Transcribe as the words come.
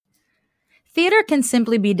Theater can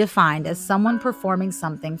simply be defined as someone performing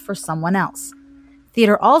something for someone else.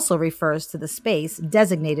 Theater also refers to the space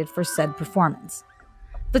designated for said performance.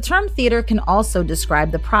 The term theater can also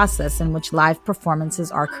describe the process in which live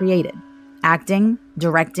performances are created. Acting,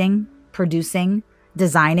 directing, producing,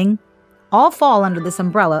 designing, all fall under this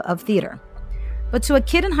umbrella of theater. But to a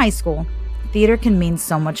kid in high school, theater can mean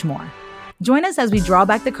so much more. Join us as we draw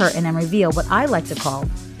back the curtain and reveal what I like to call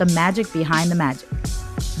the magic behind the magic.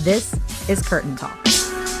 This is Curtain Talk.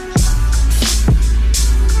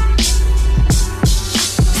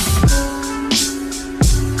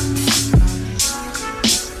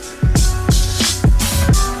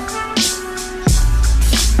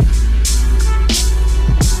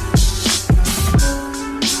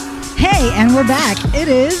 Hey, and we're back. It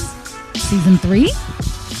is season 3.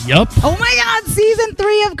 Yup. Oh my God, season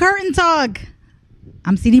 3 of Curtain Talk.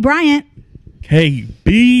 I'm CD Bryant.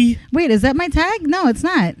 KB. Wait, is that my tag? No, it's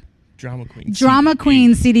not. Drama Queen. Drama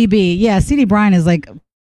Queen CDB. Yeah, CD Bryant is like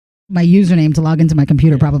my username to log into my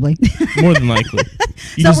computer, probably. More than likely.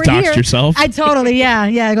 You So just we're doxed here. yourself. I totally, yeah.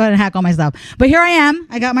 Go ahead and hack all my stuff. But here I am.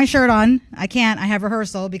 I got my shirt on. I have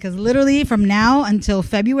rehearsal because literally from now until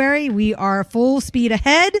February, we are full speed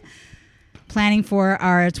ahead planning for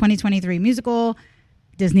our 2023 musical,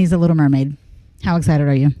 Disney's The Little Mermaid. How excited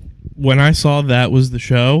are you? When I saw that was the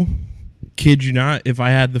show, kid you not, if I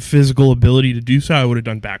had the physical ability to do so, I would have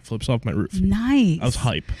done backflips off my roof. Nice. I was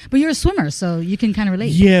hype. But you're a swimmer, so you can kind of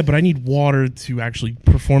relate. Yeah, but I need water to actually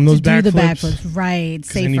perform those to do backflips. the backflips, right?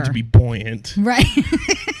 Safer. I need to be buoyant. Right.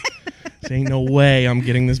 There ain't no way I'm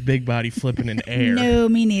getting this big body flipping in air. No,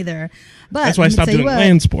 me neither. But that's why I stopped doing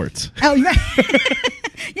land sports. Oh, right.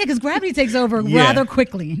 Yeah, because gravity takes over rather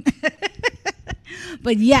quickly.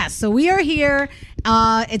 But yes, so we are here.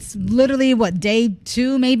 It's literally day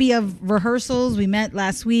 2 maybe of rehearsals. We met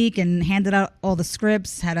last week and handed out all the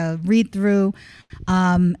scripts, had a read through,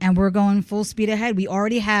 and we're going full speed ahead. We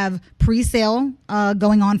already have pre-sale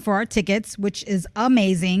going on for our tickets, which is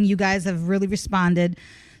amazing. You guys have really responded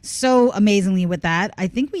so amazingly with that. I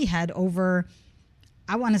think we had over,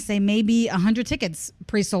 I want to say maybe 100 tickets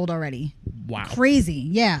pre-sold already. Wow. Crazy.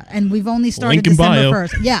 Yeah. And we've only started Link in December bio.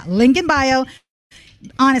 1st. Yeah. Link in bio.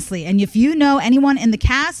 Honestly, and if you know anyone in the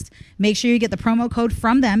cast, make sure you get the promo code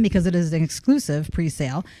from them because it is an exclusive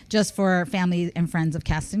pre-sale just for family and friends of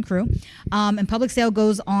cast and crew. And public sale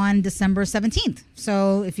goes on December 17th.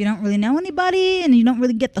 So if you don't really know anybody and you don't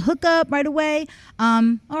really get the hookup right away,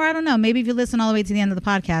 or I don't know, maybe if you listen all the way to the end of the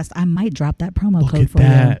podcast, I might drop that promo code for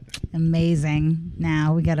you. Amazing.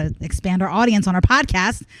 Now we got to expand our audience on our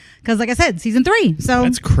podcast because, like I said, season 3. So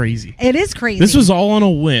that's crazy. It is crazy. This was all on a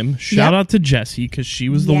whim. Shout out to Jessie because she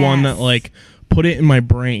was the one that put it in my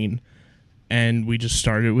brain, and we just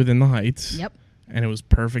started within the Heights. Yep. And it was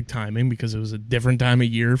perfect timing because it was a different time of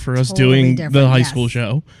year for us Totally doing the high school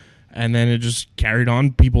show. And then it just carried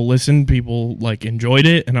on. People listened. People enjoyed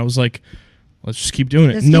it. And I was like, let's just keep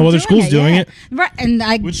doing it. No other school's doing it. Right.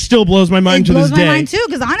 And which still blows my mind to this day. It blows my mind too,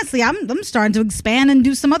 because honestly, I'm starting to expand and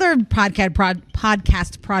do some other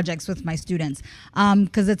podcast projects with my students.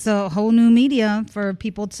 Because it's a whole new media for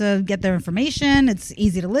people to get their information. It's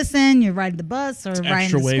easy to listen. You're riding the bus or riding the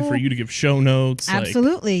extra way school. for you to give show notes.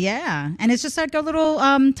 Absolutely, yeah. And it's just like a little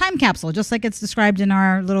time capsule, just like it's described in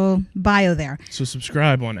our little bio there. So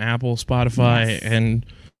subscribe on Apple, Spotify, and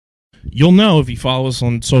you'll know if you follow us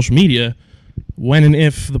on social media when and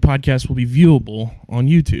if the podcast will be viewable on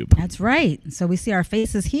YouTube. That's right. So we see our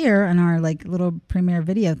faces here in our little premiere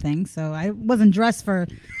video thing. So I wasn't dressed for,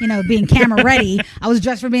 being camera ready. I was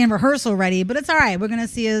dressed for being rehearsal ready, but it's all right. We're going to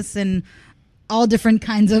see us in all different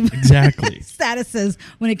kinds of statuses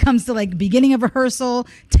when it comes to beginning of rehearsal,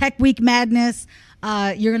 tech week madness.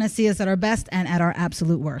 You're going to see us at our best and at our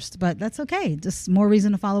absolute worst, but that's okay. Just more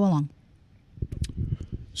reason to follow along.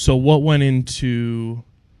 So what went into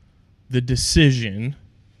the decision,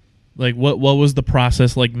 what was the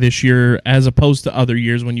process like this year as opposed to other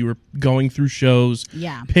years when you were going through shows,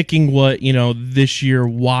 picking what, this year,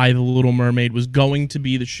 why The Little Mermaid was going to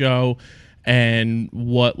be the show, and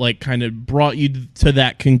what kind of brought you to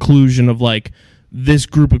that conclusion of this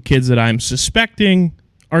group of kids that I'm suspecting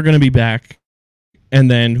are going to be back, and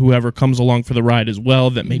then whoever comes along for the ride as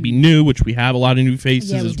well that may be new, which we have a lot of new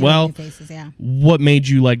faces as well. New faces, What made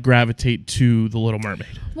you gravitate to The Little Mermaid?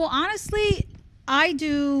 Well, honestly, I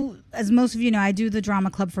do, as most of you know, I do the drama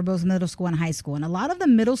club for both middle school and high school. And a lot of the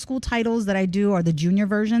middle school titles that I do are the junior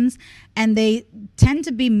versions, and they tend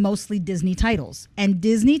to be mostly Disney titles. And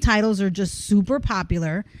Disney titles are just super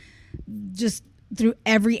popular. Just through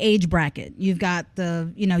every age bracket. You've got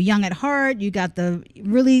the, young at heart. You got the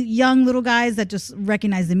really young little guys that just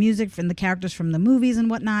recognize the music from the characters from the movies and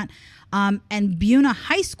whatnot. And Buena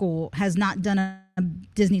High School has not done a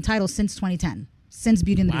Disney title since 2010, since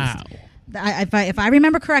Beauty and the Beast. If I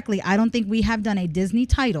remember correctly, I don't think we have done a Disney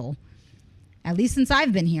title, at least since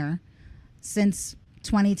I've been here, since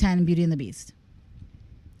 2010 Beauty and the Beast.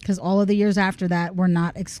 Because all of the years after that were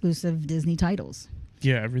not exclusive Disney titles.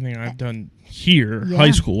 Yeah, everything I've done here, high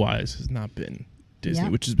school wise, has not been Disney,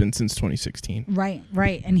 which has been since 2016. Right.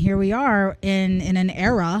 And here we are in an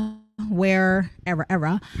era where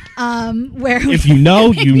where if you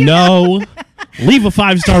know, you know. Leave a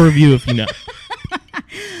 5-star review if you know.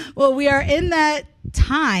 Well, we are in that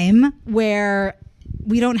time where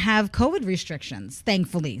we don't have COVID restrictions,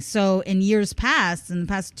 thankfully. So in years past, in the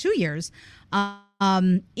past 2 years,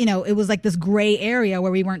 it was like this gray area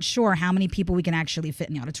where we weren't sure how many people we can actually fit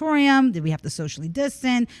in the auditorium. Did we have to socially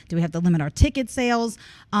distance? Do we have to limit our ticket sales?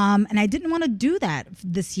 And I didn't want to do that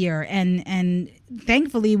this year. And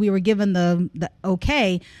thankfully, we were given the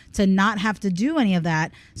okay to not have to do any of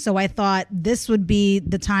that. So I thought this would be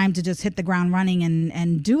the time to just hit the ground running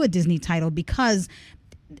and do a Disney title, because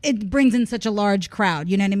it brings in such a large crowd.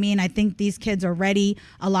 You know what I mean? I think these kids are ready.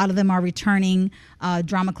 A lot of them are returning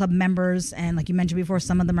drama club members. And like you mentioned before,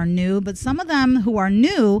 some of them are new. But some of them who are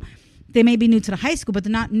new, they may be new to the high school, but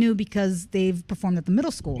they're not new because they've performed at the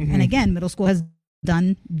middle school. Mm-hmm. And again, middle school has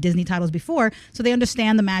done Disney titles before. So they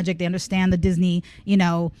understand the magic. They understand the Disney,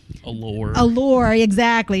 allure.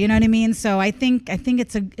 Exactly. You know what I mean? So I think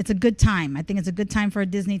it's a good time. I think it's a good time for a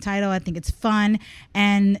Disney title. I think it's fun.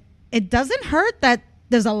 And it doesn't hurt that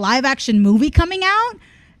there's a live action movie coming out.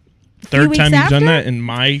 Third time you've done that in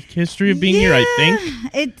my history of being here, I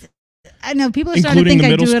think. I know people are starting to think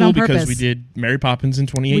I do it on purpose. Because we did Mary Poppins in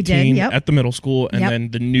 2018 at the middle school, and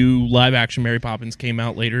then the new live action Mary Poppins came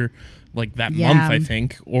out later, like that month, I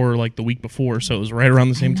think, or like the week before. So it was right around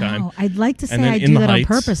the same time. I'd like to say I do that on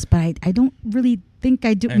purpose, but I don't really think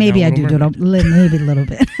I do. Maybe I do it maybe a little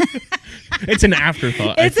bit. It's an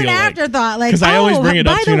afterthought. It's an afterthought. Like, because I always bring it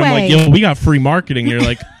up to you and I'm like, yo, we got free marketing. You're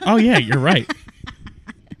like, oh yeah, you're right.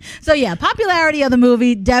 So yeah, popularity of the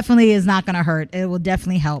movie definitely is not going to hurt. It will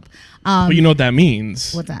definitely help. But you know what that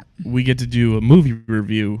means? What's that? We get to do a movie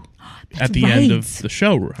review at the end of the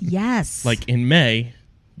show run. Yes. Like in May,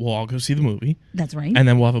 we'll all go see the movie. That's right. And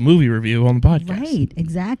then we'll have a movie review on the podcast. Right,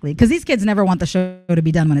 exactly. Because these kids never want the show to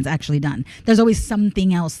be done when it's actually done. There's always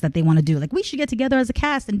something else that they want to do. Like, we should get together as a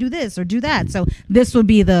cast and do this or do that. So this would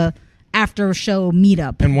be the after show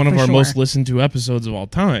meetup. And one of our most listened to episodes of all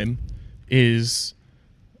time is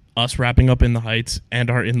us wrapping up In the Heights and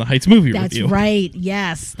our In the Heights movie review. That's right.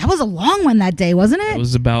 Yes. That was a long one that day, wasn't it? It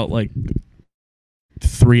was about like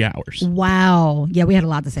 3 hours. Wow. Yeah, we had a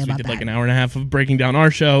lot to say about that. We did like an hour and a half of breaking down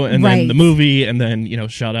our show and then the movie, and then,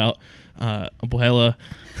 shout out Abuela,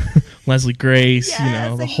 Leslie Grace,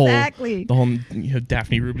 the whole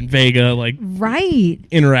Daphne Rubin Vega,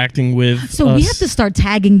 interacting with So us. We have to start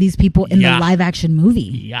tagging these people in the live action movie.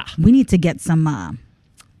 Yeah. We need to get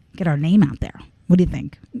get our name out there. What do you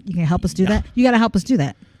think? You can help us do that? You got to help us do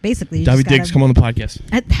that. Basically, David Diggs, come on the podcast.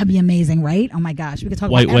 That'd be amazing, right? Oh my gosh, we could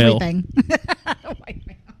talk White about whale. everything. White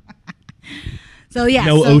whale. So yeah,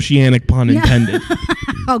 no oceanic pun intended.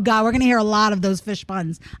 Oh God, we're gonna hear a lot of those fish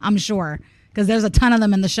puns, I'm sure, because there's a ton of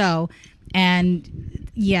them in the show, and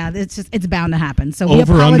yeah, it's bound to happen. So we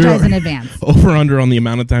apologize in advance. Over under on the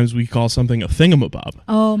amount of times we call something a thingamabob.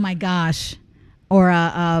 Oh my gosh, or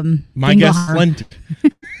a my guess Flint.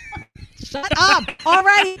 Shut up! All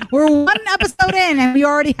right, we're one episode in, and we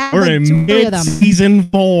already have we're in 2 of them. Season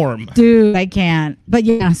form, dude. I can't. But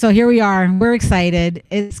yeah, so here we are. We're excited.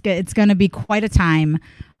 It's going to be quite a time.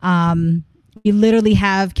 We literally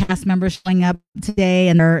have cast members showing up today,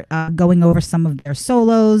 and they're going over some of their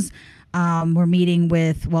solos. We're meeting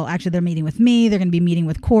with, they're meeting with me. They're going to be meeting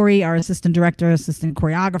with Corey, our assistant director, assistant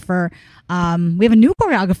choreographer. We have a new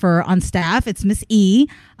choreographer on staff. It's Miss E.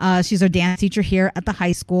 She's our dance teacher here at the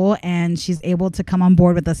high school, and she's able to come on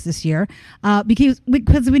board with us this year because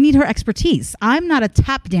we need her expertise. I'm not a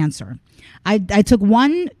tap dancer. I took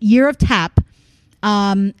 1 year of tap,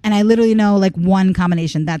 and I literally know like one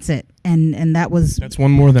combination. That's it. And that's one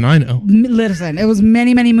more than I know. Listen, it was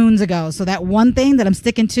many, many moons ago. So that one thing that I'm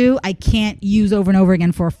sticking to, I can't use over and over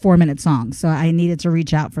again for a 4-minute song. So I needed to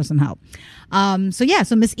reach out for some help.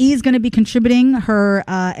 So Miss E is going to be contributing her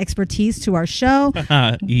expertise to our show.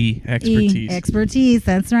 Expertise.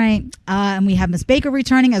 That's right. And we have Miss Baker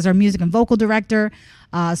returning as our music and vocal director.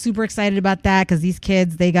 Super excited about that because these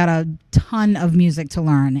kids, they got a ton of music to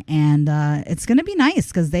learn. And it's going to be nice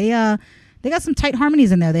because they got some tight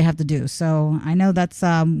harmonies in there they have to do. So I know that's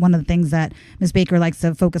one of the things that Miss Baker likes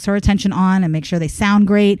to focus her attention on and make sure they sound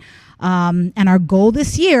great. And our goal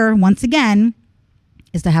this year, once again,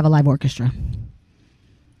 is to have a live orchestra.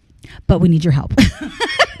 But we need your help.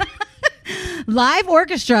 Live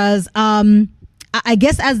orchestras, I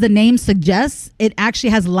guess as the name suggests, it actually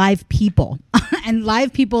has live people. And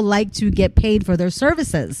live people like to get paid for their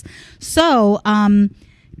services. So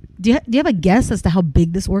do you have a guess as to how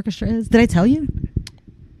big this orchestra is? Did I tell you?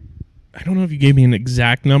 I don't know if you gave me an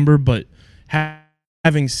exact number, but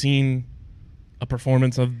having seen a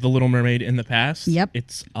performance of The Little Mermaid in the past, yep,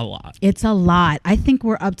 it's a lot. It's a lot. I think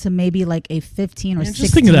we're up to maybe like a 15 or 16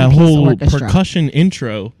 just think of that whole orchestra. Percussion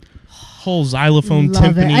intro, whole xylophone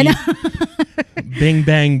Love timpani, it. I know. bing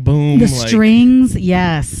bang boom. The strings,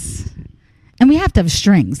 yes. And we have to have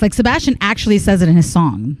strings. Like Sebastian actually says it in his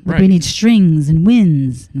song. Like Right. We need strings and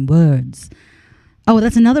winds and words. Oh,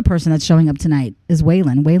 that's another person that's showing up tonight is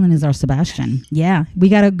Waylon. Waylon is our Sebastian. Yeah. We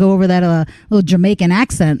got to go over that little Jamaican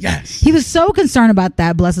accent. Yes. He was so concerned about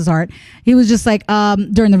that, bless his heart. He was just like,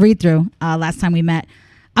 during the read-through last time we met,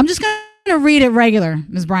 I'm just going to read it regular,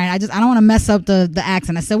 Ms. Bryant. I don't want to mess up the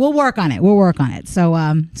accent. I said, we'll work on it. So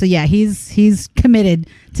yeah, he's committed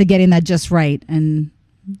to getting that just right and,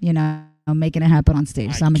 making it happen on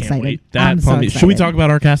stage. So I'm can't excited. wait. I'm so excited. Should we talk about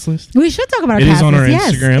our cast list? We should talk about our It is cast on our list.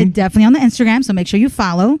 Yes, Instagram. it's definitely on the Instagram. So make sure you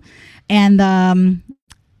follow. And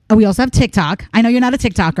we also have TikTok. I know you're not a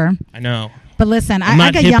TikToker, I know. but listen, I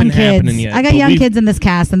not got hip young and happening kids. yet, I got but young kids in this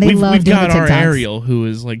cast, and they love We've doing got the our TikToks. Ariel, who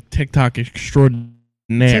is like TikTok extraordinaire.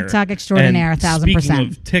 TikTok extraordinaire, And 1000%. Speaking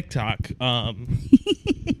of TikTok,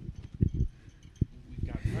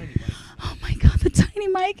 Oh my God, the tiny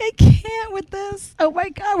mic. I can't with this. Oh my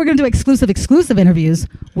God. We're going to do exclusive interviews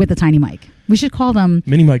with the tiny mic. We should call them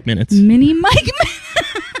Mini Mike Minutes, mini mic.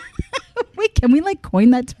 Wait, can we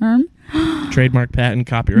coin that term? trademark patent,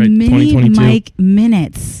 copyright Mini 2022. mic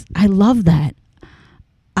minutes. I love that.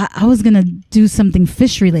 I was going to do something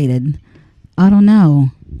fish related. I don't know.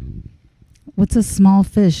 What's a small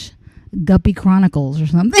fish? Guppy Chronicles or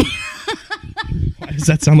something. Why does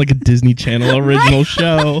that sound like a Disney Channel original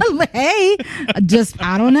show? Hey,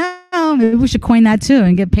 I don't know. Maybe we should coin that too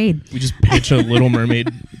and get paid. We just pitch a Little Mermaid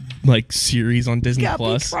series on Disney Guppy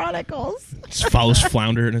Plus. Chronicles. Just follows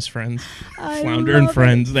Flounder and his friends. I Flounder and love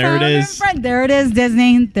Friends. There Flounder it and is. Friends. There it is,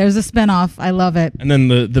 Disney. There's a spinoff. I love it. And then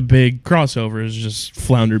the big crossover is just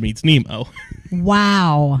Flounder meets Nemo.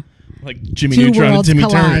 Wow. Like Jimmy Two Neutron and worlds Timmy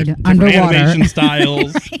collide Turner. Different underwater. animation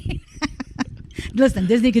styles. Listen,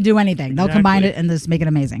 Disney could do anything. They'll Exactly. combine it and just make it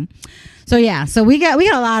amazing. So yeah, so we got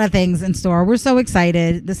a lot of things in store. We're so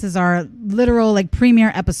excited. This is our literal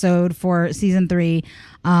premiere episode for season 3.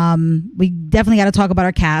 We definitely got to talk about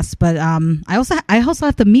our cast, but I also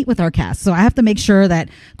have to meet with our cast. So I have to make sure that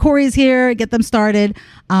Corey's here, get them started.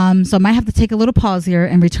 So I might have to take a little pause here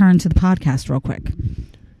and return to the podcast real quick.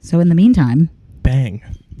 So in the meantime, Bang.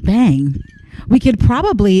 we could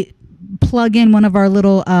probably plug in one of our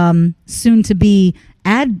little soon to be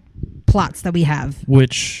ad plots that we have.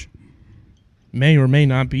 Which may or may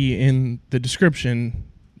not be in the description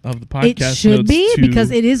of the podcast. It should notes be to because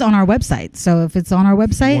it is on our website. So if it's on our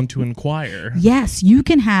website, want to inquire. yes, you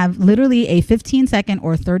can have literally a 15-second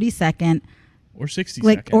or 30-second, Or 60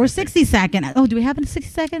 second. or I think. 60-second. Oh, do we have a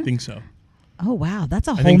 60-second? I think so. Oh wow, that's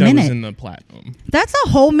a I whole think that minute. was in the platinum. That's a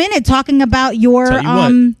whole minute talking about your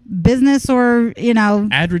Tell you business or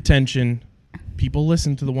Ad retention. People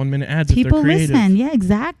listen to the 1 minute ads if people they're creative. listen. Yeah,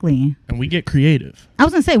 exactly. And we get creative. I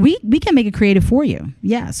was gonna say we can make it creative for you.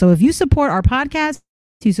 Yeah. So if you support our podcast,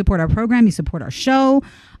 you support our program, you support our show.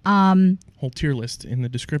 Whole tier list in the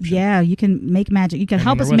description. Yeah, you can make magic. You can And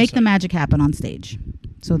help on us our make the website. magic happen on stage.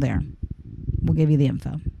 So there, we'll give you the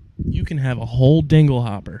info. You can have a whole dingle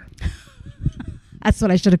hopper. That's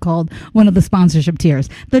what I should have called one of the sponsorship tiers,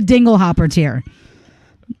 the Dingle Hopper tier.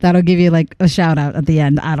 That'll give you a shout out at the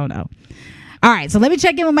end. I don't know. All right, so let me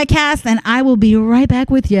check in with my cast, and I will be right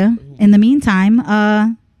back with you. In the meantime,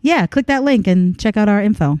 click that link and check out our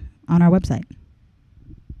info on our website.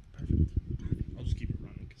 I'll just keep it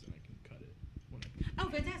running because then I can cut it. When Oh,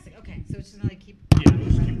 fantastic. Okay, so it's just gonna keep. Yeah, we'll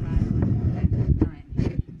just keep it.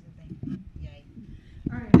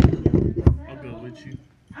 All right. I'll go with you.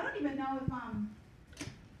 I don't even know if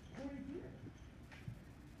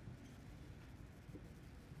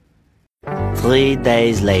 3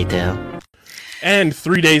 days later. And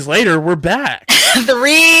 3 days later, we're back.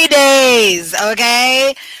 3 days,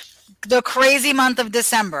 okay? The crazy month of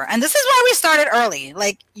December. And this is why we started early.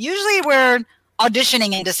 Usually we're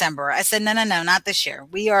auditioning in December. I said, no, not this year.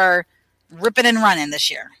 We are ripping and running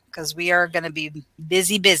this year because we are going to be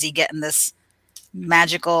busy getting this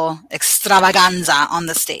magical extravaganza on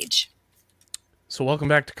the stage. So welcome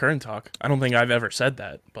back to Current Talk. I don't think I've ever said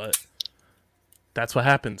that, but that's what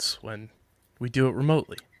happens when we do it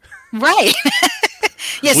remotely. Right.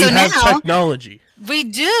 Yeah, we so have now technology. we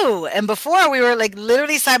do. And before we were like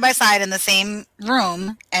literally side by side in the same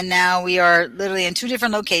room, and now we are literally in two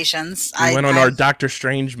different locations. We went on our Doctor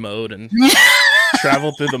Strange mode and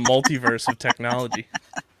traveled through the multiverse of technology.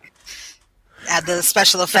 Add the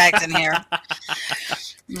special effect in here.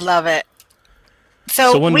 Love it.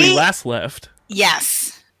 So when we last left,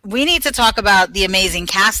 yes, we need to talk about the amazing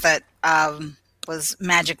cast that was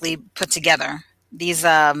magically put together. These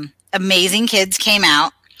amazing kids came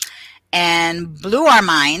out and blew our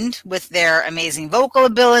mind with their amazing vocal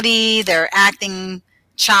ability, their acting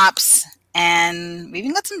chops, and we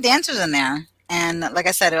even got some dancers in there. And like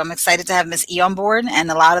I said, I'm excited to have Miss E on board,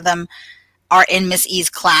 and a lot of them are in Miss E's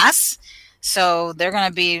class. So they're going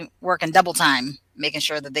to be working double time, making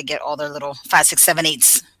sure that they get all their little 5, 6, 7,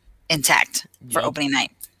 8s intact for opening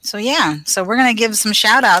night. So yeah, so we're going to give some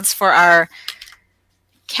shout outs for our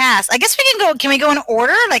cast. I guess can we go in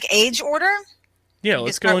order, like age order? Yeah,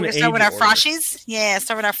 let's go in age order. Start with our Froshies? Yeah,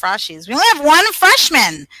 start with our Froshies. We only have one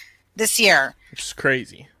freshman this year. Which is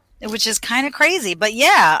crazy. Which is kind of crazy. But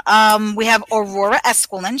yeah, we have Aurora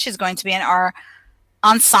Esquilin. She's going to be in our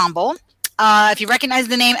ensemble. If you recognize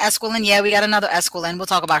the name Esquilin, yeah, we got another Esquilin. We'll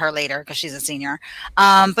talk about her later because she's a senior.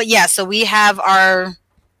 But yeah, so we have our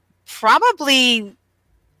probably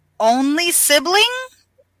only sibling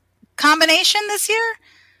combination this year.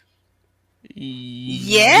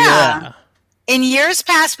 Yeah. In years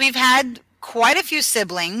past, we've had quite a few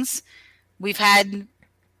siblings. We've had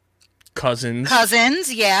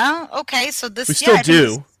cousins. Yeah. Okay. So this we still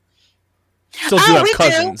do. Still do have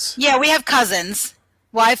cousins. Yeah, we have cousins.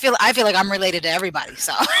 Well, I feel like I'm related to everybody.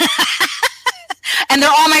 So, and they're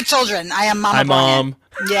all my children. I am Mama. Hi, Mom.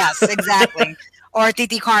 Yes, exactly. Or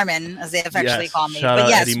Titi Carmen, as they affectionately call me. Shout out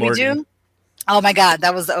yes, Eddie we Morgan. do. Oh my God,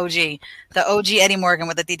 that was the OG Eddie Morgan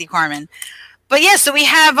with the Titi Carmen. But yeah, so we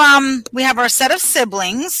have our set of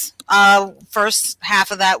siblings. First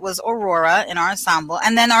half of that was Aurora in our ensemble,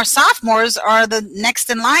 and then our sophomores are the next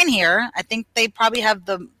in line here. I think they probably have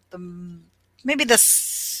the maybe the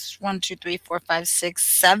 1, 2, 3, 4, 5, 6,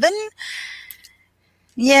 7.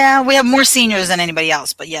 Yeah, we have more seniors than anybody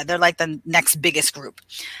else, but yeah, they're like the next biggest group.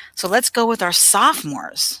 So let's go with our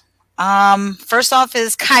sophomores. First off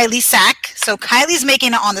is Kylie Sack. So Kylie's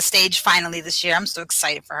making it on the stage finally this year. I'm so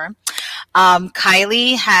excited for her.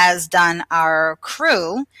 Kylie has done our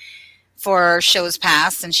crew for shows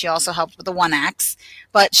past, and she also helped with the one acts.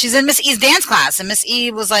 But she's in Miss E's dance class, and Miss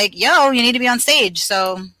E was like, "Yo, you need to be on stage."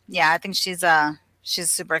 So yeah, I think she's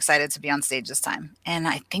super excited to be on stage this time, and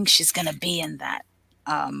I think she's gonna be in that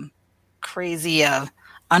crazy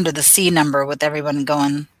Under the Sea number with everyone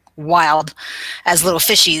going wild as little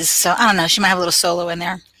fishies. So I don't know, she might have a little solo in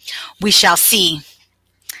there. We shall see.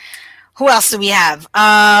 Who else do we have?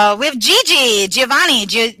 We have Giovanni.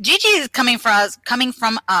 Gigi is coming to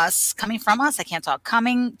us. I can't talk.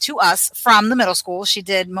 Coming to us from the middle school. She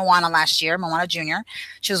did Moana last year, Moana Junior.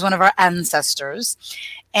 She was one of our ancestors,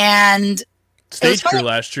 and stage crew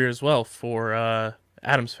last year as well for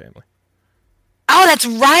Addams Family. Oh, that's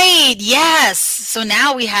right. Yes. So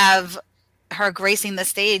now we have her gracing the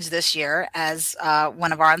stage this year as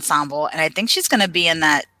one of our ensemble, and I think she's going to be in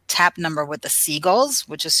that tap number with the seagulls,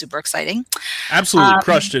 which is super exciting. Absolutely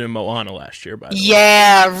crushed it in Moana last year, by the way.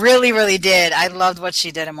 Yeah, really, really did. I loved what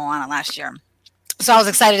she did in Moana last year. So I was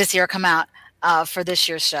excited to see her come out for this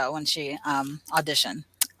year's show when she auditioned.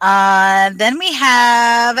 Then we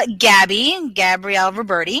have Gabrielle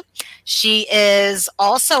Roberti. She is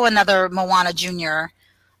also another Moana Junior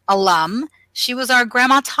alum. She was our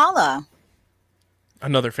Grandma Tala.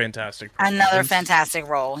 Another fantastic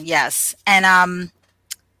role, yes. And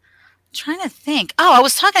trying to think. Oh, I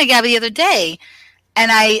was talking to Gabby the other day,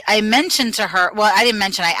 and I mentioned to her, well, I didn't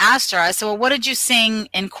mention, I asked her, I said, well, what did you sing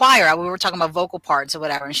in choir? We were talking about vocal parts or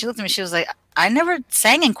whatever. And she looked at me, she was like, I never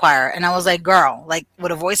sang in choir. And I was like, girl, like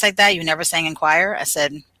with a voice like that, you never sang in choir? I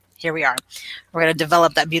said, here we are. We're going to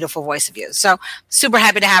develop that beautiful voice of yours. So super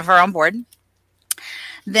happy to have her on board.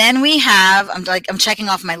 Then we have, I'm checking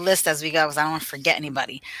off my list as we go because I don't want to forget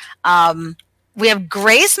anybody. We have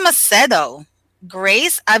Grace Macedo.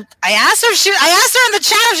 Grace, I asked her in the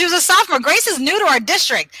chat if she was a sophomore. Grace is new to our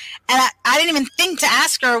district, and I didn't even think to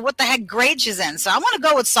ask her what the heck grade she's in. So I want to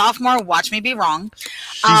go with sophomore. Watch me be wrong.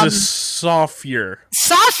 She's a sophomore.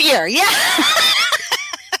 Sophomore, yeah.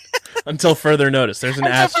 Until further notice. There's an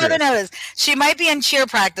asterisk. Until further notice. She might be in cheer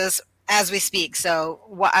practice as we speak. So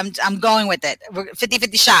I'm going with it.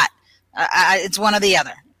 50-50 shot. It's one or the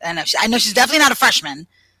other. I know she's definitely not a freshman,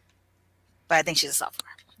 but I think she's a sophomore.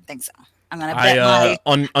 I think so. I'm gonna bet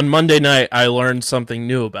on Monday night I learned something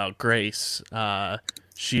new about Grace.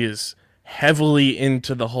 She is heavily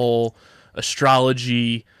into the whole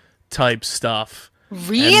astrology type stuff.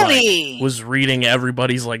 Really? And, was reading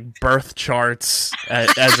everybody's birth charts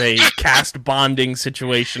as a cast bonding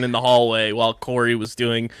situation in the hallway while Corey was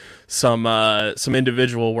doing some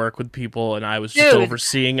individual work with people, and I was just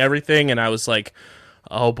overseeing everything, and I was like,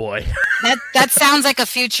 oh boy. That sounds like a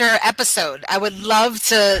future episode. I would love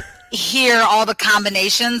to hear all the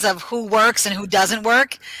combinations of who works and who doesn't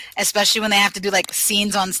work, especially when they have to do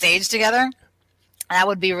scenes on stage together. I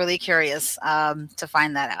would be really curious to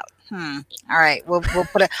find that out. All right, we'll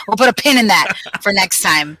put a pin in that for next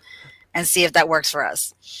time and see if that works for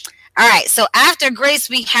us. All right, so after Grace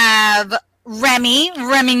we have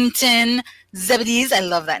Remington Zebedees. I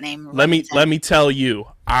love that name. Let me tell you,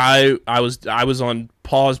 I was on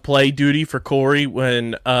pause play duty for Corey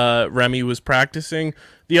when Remy was practicing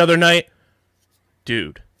the other night.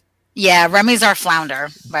 Dude. Yeah, Remy's our flounder,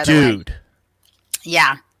 by the way. Dude.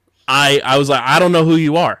 Yeah. I was like, I don't know who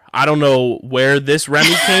you are. I don't know where this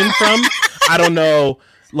Remy came from. I don't know,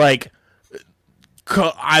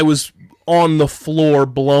 I was on the floor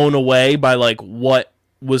blown away by what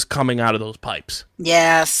was coming out of those pipes.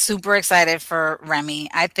 Yeah, super excited for Remy.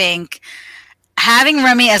 I think having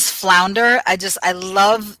Remy as flounder, I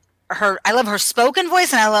love her spoken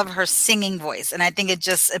voice and I love her singing voice. And I think it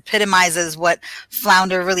just epitomizes what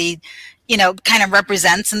flounder really kind of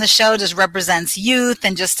represents in the show, just represents youth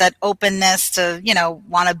and just that openness to,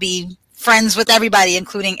 want to be friends with everybody,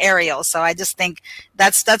 including Ariel. So I just think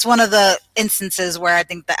that's one of the instances where I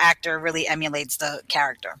think the actor really emulates the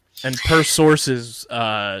character. And per sources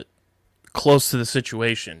close to the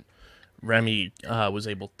situation, Remy was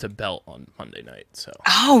able to belt on Monday night. So.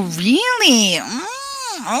 Oh, really?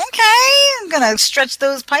 Okay. I'm going to stretch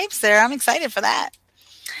those pipes there. I'm excited for that.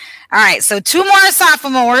 All right, so 2 more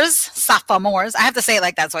sophomores. I have to say it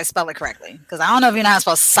like that so I spell it correctly because I don't know if you know how to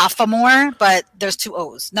spell sophomore, but there's 2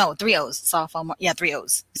 O's. No, 3 O's. Sophomore. Yeah, 3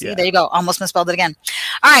 O's. See, There you go. Almost misspelled it again.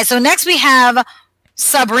 All right, so next we have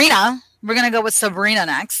Sabrina. We're going to go with Sabrina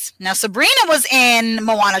next. Now, Sabrina was in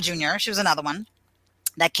Moana Jr. She was another one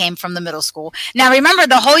that came from the middle school. Now, remember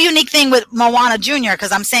the whole unique thing with Moana Jr.,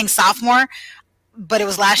 because I'm saying sophomore, but it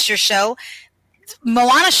was last year's show.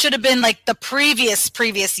 Moana should have been the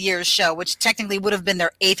previous year's show, which technically would have been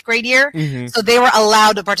their 8th grade year. Mm-hmm. So they were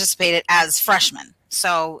allowed to participate as freshmen.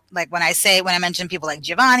 So when I mention people like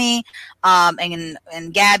Giovanni, and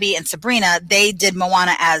Gabby and Sabrina, they did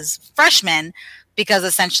Moana as freshmen because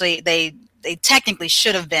essentially they technically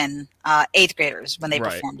should have been 8th graders when they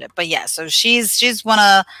performed it. But yeah, so she's one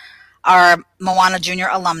of our Moana Junior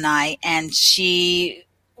alumni, and she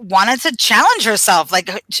wanted to challenge herself.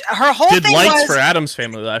 Her whole thing lights was for Addams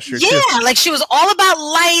Family last year. too. She was all about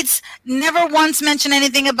lights, never once mentioned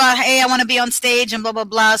anything about, hey, I want to be on stage and blah blah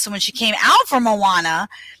blah. So when she came out for Moana,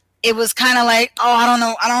 it was kind of I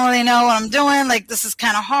don't really know what I'm doing, this is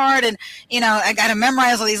kind of hard, and I got to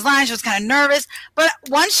memorize all these lines. She was kind of nervous, but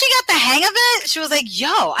once she got the hang of it, she was like, yo,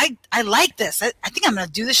 I like this. I think I'm gonna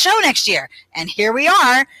do the show next year. And here we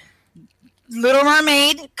are. Little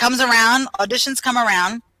Mermaid comes around, auditions come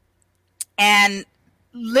around, and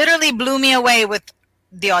literally blew me away with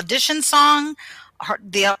the audition song,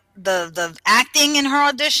 the acting in her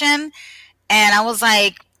audition, and I was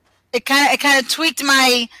like, it kind of tweaked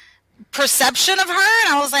my perception of her,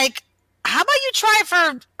 and I was like, how about you try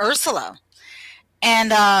for Ursula?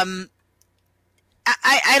 And I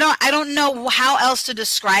don't know how else to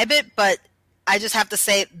describe it, but I just have to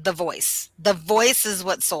say the voice. The voice is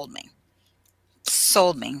what sold me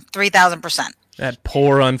 3,000%. That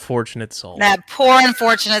poor, unfortunate soul.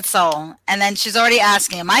 And then she's already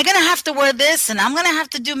asking, am I going to have to wear this? And I'm going to have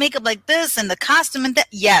to do makeup like this and the costume and that.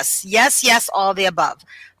 Yes, all the above.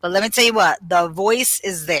 But let me tell you what, the voice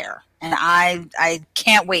is there. And I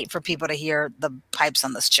can't wait for people to hear the pipes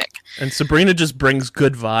on this chick. And Sabrina just brings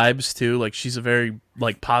good vibes too. She's a very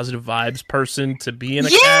positive vibes person to be in a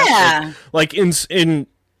cast. In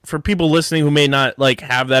for people listening who may not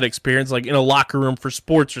have that experience, in a locker room for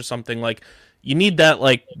sports or something, you need that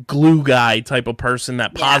glue guy type of person,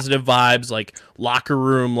 that positive vibes, locker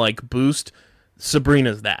room boost.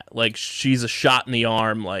 Sabrina's that. She's a shot in the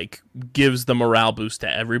arm, gives the morale boost to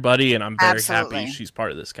everybody, and I'm very happy she's part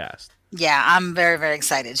of this cast. Yeah, I'm very, very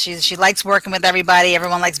excited. She likes working with everybody.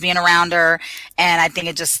 Everyone likes being around her, and I think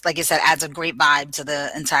it just, like you said, adds a great vibe to the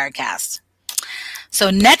entire cast. So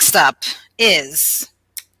next up is...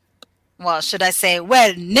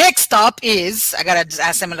 next up is, I gotta just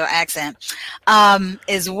ask him a little accent,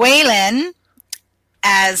 is Waylon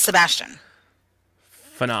as Sebastian.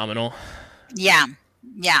 Phenomenal. Yeah.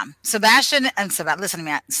 Sebastian listen to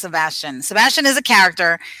me, Sebastian. Sebastian is a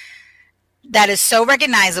character that is so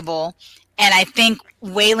recognizable, and I think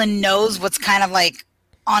Waylon knows what's kind of like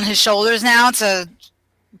on his shoulders now to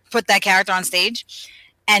put that character on stage.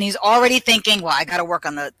 And he's already thinking, well, I got to work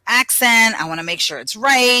on the accent. I want to make sure it's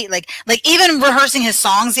right. Like even rehearsing his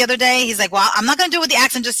songs the other day, he's like, well, I'm not going to do it with the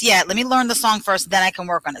accent just yet. Let me learn the song first, then I can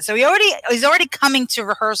work on it. So he's already coming to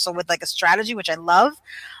rehearsal with like a strategy, which I love.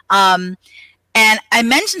 And I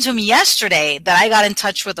mentioned to him yesterday that I got in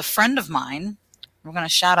touch with a friend of mine. We're going to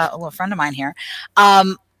shout out a little friend of mine here,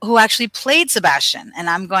 who actually played Sebastian. And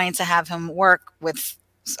I'm going to have him work with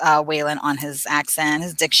Waylon on his accent,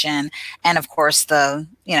 his diction, and of course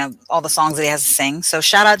all the songs that he has to sing. So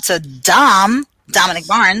shout out to Dominic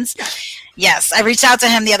Barnes. Yes, I reached out to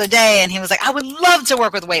him the other day and he was like, I would love to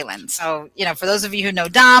work with Waylon. So, for those of you who know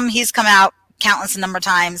Dom, he's come out countless number of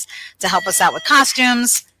times to help us out with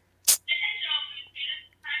costumes.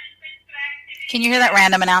 Can you hear that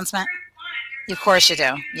random announcement? Of course you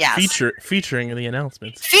do. Yes. Featuring the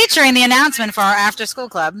announcements. Featuring the announcement for our after school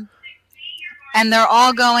club. And they're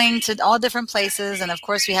all going to all different places. And, of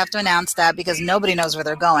course, we have to announce that because nobody knows where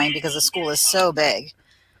they're going because the school is so big.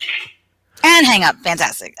 And hang up.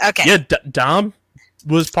 Fantastic. Okay. Yeah, Dom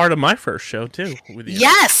was part of my first show, too. With you.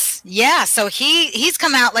 Yes. Yeah. So he's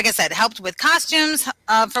come out, like I said, helped with costumes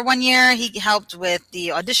for 1 year. He helped with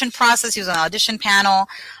the audition process. He was on an audition panel.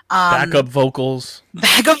 Backup vocals.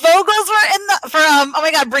 Backup vocals were oh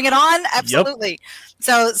my God, Bring It On. Absolutely.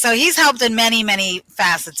 Yep. So he's helped in many, many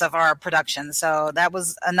facets of our production. So that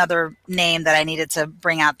was another name that I needed to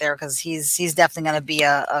bring out there because he's definitely going to be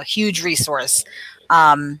a huge resource,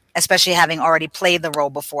 especially having already played the role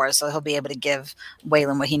before. So he'll be able to give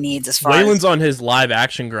Waylon what he needs as far Waylon's on his live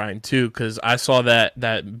action grind too, because I saw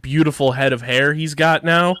that beautiful head of hair he's got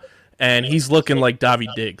now, and he's looking like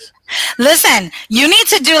Daveed Diggs. Listen, you need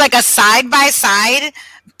to do like a side-by-side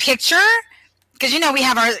picture because we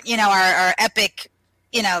have our epic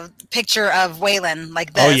picture of Waylon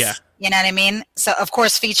like this. Oh yeah. You know what I mean? So of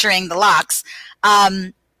course featuring the locks.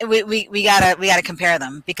 We gotta compare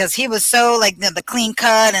them because he was so like the clean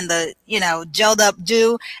cut and the gelled up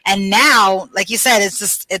do, and now like you said,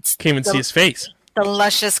 it's can't even see his face. The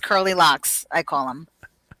luscious curly locks, I call them.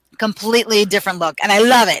 Completely different look, and I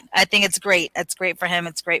love it. I think it's great. It's great for him.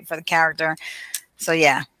 It's great for the character. So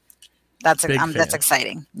yeah, that's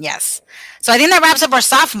exciting. Yes. So I think that wraps up our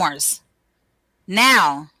sophomores.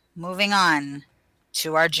 Now moving on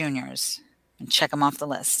to our juniors and check them off the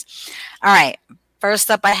list. All right.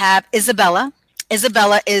 First up, I have Isabella.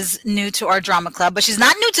 Isabella is new to our drama club, but she's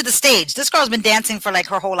not new to the stage. This girl's been dancing for like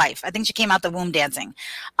her whole life. I think she came out the womb dancing.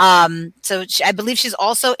 I believe she's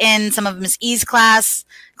also in some of Miss E's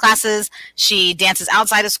classes. She dances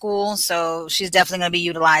outside of school, so she's definitely going to be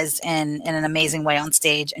utilized in an amazing way on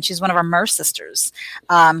stage. And she's one of our Merce sisters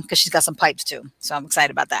because she's got some pipes too. So I'm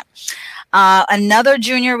excited about that. Another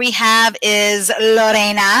junior we have is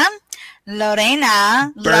Lorena.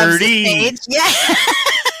 Lorena loves the stage. Yeah.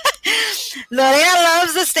 Lorena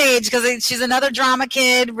loves the stage because she's another drama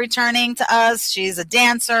kid returning to us. She's a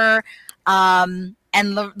dancer. And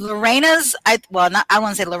Lorena's, I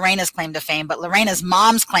wouldn't say Lorena's claim to fame, but Lorena's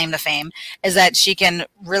mom's claim to fame is that she can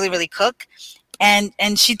really, really cook. And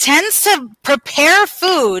she tends to prepare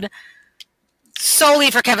food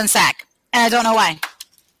solely for Kevin Sack. And I don't know why.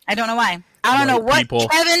 I don't know what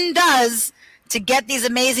Kevin does to get these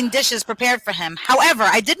amazing dishes prepared for him. However,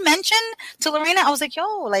 I did mention to Lorena, I was like,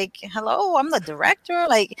 hello, I'm the director.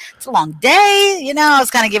 Like, it's a long day. I was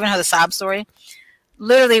kind of giving her the sob story.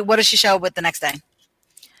 Literally, what does she show up with the next day?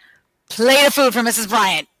 Plate of food for Mrs.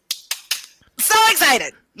 Bryant. So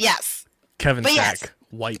excited. Yes. Kevin Sack, yes.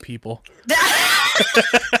 White people.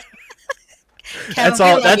 Kevin,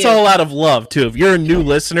 that's all out of love, too. If you're a new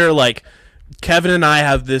listener, like, Kevin and I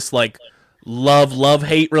have this, like,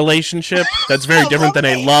 love-hate relationship that's very different than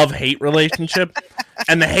a love-hate relationship.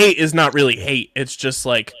 And the hate is not really hate. It's just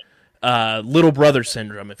like little brother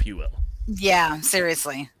syndrome, if you will. Yeah,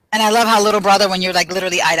 seriously. And I love how little brother, when you're like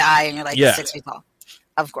literally eye to eye and you're like 6 feet tall.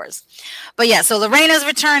 Of course. But yeah, so Lorena's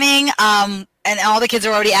returning. And all the kids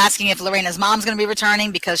are already asking if Lorena's mom's going to be returning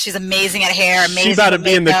because she's amazing at hair, amazing she about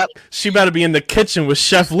to be in the kitchen with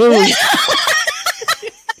Chef Louie.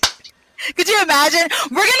 Could you imagine?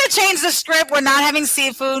 We're going to change the script. We're not having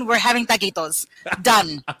seafood. We're having taquitos.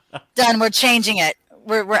 Done. We're changing it.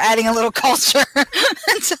 We're adding a little culture to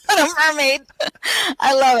the mermaid.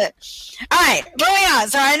 I love it. All right, moving on.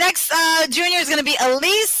 So our next junior is going to be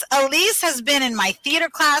Elise. Elise has been in my theater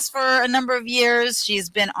class for a number of years. She's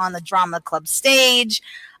been on the drama club stage.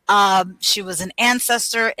 She was an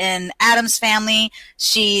ancestor in Addams Family.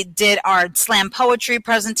 She did our slam poetry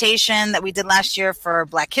presentation that we did last year for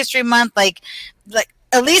Black History Month. Like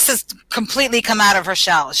Elise has completely come out of her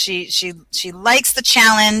shell. She likes the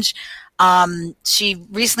challenge. She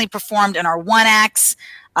recently performed in our one acts.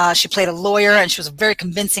 She played a lawyer, and she was a very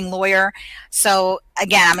convincing lawyer. So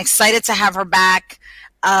again, I'm excited to have her back.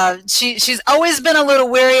 She's always been a little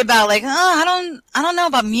weary about like, I don't know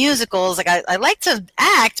about musicals. Like I like to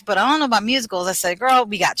act, but I don't know about musicals. I said, girl,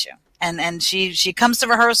 we got you. And she comes to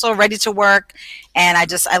rehearsal ready to work, and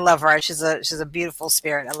I love her. She's a beautiful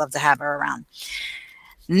spirit. I love to have her around.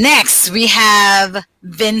 Next, we have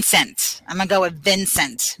Vincent. I'm gonna go with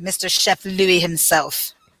Vincent, Mr. Chef Louis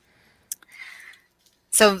himself.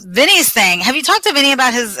 So Vinny's thing. Have you talked to Vinny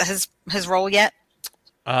about his role yet?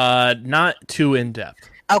 Not too in depth.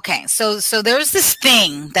 Okay, so there's this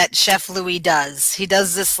thing that Chef Louis does. He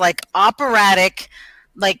does this like operatic,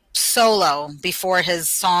 like solo before his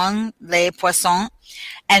song Les Poissons,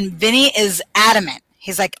 and Vinny is adamant.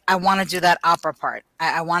 He's like, I want to do that opera part.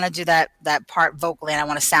 I want to do that part vocally, and I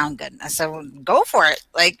want to sound good. I said, well, go for it.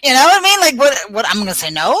 Like, you know what I mean? Like, what I'm gonna say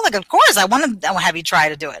no? Like, of course, I want to have you try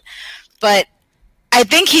to do it, but I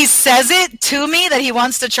think he says it to me that he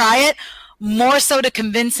wants to try it more so to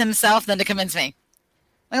convince himself than to convince me.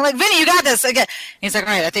 I'm like, Vinny, you got this. Again, he's like, all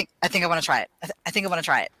right, I think I want to try it. I think I want to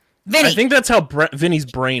try it. Vinny. I think that's how Vinny's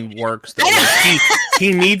brain works. Though.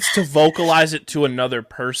 He needs to vocalize it to another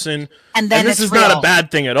person, and then this is real. Not a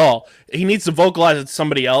bad thing at all. He needs to vocalize it to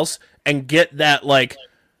somebody else and get that like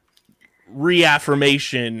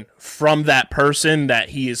reaffirmation from that person that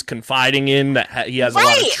he is confiding in, that he has a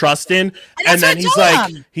lot of trust in, and then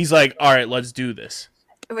he's like, all right, let's do this.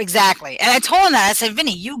 Exactly. And I told him that. I said,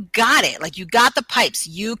 Vinny, you got it. Like, you got the pipes.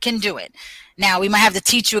 You can do it. Now, we might have to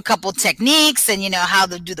teach you a couple of techniques and, how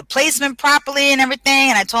to do the placement properly and everything.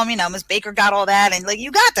 And I told him, Miss Baker got all that. And, like,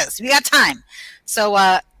 you got this. We got time.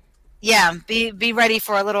 So, yeah, be ready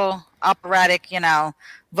for a little operatic,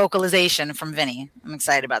 vocalization from Vinny. I'm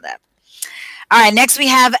excited about that. All right, next we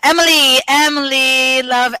have Emily. Emily,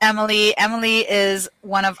 love Emily. Emily is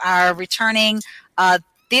one of our returning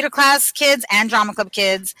theater class kids and drama club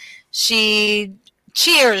kids. She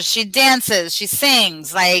cheers, she dances, she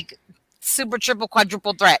sings, like super, triple,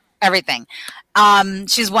 quadruple threat, everything.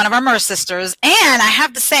 She's one of our Merce sisters, and I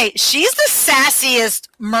have to say, she's the sassiest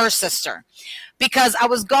Merce sister. Because I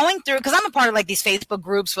was going through, because I'm a part of like these Facebook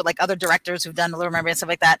groups with like other directors who've done The Little Mermaid and stuff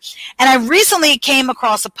like that. And I recently came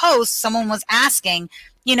across a post, someone was asking,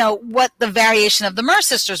 what the variation of the Merce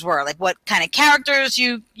sisters were, like what kind of characters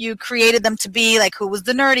you created them to be, like who was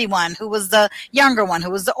the nerdy one, who was the younger one,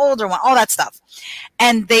 who was the older one, all that stuff.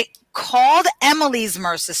 And they called Emily's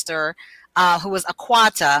Merce sister, who was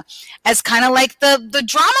Aquata, as kind of like the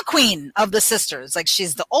drama queen of the sisters. Like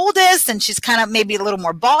she's the oldest and she's kind of maybe a little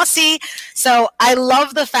more bossy. So I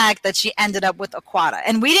love the fact that she ended up with Aquata.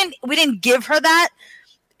 And we didn't give her that.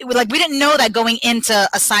 We didn't know that going into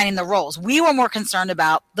assigning the roles. We were more concerned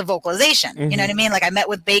about the vocalization. Mm-hmm. You know what I mean? Like I met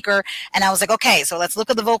with Baker and I was like, okay, so let's look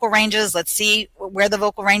at the vocal ranges. Let's see where the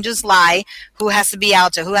vocal ranges lie. Who has to be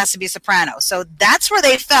alto? Who has to be soprano? So that's where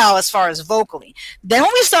they fell as far as vocally. Then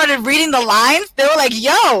when we started reading the lines, they were like,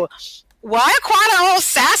 yo, why Aquata all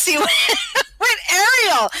sassy with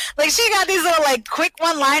Ariel? Like she got these little like quick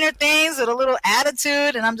one-liner things with a little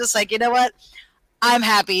attitude. And I'm just like, you know what? I'm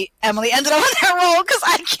happy Emily ended up with that role because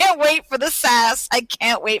I can't wait for the sass. I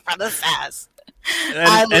can't wait for the sass.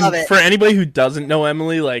 I love it. For anybody who doesn't know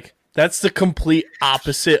Emily, like that's the complete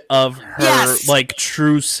opposite of her like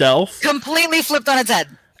true self. Completely flipped on its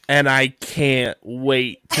head. And I can't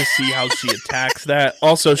wait to see how she attacks that.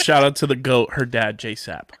 Also, shout out to the GOAT, her dad, Jay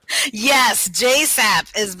Sapp. Yes, Jay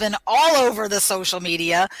Sapp has been all over the social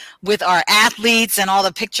media with our athletes and all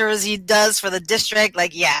the pictures he does for the district.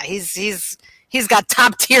 Like, yeah, he's got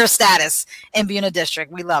top tier status in Buena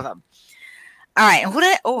District. We love him. All right. Who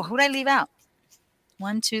did I leave out?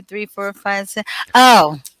 1, 2, 3, 4, 5, 6.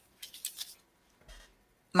 Oh,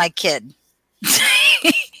 my kid.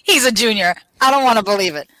 He's a junior. I don't want to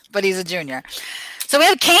believe it, but he's a junior. So we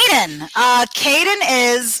have Caden. Caden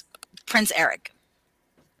is Prince Eric.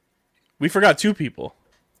 We forgot 2 people.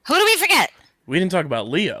 Who did we forget? We didn't talk about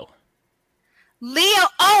Leo. Leo.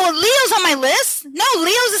 Oh, Leo's on my list. No,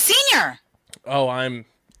 Leo's a senior. Oh, I'm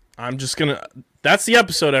just gonna. That's the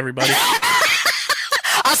episode, everybody.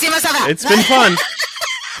 I'll see myself out. It's been fun.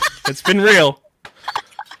 It's been real.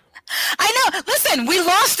 I know. Listen, we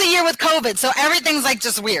lost a year with COVID, so everything's like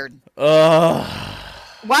just weird.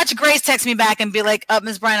 Watch Grace text me back and be like,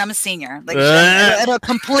 Ms. Bryan, I'm a senior. Like it'll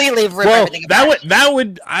completely rip everything apart. That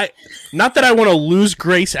would not that I want to lose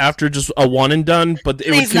Grace after just a one and done, but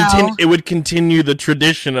it would continue the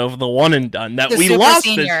tradition of the one and done that we lost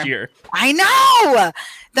this year. I know.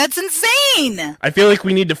 That's insane. I feel like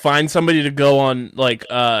we need to find somebody to go on like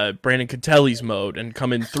Brandon Catelli's mode and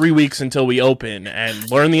come in 3 weeks until we open and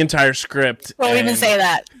learn the entire script. Don't even say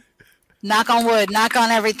that. Knock on wood. Knock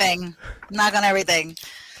on everything. Knock on everything.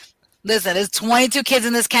 Listen, there's 22 kids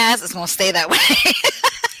in this cast. It's going to stay that way.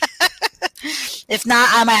 If not,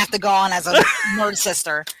 I might have to go on as a nerd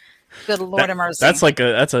sister. Good Lord of mercy.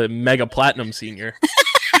 That's a mega platinum senior.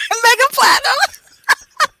 Mega platinum?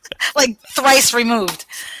 Like thrice removed.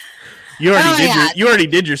 You already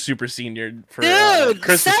did your super senior for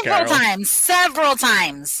Christmas Carol. Several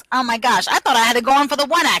times. Oh my gosh, I thought I had to go on for the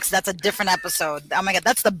 1X. That's a different episode. Oh my god,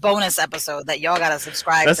 that's the bonus episode that y'all gotta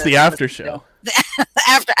subscribe. That's the after show. The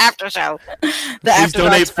after show. Please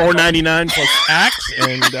donate $4.99 plus tax,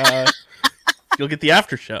 and you'll get the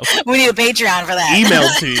after show. We need a Patreon for that.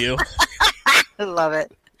 Emailed to you. I love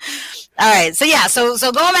it. All right, so yeah, so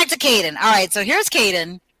going back to Caden. All right, so here's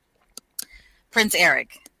Caden, Prince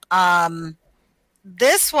Eric.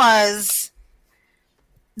 This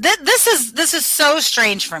is so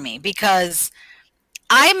strange for me because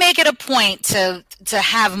I make it a point to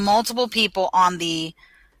have multiple people on the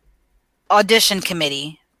audition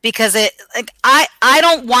committee because I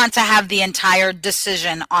don't want to have the entire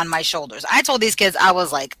decision on my shoulders. I told these kids I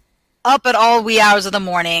was like up at all wee hours of the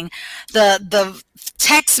morning. The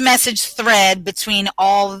text message thread between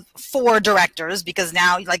all 4 directors, because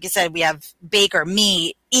now, like you said, we have Baker,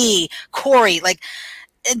 me, E, Corey, like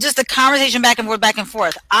just a conversation back and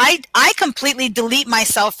forth. I completely delete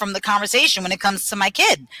myself from the conversation when it comes to my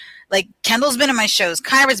kid. Like Kendall's been in my shows,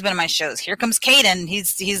 Kyra's been in my shows. Here comes Caden.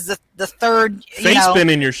 He's the third. Faith's been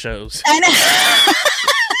in your shows. And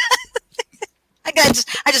I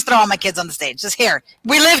just throw all my kids on the stage. Just here.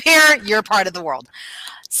 We live here. You're part of the world.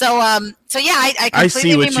 So yeah, I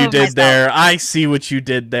see what you did there. I see what you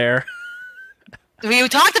did there. We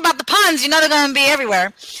talked about the puns. You know they're going to be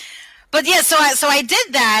everywhere. But yeah, so I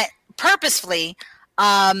did that purposefully.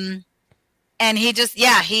 And he just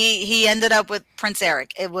he ended up with Prince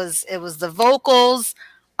Eric. It was the vocals.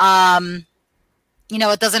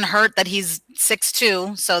 It doesn't hurt that he's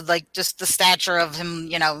 6'2", so like just the stature of him,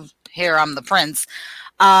 here I'm the prince.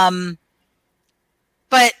 But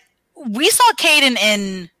we saw Caden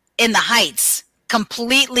in the Heights,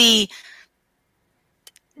 completely,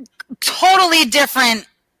 totally different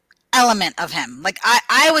element of him. Like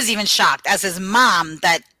I was even shocked as his mom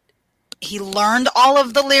that he learned all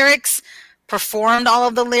of the lyrics, performed all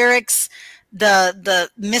of the lyrics, the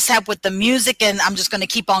mishap with the music, and I'm just going to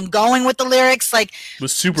keep on going with the lyrics. Like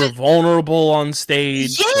was super vulnerable on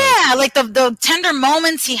stage. Yeah, like the tender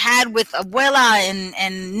moments he had with Abuela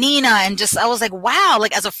and Nina, and just I was like, wow,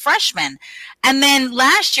 like as a freshman. And then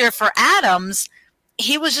last year for Adams,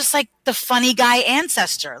 he was just like the funny guy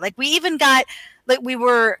ancestor. Like we even got we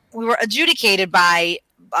were adjudicated by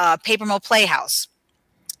Paper Mill Playhouse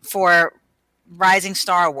for Rising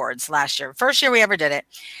Star Awards last year. First year we ever did it.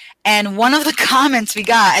 And one of the comments we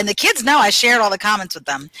got, and the kids know I shared all the comments with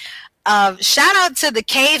them. Shout out to the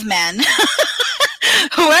caveman,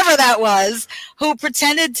 whoever that was, who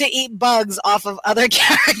pretended to eat bugs off of other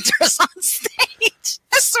characters on stage.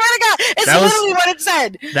 I swear to God, it's literally what it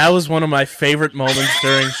said. That was one of my favorite moments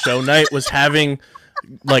during show night, was having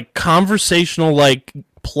like conversational, like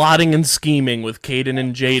plotting and scheming with Caden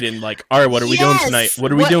and Jaden. Like, all right, what are we doing tonight?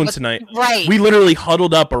 What are we doing tonight? Right. We literally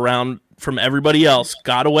huddled up around from everybody else,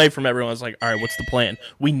 got away from everyone. I was like, all right, what's the plan?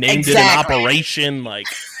 We named it an operation. Like,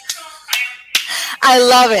 I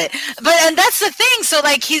love it. And that's the thing. So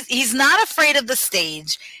like he's not afraid of the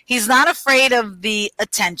stage. He's not afraid of the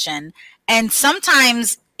attention. And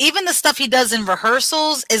sometimes even the stuff he does in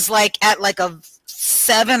rehearsals is like at like a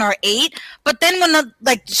 7 or 8. But then when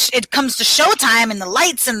it comes to showtime and the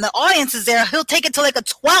lights and the audience is there, he'll take it to like a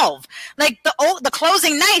 12. Like the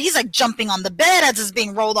closing night, he's like jumping on the bed as it's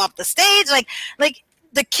being rolled off the stage. Like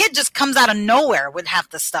the kid just comes out of nowhere with half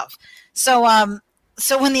the stuff. So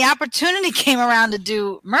when the opportunity came around to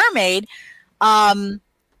do Mermaid,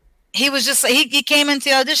 he was just he came into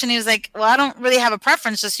the audition. He was like, well, I don't really have a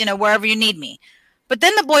preference, just wherever you need me. But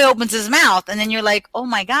then the boy opens his mouth, and then you're like, oh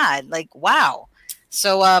my God, like wow.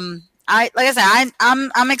 So I'm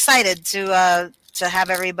excited to have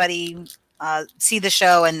everybody see the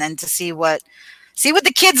show and then to see what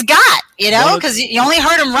the kids got, because you only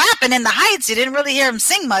heard him rapping in the Heights. You didn't really hear him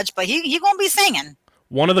sing much, but he gonna be singing.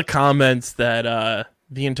 One of the comments that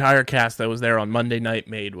the entire cast that was there on Monday night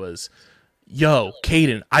made was, yo,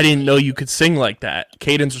 Caden, I didn't know you could sing like that.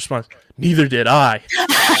 Caden's response, neither did I. I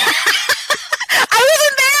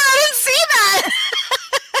wasn't there. I didn't see that.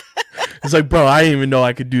 It's like, bro, I didn't even know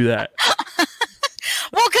I could do that.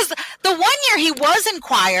 Well, because the 1 year he was in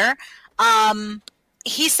choir,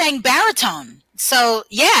 he sang baritone. So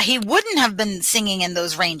yeah, he wouldn't have been singing in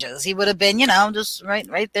those ranges. He would have been, just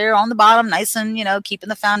right there on the bottom, nice and keeping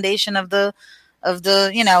the foundation of the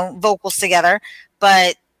vocals together.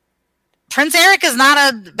 But Prince Eric is not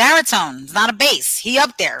a baritone, it's not a bass. He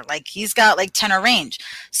up there, like he's got like tenor range.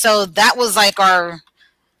 So that was like our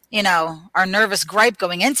nervous gripe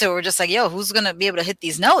going into it. We're just like, yo, who's gonna be able to hit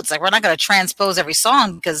these notes? Like, we're not gonna transpose every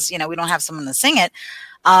song because we don't have someone to sing it.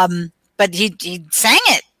 But he sang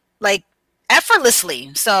it like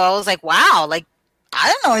effortlessly. So I was like, wow, like I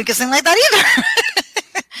didn't know he could sing like that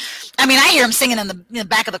either. I mean, I hear him singing in the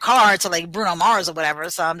back of the car to like Bruno Mars or whatever.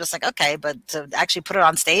 So I'm just like, okay, but to actually put it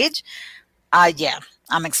on stage, yeah,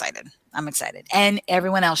 I'm excited. And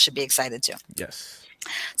everyone else should be excited too. Yes.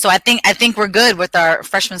 So I think we're good with our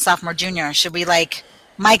freshman, sophomore, junior. Should we like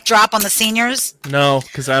mic drop on the seniors? No,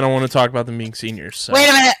 because I don't want to talk about them being seniors. So. Wait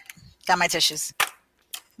a minute. Got my tissues.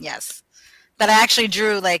 Yes. But I actually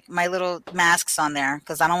drew like my little masks on there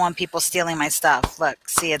because I don't want people stealing my stuff. Look,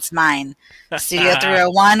 see, it's mine. Studio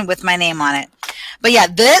 301 with my name on it. But yeah,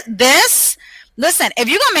 this, listen, if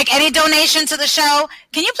you're going to make any donation to the show,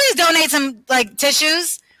 can you please donate some like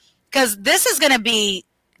tissues? Because this is going to be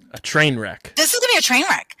a train wreck. This is going to be a train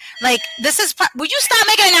wreck. Like, would you stop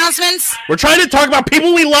making announcements? We're trying to talk about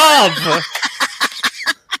people we love.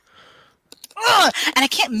 And I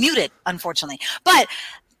can't mute it, unfortunately. But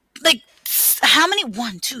like, how many?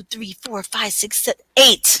 1, 2, 3, 4, 5, 6, 7,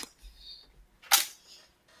 8.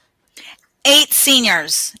 8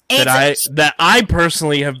 seniors. That I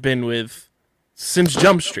personally have been with since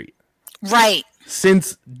Jump Street. Right.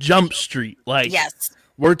 Since Jump Street. Like, yes.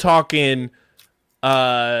 We're talking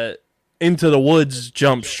Into the Woods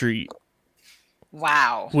Jump Street.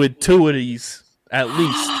 Wow. With 2 of these, at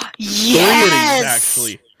least. Yes. 3 of these,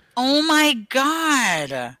 actually. Oh my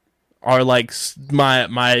God. Are like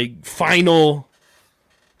my final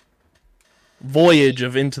voyage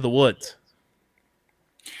of Into the Woods.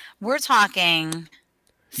 We're talking.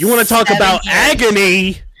 You want to talk about years.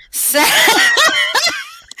 agony?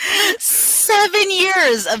 7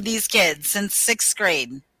 years of these kids since 6th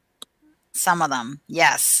grade. Some of them,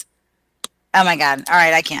 yes. Oh my God! All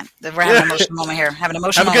right, I can't. We're having an emotional moment here. Have a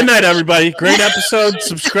good night, everybody. Great episode.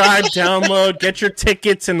 Subscribe, download, get your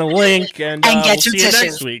tickets in the link, and get we'll your see tissues you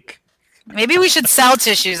next week. Maybe we should sell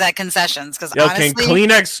tissues at concessions because honestly, can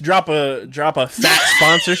Kleenex drop a fat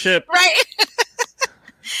sponsorship? Right.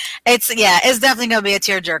 It's definitely gonna be a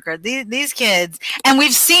tearjerker. These kids, and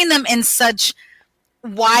we've seen them in such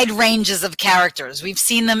wide ranges of characters. We've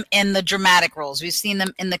seen them in the dramatic roles. We've seen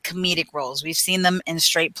them in the comedic roles. We've seen them in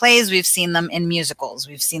straight plays. We've seen them in musicals.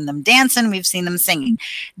 We've seen them dancing. We've seen them singing.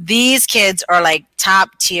 These kids are like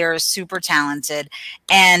top tier, super talented,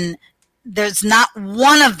 and there's not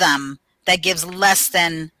one of them that gives less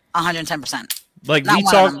than 110%. Like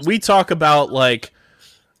we talk about like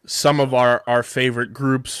some of our favorite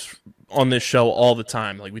groups on this show all the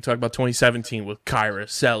time. Like we talk about 2017 with Kyra,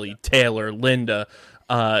 Selly, Taylor, Linda,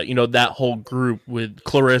 that whole group with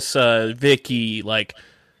Clarissa, Vicky. Like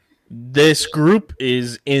this group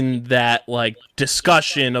is in that like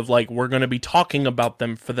discussion of like we're going to be talking about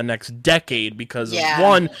them for the next decade because of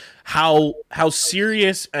one, how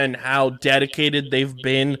serious and how dedicated they've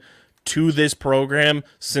been to this program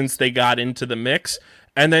since they got into the mix,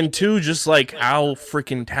 and then 2, just like how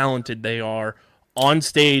freaking talented they are on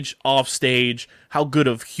stage, off stage, how good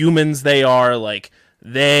of humans they are. Like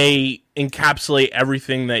they encapsulate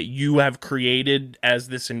everything that you have created as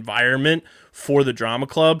this environment for the drama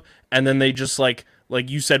club, and then they just like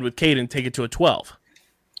you said with Caden, take it to a 12.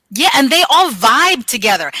 Yeah, and they all vibe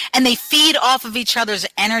together, and they feed off of each other's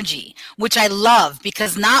energy, which I love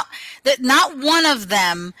because not one of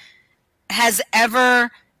them has ever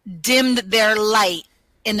dimmed their light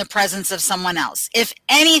in the presence of someone else. If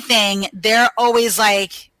anything, they're always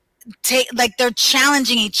like they're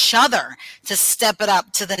challenging each other to step it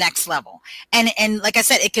up to the next level. And like I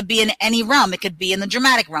said, it could be in any realm. It could be in the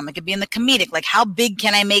dramatic realm. It could be in the comedic. Like, how big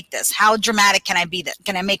can I make this? How dramatic can I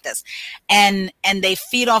make this? And they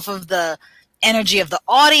feed off of the energy of the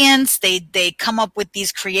audience. They come up with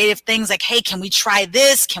these creative things like, hey, can we try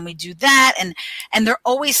this? Can we do that? And they're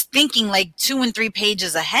always thinking like 2 and 3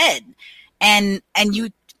 pages ahead. And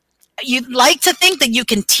you'd like to think that you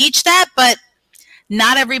can teach that, but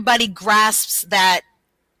not everybody grasps that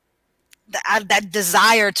that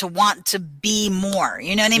desire to want to be more,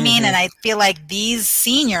 you know what I mean? And I feel like these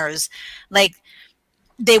seniors, like,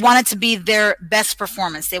 they want it to be their best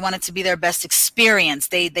performance. They want it to be their best experience.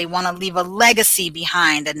 They want to leave a legacy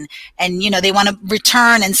behind, and you know, they want to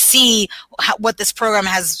return and see what this program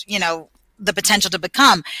has, you know, the potential to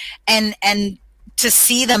become, and to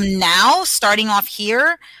see them now starting off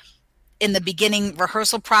here in the beginning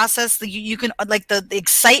rehearsal process, you can, like, the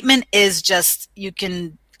excitement is just, you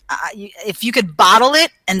can, if you could bottle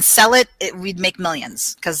it and sell it, we'd make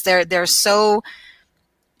millions, because they're so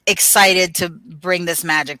excited to bring this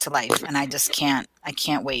magic to life, and I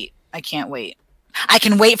can't wait. I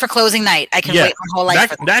can wait for closing night. I can wait my whole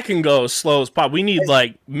life. That can go as slow as pop. We need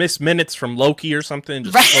like Miss Minutes from Loki or something,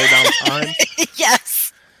 just to slow down time.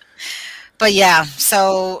 Yes, but yeah.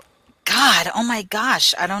 So, God, oh my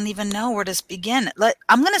gosh, I don't even know where to begin.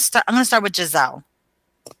 I'm gonna start with Giselle.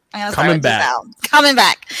 Coming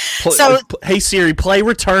back. Hey Siri, play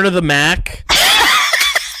Return of the Mac.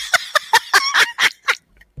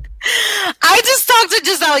 I just talked to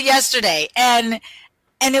Giselle yesterday, and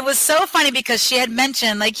it was so funny because she had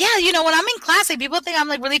mentioned, like, yeah, you know, when I'm in class, like, people think I'm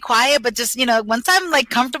like really quiet, but just, you know, once I'm like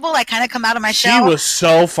comfortable, I kind of come out of my shell. She was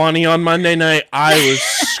so funny on Monday night. I was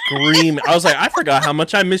screaming. I was like, I forgot how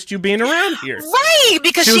much I missed you being around here. Right,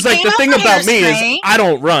 because she was like, the thing about me is I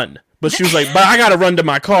don't run. But she was like, but I got to run to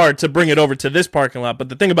my car to bring it over to this parking lot. But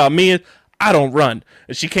the thing about me is I don't run.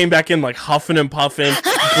 And she came back in like huffing and puffing,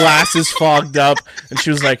 glasses fogged up. And she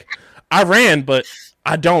was like, I ran, but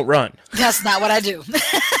I don't run. That's not what I do.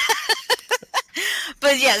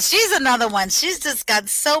 But yeah, she's another one. She's just got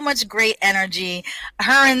so much great energy.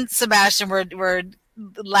 Her and Sebastian were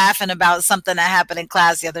laughing about something that happened in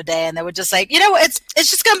class the other day, and they were just like, you know, it's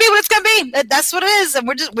just gonna be what it's gonna be. That's what it is, and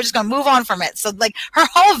we're just gonna move on from it. So like, her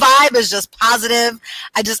whole vibe is just positive.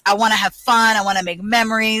 I want to have fun. I want to make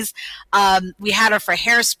memories. We had her for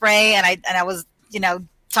Hairspray, and I was, you know,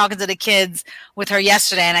 talking to the kids with her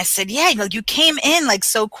yesterday, and I said, yeah, you came in like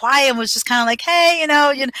so quiet and was just kind of like, hey, you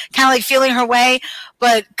know, kind of like feeling her way,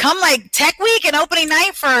 but come like Tech Week and opening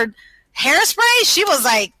night for Hairspray, she was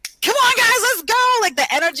like, come on guys, let's go. Like, the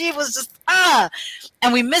energy was just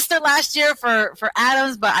and we missed her last year for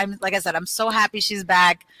Adams, but like I said, I'm so happy she's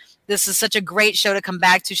back. This is such a great show to come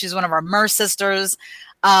back to. She's one of our Merce sisters,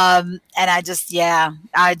 and I'm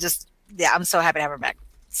so happy to have her back.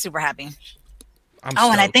 Super happy. And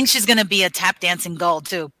I think she's going to be a tap dancing gold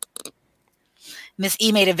too. Miss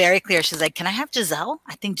E made it very clear. She's like, can I have Giselle?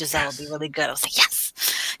 I think Giselle will be really good. I was like, yes.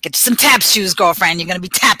 Get you some tap shoes, girlfriend. You're going to be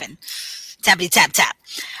tapping. Tappity tap tap.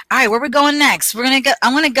 All right, where we going next? I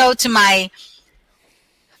want to go to my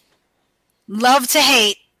love to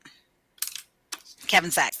hate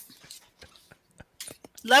Kevin Sack.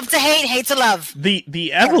 Love to hate, hate to love.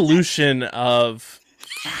 The evolution of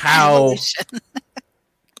how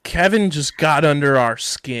Kevin just got under our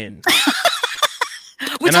skin.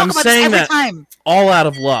 We talk about this every time. All out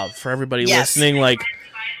of love for everybody listening. Like,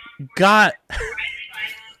 you want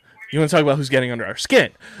to talk about who's getting under our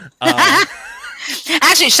skin?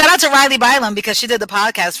 Actually, shout out to Riley Bylam, because she did the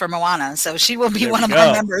podcast for Moana, so she will be one of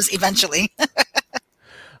our members eventually.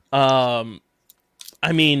 I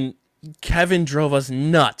mean, Kevin drove us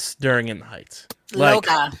nuts during In the Heights. Like,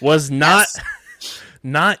 was not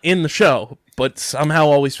in the show, but somehow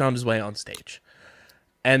always found his way on stage.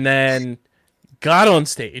 And then got on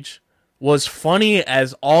stage, was funny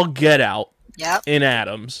as all get out in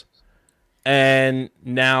Adams, and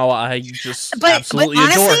now I just absolutely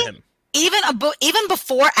adore him. Even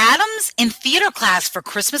before Adams, in theater class for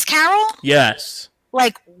Christmas Carol? Yes.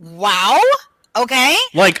 Like, wow. Okay.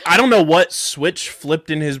 Like, I don't know what switch flipped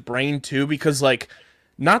in his brain, too, because, like,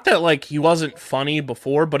 not that, like, he wasn't funny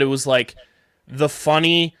before, but it was, like, the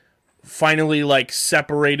funny finally, like,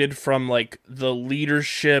 separated from, like, the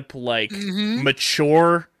leadership, like,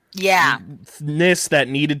 mature ness that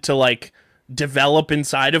needed to, like, develop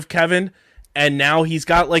inside of Kevin. And now he's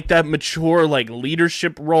got, like, that mature, like,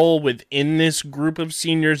 leadership role within this group of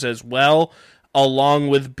seniors as well, along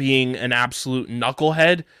with being an absolute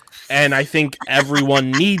knucklehead. And I think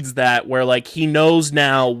everyone needs that, where, like, he knows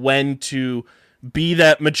now when to be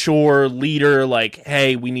that mature leader, like,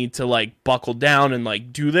 hey, we need to, like, buckle down and,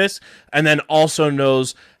 like, do this. And then also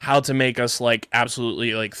knows how to make us, like,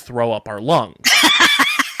 absolutely, like, throw up our lungs.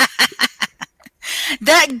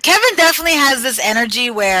 That Kevin definitely has this energy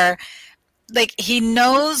where, like, he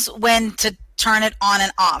knows when to turn it on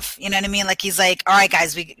and off. You know what I mean? Like, he's like, all right,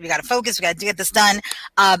 guys, we got to focus. We got to get this done.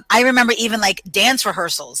 I remember even like dance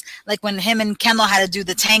rehearsals, like when him and Kendall had to do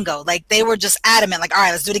the tango, like they were just adamant, like, all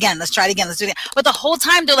right, let's do it again. Let's try it again. Let's do it again. But the whole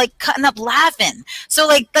time they're like cutting up laughing. So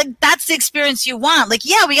like that's the experience you want. Like,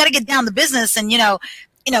 yeah, we got to get down to business and,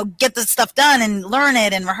 get the stuff done and learn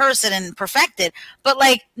it and rehearse it and perfect it. But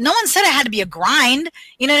like, no one said it had to be a grind.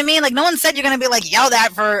 You know what I mean? Like, no one said you're going to be like yelled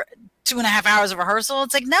at for 2.5 hours of rehearsal.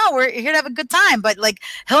 It's like, no, we're here to have a good time. But like,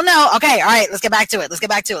 he'll know, okay, all right, let's get back to it. Let's get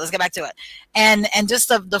back to it. Let's get back to it. And just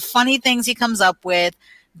the funny things he comes up with,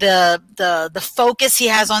 the focus he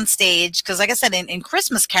has on stage. Cause like I said, in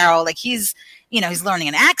Christmas Carol, like he's learning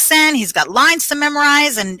an accent, he's got lines to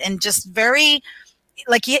memorize and just very,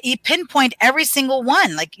 like he pinpoint every single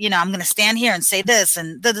one. Like, I'm going to stand here and say this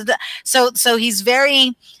and So he's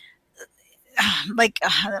very like,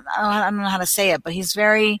 I don't know how to say it, but he's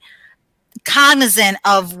very cognizant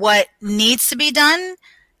of what needs to be done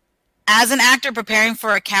as an actor preparing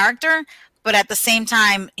for a character, but at the same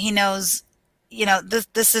time he knows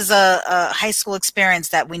this is a high school experience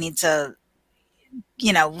that we need to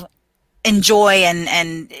enjoy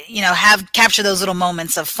and have capture those little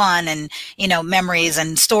moments of fun and memories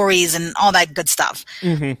and stories and all that good stuff.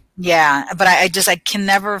 Yeah, but I can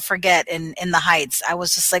never forget in the Heights, I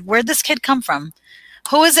was just like, where'd this kid come from?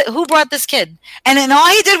 Who is it? Who brought this kid? And then all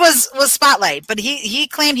he did was Spotlight. But he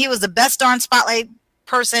claimed he was the best darn Spotlight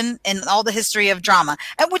person in all the history of drama,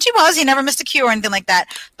 which he was. He never missed a cue or anything like that.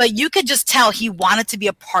 But you could just tell he wanted to be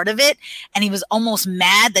a part of it, and he was almost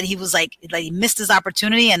mad that he was like he missed his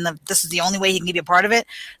opportunity, and this is the only way he can be a part of it.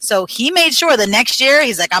 So he made sure the next year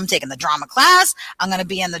he's like, I'm taking the drama class. I'm going to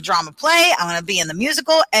be in the drama play. I'm going to be in the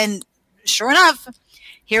musical. And sure enough,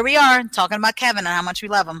 here we are talking about Kevin and how much we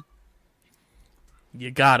love him.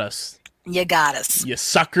 You got us. You got us. You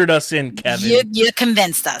suckered us in, Kevin. You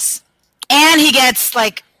convinced us. And he gets,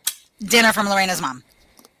 like, dinner from Lorena's mom.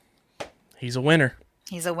 He's a winner.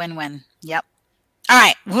 He's a win-win. Yep. All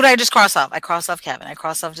right. Who did I just cross off? I crossed off Kevin. I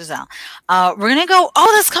crossed off Giselle. We're going to go,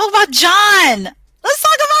 let's talk about John. Let's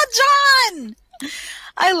talk about John.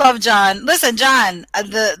 I love John. Listen, John,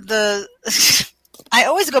 I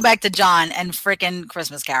always go back to John and frickin'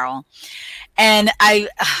 Christmas Carol. And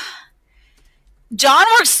John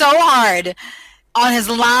works so hard on his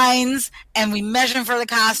lines, and we measure him for the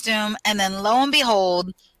costume, and then lo and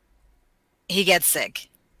behold, he gets sick,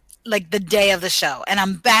 like the day of the show. And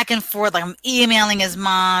I'm back and forth, like I'm emailing his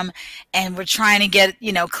mom, and we're trying to get,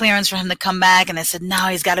 clearance for him to come back. And I said, no,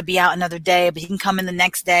 he's got to be out another day, but he can come in the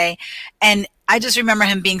next day. And I just remember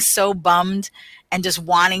him being so bummed and just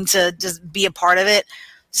wanting to just be a part of it.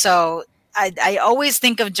 So I always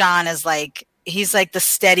think of John as like, he's like the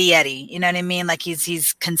steady Eddie, you know what I mean? Like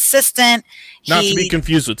he's consistent. Not to be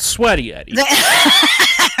confused with Sweaty Eddie.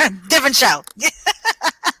 Different show.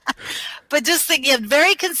 But just like,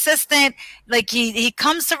 very consistent. Like he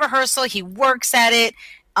comes to rehearsal, he works at it.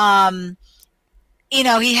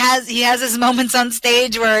 He has his moments on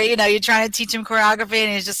stage where, you're trying to teach him choreography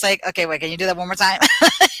and he's just like, okay, wait, can you do that one more time?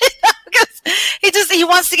 Because he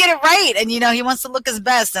wants to get it right, and he wants to look his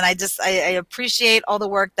best. And I appreciate all the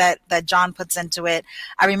work that John puts into it.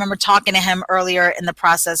 I remember talking to him earlier in the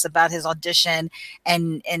process about his audition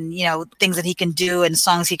and things that he can do and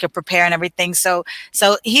songs he could prepare and everything. So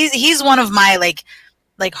he's one of my like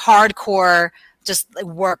hardcore just like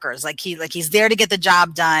workers. Like he's there to get the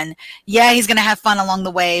job done. Yeah, he's gonna have fun along the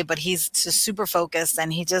way, but he's just super focused,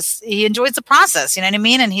 and he enjoys the process. You know what I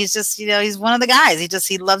mean? And he's just he's one of the guys.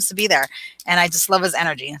 He loves to be there, and I just love his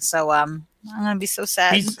energy. So I'm gonna be so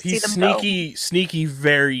sad. He's sneaky,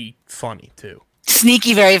 very funny too.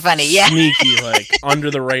 Sneaky, very funny. Yeah, sneaky, like under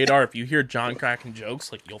the radar. If you hear John cracking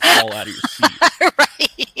jokes, like you'll fall out of your seat.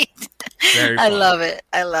 Right. Very funny.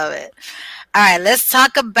 I love it. All right, let's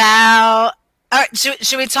talk about. All right,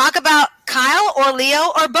 should we talk about Kyle or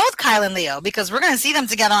Leo, or both Kyle and Leo? Because we're going to see them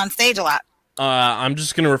together on stage a lot. I'm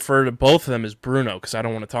just going to refer to both of them as Bruno because I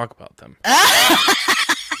don't want to talk about them.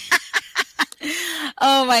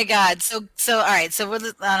 Oh my God! So all right. So I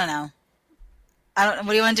don't know. What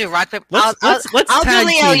do you want to do? Rock paper. Let's I'll tag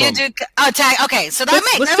do Leo. team You them. do. Oh, tag. Okay, so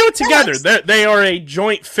let's do it together. They are a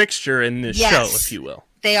joint fixture in this show, if you will.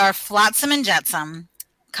 They are Flotsam and Jetsam,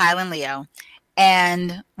 Kyle and Leo.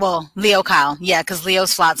 And, Leo, Kyle. Yeah, because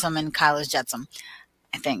Leo's Flotsam and Kyle is Jetsam,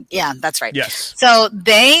 I think. Yeah, that's right. Yes. So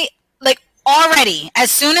they, already, as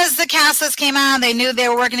soon as the cast list came out, they knew they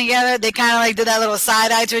were working together. They kind of, did that little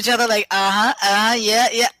side eye to each other,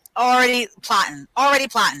 yeah. Already plotting.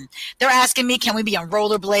 They're asking me, can we be on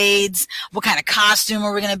rollerblades? What kind of costume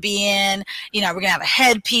are we going to be in? We're going to have a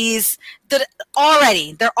headpiece.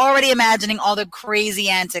 they're already imagining all the crazy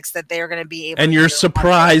antics that they're going to be able And to you're do.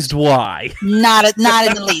 surprised why. Not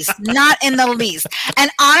in the least. Not in the least. And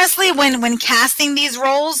honestly, when casting these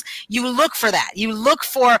roles, you look for that. You look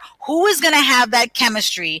for who is going to have that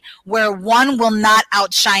chemistry where one will not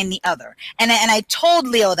outshine the other. And I told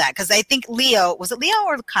Leo that, because I think was it Leo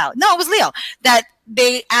or Kyle? No, it was Leo, that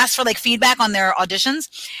they asked for like feedback on their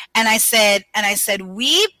auditions. And I said,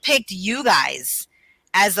 we picked you guys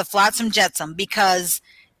as the Flotsam Jetsam because,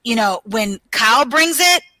 you know, when Kyle brings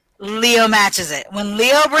it, Leo matches it. When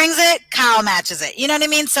Leo brings it, Kyle matches it. You know what I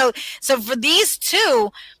mean? So for these two,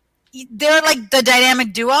 they're like the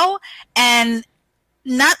dynamic duo, and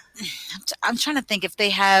I'm trying to think if they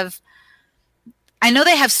have. I know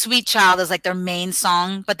they have "Sweet Child" as like their main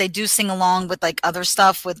song, but they do sing along with like other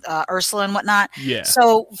stuff with Ursula and whatnot. Yeah.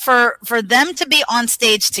 So for them to be on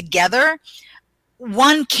stage together,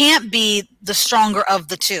 one can't be the stronger of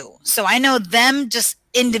the two. So I know them just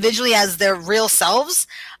individually as their real selves.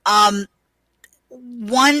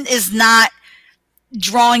 One is not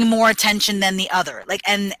drawing more attention than the other. Like,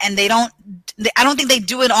 and I don't think they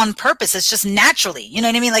do it on purpose. It's just naturally, you know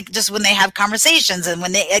what I mean? Like just when they have conversations and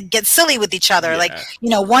when they get silly with each other, like, you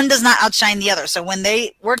know, one does not outshine the other. So when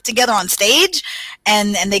they work together on stage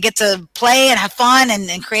and they get to play and have fun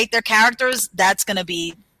and create their characters, that's going to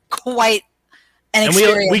be quite an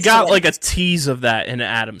experience. And we got like a tease of that in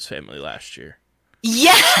Addams Family last year.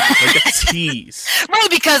 Yeah. Like a tease. Right,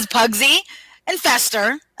 because Pugsy and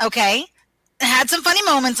Fester, okay, had some funny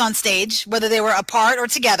moments on stage, whether they were apart or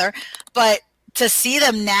together, but to see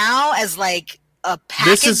them now as like a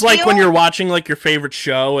package This is like deal? when you're watching like your favorite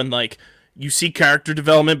show and like you see character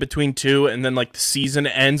development between two, and then like the season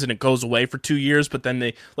ends and it goes away for 2 years, but then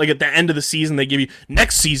they like at the end of the season they give you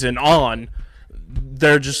next season on,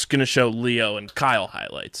 they're just gonna show Leo and Kyle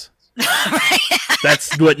highlights.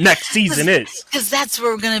 That's what next season is, because that's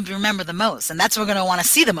where we're going to remember the most, and that's what we're going to want to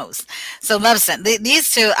see the most. So listen, these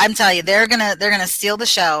two, I'm telling you, they're gonna steal the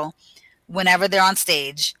show whenever they're on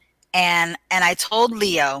stage. And I told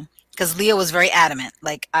Leo, because Leo was very adamant,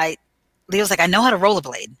 Leo's like, I know how to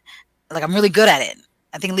rollerblade, like I'm really good at it.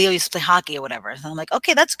 I think Leo used to play hockey or whatever. So I'm like,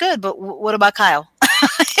 okay, that's good, but what about Kyle?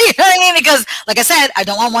 You know what I mean? Because like I said, I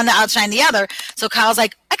don't want one to outshine the other. So Kyle's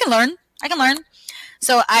like, I can learn.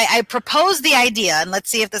 So I proposed the idea, and let's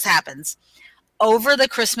see if this happens. Over the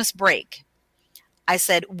Christmas break, I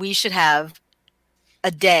said we should have a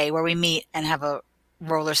day where we meet and have a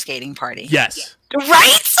roller skating party. yes.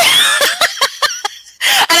 Right?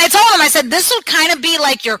 And I told him, I said, this will kind of be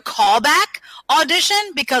like your callback audition,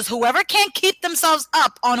 because whoever can't keep themselves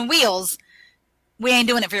up on wheels, we ain't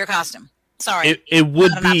doing it for your costume. Sorry. It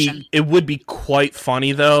would Not an be option. it would be quite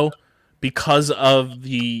funny though, because of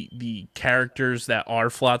the characters that are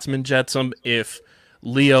Flotsam and Jetsam, if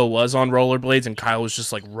Leo was on rollerblades and Kyle was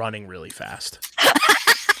just like running really fast.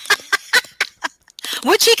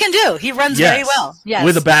 Which he can do. He runs very well. Yes.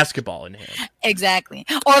 With a basketball in hand. Exactly.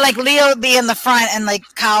 Or like Leo be in the front and like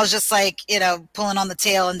Kyle's just like, you know, pulling on the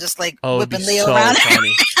tail and just like Oh, it'd whipping be Leo so around.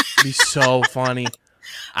 funny. It'd be so funny.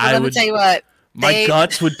 Let me tell you what. My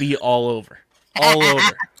guts would be all over. All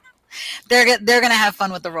over. They're gonna have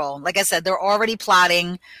fun with the role. Like I said, they're already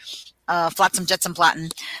plotting, Flotsam Jetsam plotting.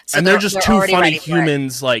 So And they're just two already funny ready for it.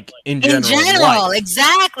 humans, like in general. In life. general,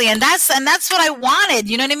 exactly, and that's what I wanted.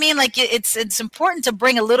 You know what I mean? Like it's important to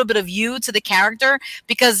bring a little bit of you to the character,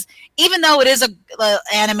 because even though it is a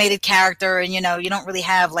animated character, and you know you don't really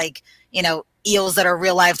have like, you know, eels that are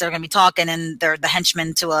real life that are going to be talking, and they're the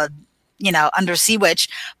henchmen to a, you know, undersea witch,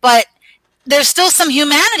 but there's still some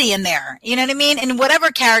humanity in there. You know what I mean? In whatever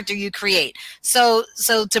character you create. So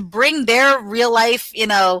to bring their real life, you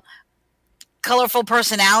know, colorful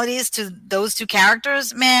personalities to those two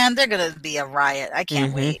characters, man, they're gonna be a riot. I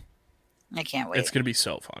can't wait. I can't wait. It's gonna be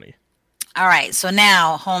so funny. All right, so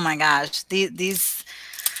now, oh my gosh, these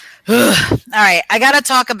all right, I gotta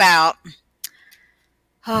talk about,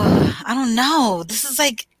 I don't know, this is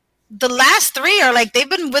like the last three are like they've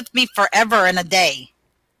been with me forever and a day.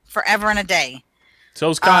 So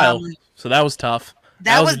was Kyle. So that was tough.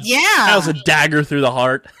 That was That was a dagger through the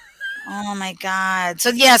heart. Oh my god. So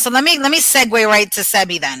yeah, so let me segue right to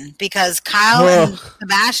Sebi then, because Kyle and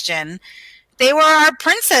Sebastian, they were our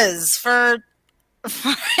princes for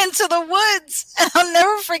Into the Woods. And I'll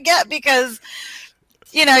never forget, because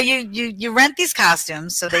you know, you rent these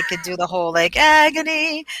costumes so they could do the whole like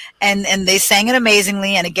agony, and they sang it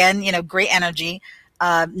amazingly, and again, you know, great energy,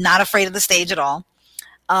 not afraid of the stage at all.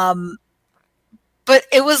 But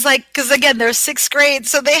it was like, because again, they're sixth grade,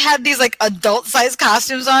 so they had these like adult-sized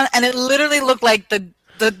costumes on, and it literally looked like the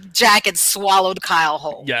the jacket swallowed Kyle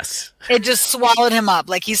whole. Yes. It just swallowed him up.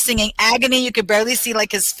 Like he's singing agony. You could barely see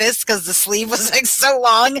like his fist because the sleeve was like so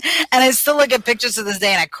long. And I still look at pictures to this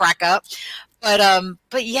day and I crack up.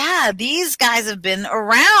 But yeah, these guys have been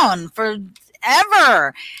around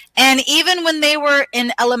forever. And even when they were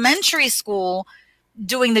in elementary school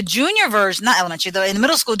doing the junior version, not elementary though, in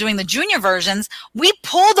middle school doing the junior versions, we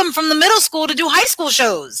pulled them from the middle school to do high school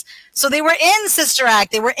shows. So they were in Sister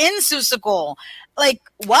Act, they were in Seussical. Like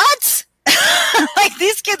what? Like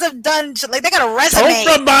these kids have done, like they got a resume.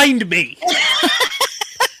 Don't remind me.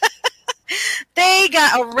 They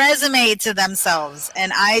got a resume to themselves,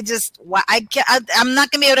 and I'm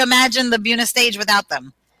not gonna be able to imagine the Buna stage without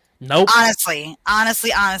them. Nope. Honestly.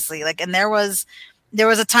 Like, and there was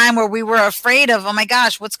a time where we were afraid of, oh my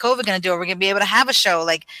gosh, what's COVID gonna do? Are we gonna be able to have a show?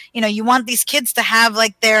 Like, you know, you want these kids to have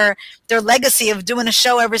like their legacy of doing a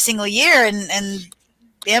show every single year, and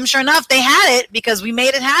damn sure enough, they had it because we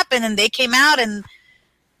made it happen, and they came out and.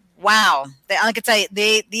 Wow, I can tell you,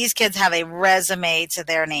 these kids have a resume to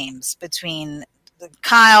their names. Between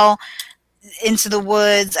Kyle, Into the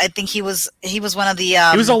Woods, I think he was one of the.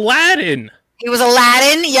 He was Aladdin. He was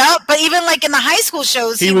Aladdin. Yep, but even like in the high school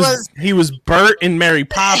shows, he was Bert in Mary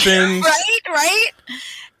Poppins. right.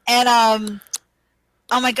 And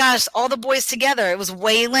oh my gosh, all the boys together. It was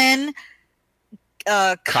Waylon,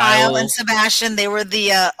 Kyle, and Sebastian. They were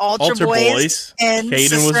the altar boys. And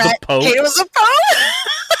Caden was the Pope. Caden was the Pope.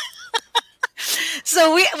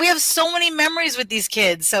 So we have so many memories with these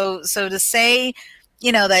kids. So to say,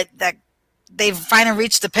 you know, that they've finally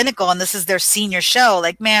reached the pinnacle and this is their senior show,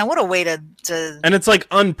 like, man, what a way to and it's like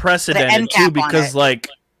unprecedented too, because like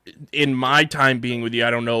in my time being with you,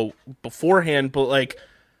 I don't know beforehand, but like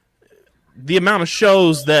the amount of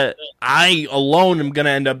shows that I alone am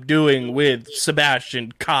gonna end up doing with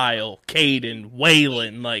Sebastian, Kyle, Caden,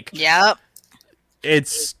 Waylon, like, yep,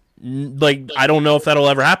 it's like I don't know if that'll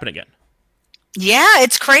ever happen again. Yeah,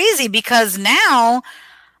 it's crazy because now,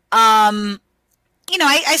 you know,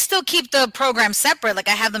 I still keep the program separate. Like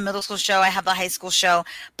I have the middle school show, I have the high school show.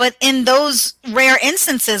 But in those rare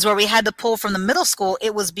instances where we had to pull from the middle school,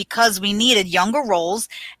 it was because we needed younger roles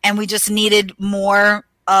and we just needed more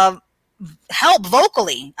help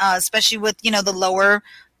vocally, especially with, you know, the lower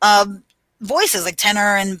voices like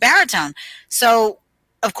tenor and baritone. So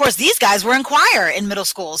of course, these guys were in choir in middle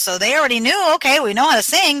school, so they already knew, okay, we know how to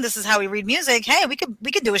sing. This is how we read music. Hey, we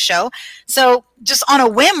could do a show. So just on a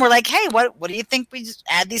whim, we're like, hey, what do you think we just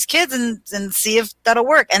add these kids and see if that'll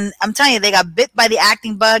work? And I'm telling you, they got bit by the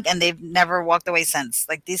acting bug, and they've never walked away since.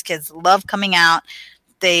 Like these kids love coming out.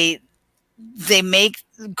 They make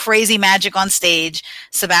crazy magic on stage.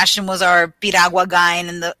 Sebastian was our Piragua guy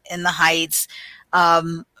in the Heights.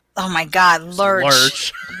 Oh my God,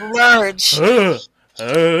 Lurch. For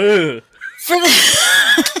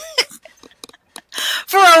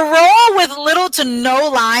a role with little to no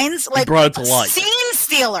lines, like brought it to life. Scene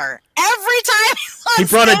stealer. Every time he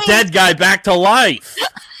brought a dead guy back to life.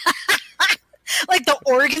 Like the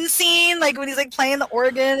organ scene, like when he's like playing the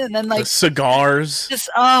organ and then like the cigars. Just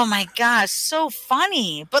oh my gosh, so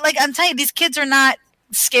funny. But like I'm telling you, these kids are not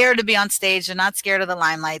scared to be on stage. They're not scared of the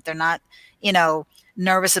limelight. They're not, you know,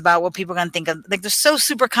 nervous about what people are going to think of. Like they're so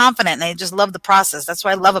super confident and they just love the process. That's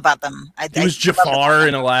what I love about them. He was Jafar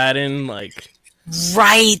in Aladdin, like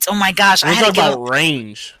right. Oh my gosh. I had to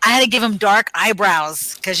range. I had to give him dark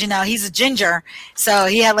eyebrows because, you know, he's a ginger. So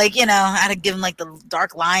he had like, you know, I had to give him like the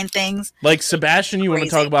dark line things. Like Sebastian, you want to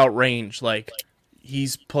talk about range. Like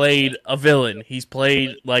he's played a villain. He's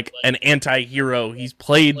played like an anti-hero. He's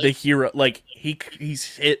played the hero. Like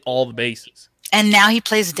he's hit all the bases. And now he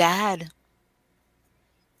plays dad.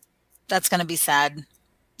 That's going to be sad.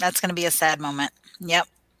 That's going to be a sad moment. Yep.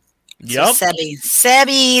 Yep. So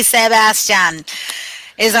Sebastian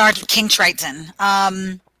is our King Triton.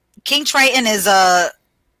 King Triton is a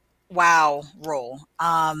wow role.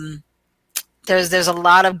 There's a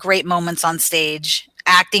lot of great moments on stage,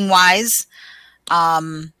 acting wise,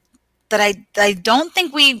 that I don't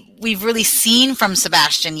think we've really seen from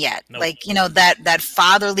Sebastian yet. Nope. Like, you know, that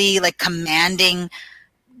fatherly, like commanding,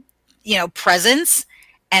 you know, presence.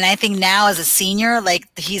 And I think now as a senior, like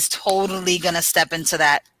he's totally going to step into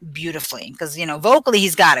that beautifully because, you know, vocally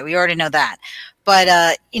he's got it. We already know that.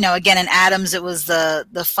 But, you know, again, in Adams, it was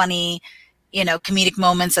the funny, you know, comedic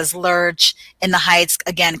moments as Lurch. In the Heights,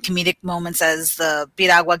 again, comedic moments as the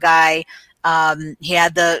Piragua guy. He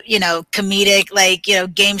had the, you know, comedic, like, you know,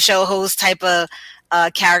 game show host type of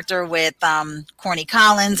character with Corny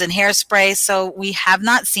Collins and Hairspray. So we have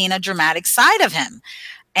not seen a dramatic side of him.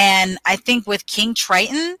 And I think with King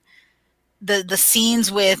Triton, the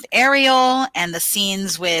scenes with Ariel and the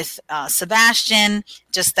scenes with Sebastian,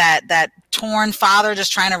 just that torn father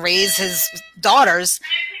just trying to raise his daughters.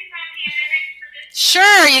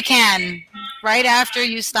 Sure, you can. Right after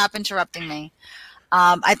you stop interrupting me.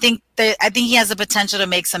 I think he has the potential to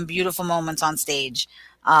make some beautiful moments on stage,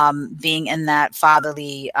 being in that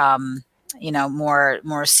fatherly,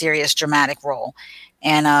 more serious, dramatic role.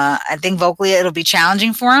 And I think vocally it'll be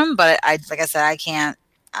challenging for him, but like I said,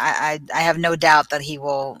 I have no doubt that he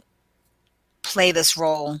will play this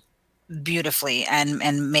role beautifully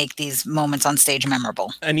and make these moments on stage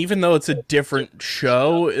memorable. And even though it's a different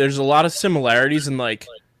show, there's a lot of similarities, and like,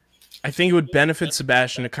 I think it would benefit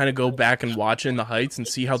Sebastian to kind of go back and watch In the Heights and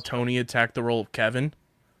see how Tony attacked the role of Kevin.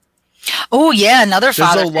 Oh yeah, another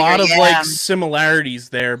father. There's a lot of like similarities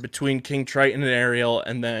there between King Triton and Ariel,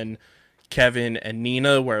 and then Kevin and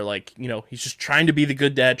Nina, where like, he's just trying to be the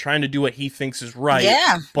good dad, trying to do what he thinks is right.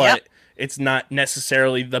 Yeah. But it's not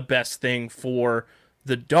necessarily the best thing for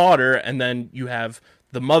the daughter. And then you have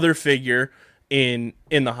the mother figure in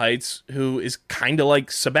the Heights, who is kind of like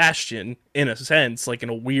Sebastian in a sense, like in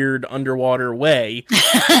a weird underwater way.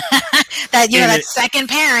 that second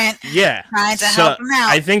parent, trying to help him out.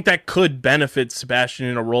 I think that could benefit Sebastian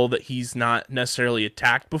in a role that he's not necessarily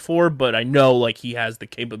attacked before, but I know like he has the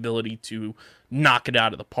capability to knock it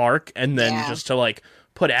out of the park, and then just to like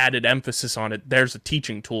put added emphasis on it. There's a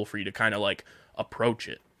teaching tool for you to kind of like approach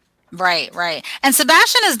it. Right. And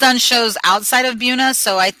Sebastian has done shows outside of Buna,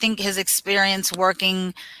 so I think his experience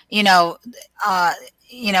working, in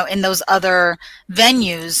those other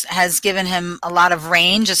venues has given him a lot of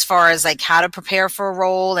range as far as like how to prepare for a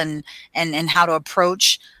role and how to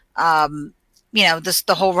approach, just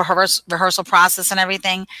the whole rehearsal process and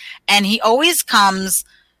everything. And he always comes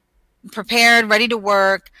prepared, ready to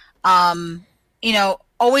work,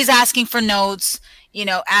 always asking for notes.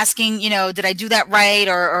 Asking, did I do that right?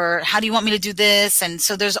 Or how do you want me to do this? And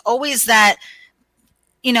so there's always that,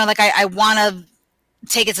 like I want to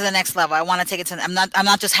take it to the next level. I want to take it to, I'm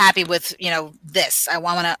not just happy with, this. I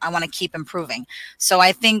want to keep improving. So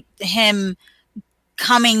I think him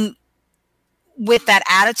coming with that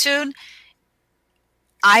attitude,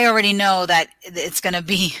 I already know that it's going to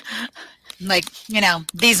be like,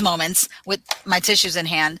 these moments with my tissues in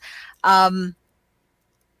hand.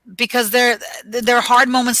 Because they're hard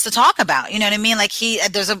moments to talk about, you know what I mean? Like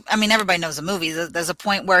everybody knows the movie. There's a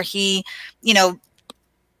point where he,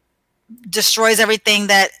 destroys everything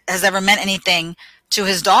that has ever meant anything to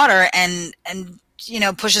his daughter and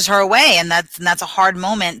pushes her away. And that's a hard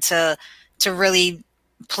moment to really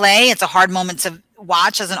play. It's a hard moment to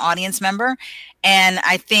watch as an audience member. And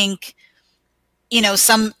I think,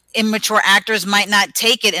 some immature actors might not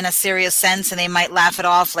take it in a serious sense, and they might laugh it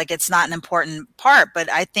off like it's not an important part. But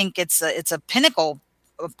I think it's a pinnacle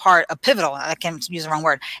part, a pivotal. I can't use the wrong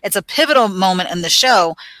word. It's a pivotal moment in the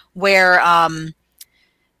show where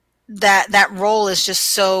that role is just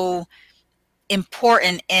so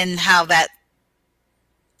important in how that.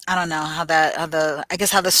 I don't know how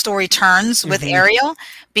the story turns with Ariel,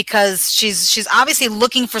 because she's obviously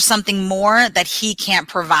looking for something more that he can't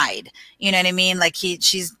provide. You know what I mean? Like she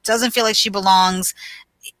doesn't feel like she belongs.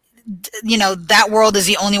 That world is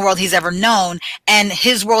the only world he's ever known, and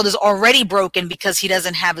his world is already broken because he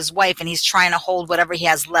doesn't have his wife, and he's trying to hold whatever he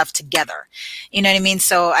has left together. You know what I mean?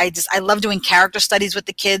 So I love doing character studies with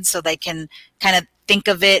the kids so they can kind of think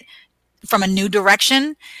of it from a new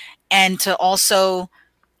direction, and to also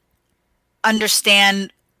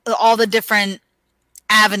understand all the different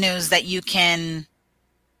avenues that you can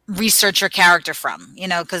research your character from,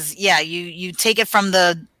 because you take it from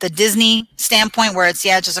the Disney standpoint where it's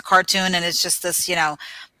just a cartoon and it's just this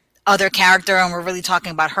other character and we're really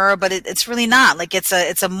talking about her, but it's really not. Like it's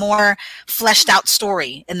a more fleshed out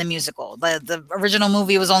story in the musical. The original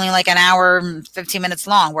movie was only like an hour and 15 minutes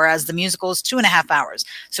long, whereas the musical is 2.5 hours.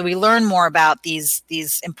 So we learn more about these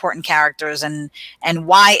important characters and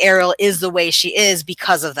why Ariel is the way she is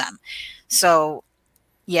because of them. So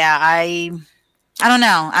I don't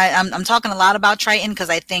know. I'm talking a lot about Triton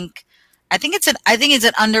because I think it's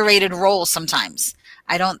an underrated role sometimes.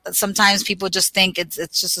 Sometimes people just think it's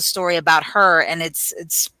just a story about her, and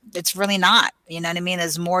it's really not. You know what I mean?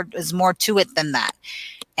 There's more to it than that.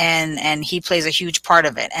 And he plays a huge part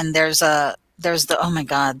of it. And there's the oh my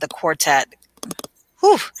God, the quartet.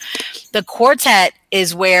 Whew. The quartet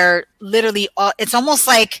is where literally it's almost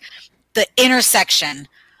like the intersection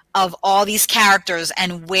of all these characters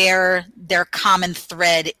and where their common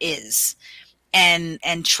thread is. And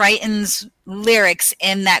Triton's lyrics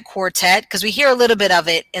in that quartet, because we hear a little bit of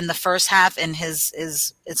it in the first half in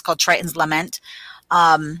it's called Triton's Lament.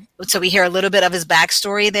 So we hear a little bit of his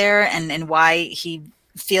backstory there and why he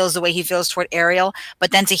feels the way he feels toward Ariel.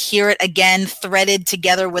 But then to hear it again threaded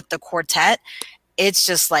together with the quartet, it's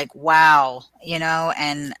just like, wow, you know,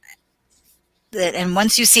 and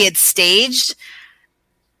once you see it staged,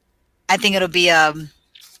 I think it'll be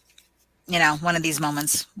you know, one of these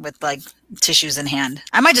moments with like tissues in hand.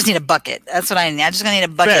 I might just need a bucket. That's what I need. I'm just gonna need a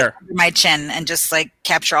bucket Fair. under my chin and just like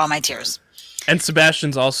capture all my tears. And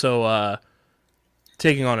Sebastian's also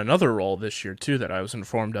taking on another role this year too that I was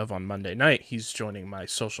informed of on Monday night. He's joining my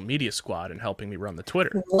social media squad and helping me run the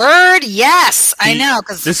Twitter. Word, yes, I know,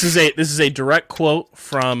 because This is a direct quote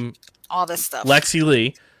from all this stuff. Lexi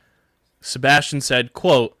Lee. Sebastian said,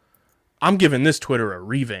 quote, "I'm giving this Twitter a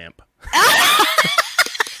revamp."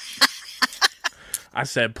 I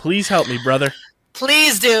said, "Please help me, brother."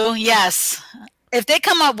 Please do, yes. If they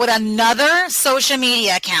come up with another social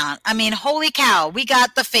media account, I mean, holy cow, we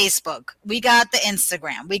got the Facebook, we got the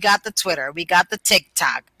Instagram, we got the Twitter, we got the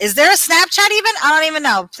TikTok. Is there a Snapchat even? I don't even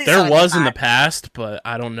know. Please There tell me was there's in the not. past, but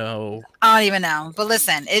I don't know. I don't even know. But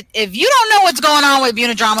listen, if you don't know what's going on with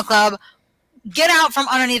Buena Drama Club, get out from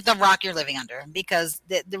underneath the rock you're living under, because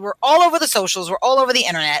we're all over the socials, we're all over the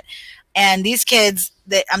internet, and these kids,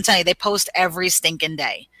 I'm telling you, they post every stinking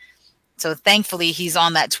day. So thankfully he's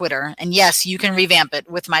on that Twitter, and yes, you can revamp it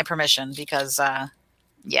with my permission, because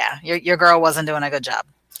yeah, your girl wasn't doing a good job.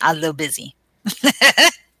 I was a little busy.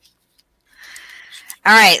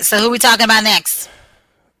 All right, so who we talking about next?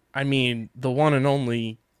 I mean, the one and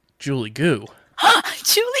only Julie Goo.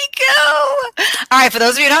 Julie Goo. All right, for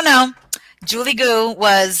those of you who don't know, Julie Goo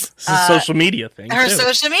was It's a social media thing, her too.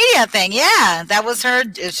 social media thing. Yeah, that was her.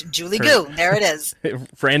 It's Julie Goo. There it is.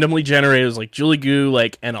 Randomly generated. It was like Julie Goo,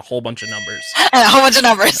 like, and a whole bunch of numbers. And a whole bunch of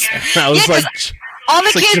numbers. I was Yeah, like, 'cause all the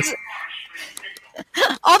it's like kids.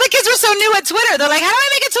 All the kids were so new at Twitter. They're like, "How do I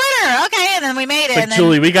make a Twitter?" Okay, and then we made it. like, and then,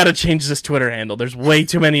 Julie, we got to change this Twitter handle. There's way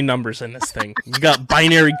too many numbers in this thing. You got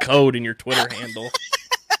binary code in your Twitter handle.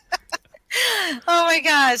 oh my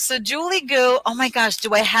gosh! So Julie Goo. Oh my gosh!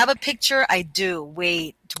 Do I have a picture? I do.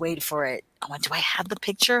 Wait for it. Oh, do I have the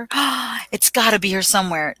picture? It's got to be here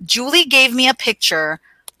somewhere. Julie gave me a picture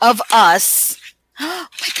of us. Oh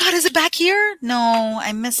my God! Is it back here? No,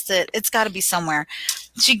 I missed it. It's got to be somewhere.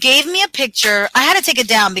 She gave me a picture. I had to take it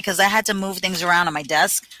down because I had to move things around on my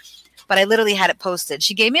desk, but I literally had it posted.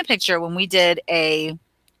 She gave me a picture when we did a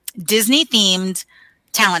Disney-themed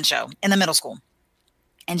talent show in the middle school.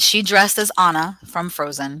 And she dressed as Anna from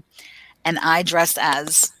Frozen, and I dressed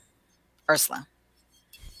as Ursula.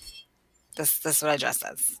 This is what I dressed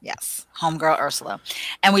as. Yes, homegirl Ursula.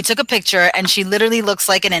 And we took a picture, and she literally looks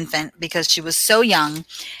like an infant because she was so young,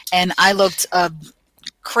 and I looked a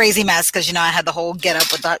crazy mess because, you know, I had the whole get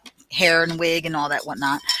up with that hair and wig and all that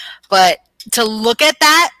whatnot. But to look at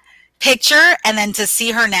that picture and then to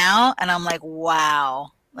see her now, and I'm like,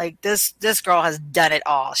 wow. Like this girl has done it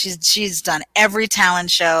all. She's done every talent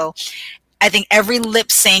show. I think every lip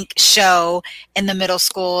sync show in the middle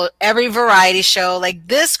school, every variety show. Like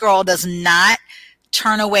this girl does not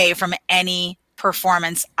turn away from any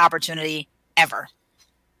performance opportunity ever.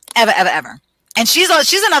 Ever. And she's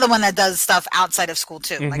another one that does stuff outside of school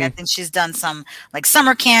too. Like I think she's done some like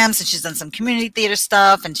summer camps, and she's done some community theater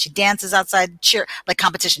stuff, and she dances outside cheer, like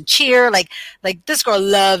competition cheer. Like this girl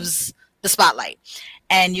loves the spotlight.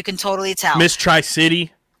 And you can totally tell. Miss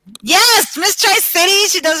Tri-City. Yes, Miss Tri-City.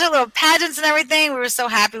 She does her little pageants and everything. We were so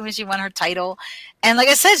happy when she won her title. And like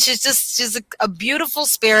I said, she's a beautiful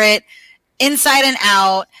spirit, inside and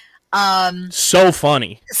out. So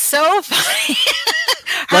funny. So funny.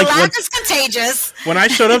 Her Like, laugh is contagious. When I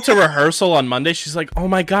showed up to rehearsal on Monday, she's like, "Oh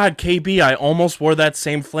my God, KB, I almost wore that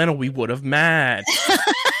same flannel. We would have matched."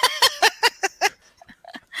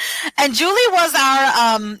 And Julie was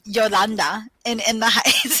our Yolanda in the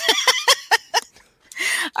Heights.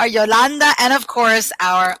 Our Yolanda, and of course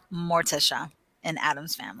our Morticia in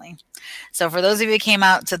Addams Family. So for those of you who came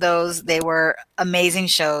out to those, they were amazing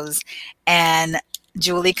shows. And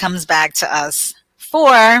Julie comes back to us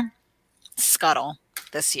for Scuttle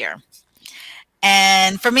this year.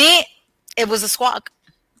 And for me, it was a squawk.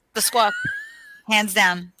 The squawk, hands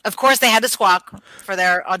down. Of course, they had the squawk for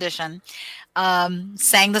their audition.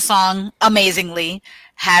 Sang the song amazingly,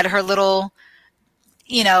 had her little,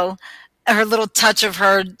 you know, her little touch of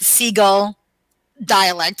her seagull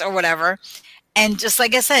dialect or whatever. And just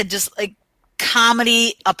like I said, just like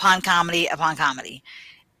comedy upon comedy upon comedy.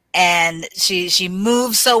 And she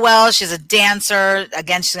moves so well. She's a dancer.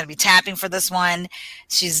 Again, she's going to be tapping for this one.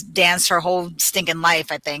 She's danced her whole stinking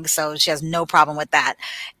life, I think. So she has no problem with that.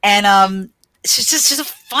 And she's a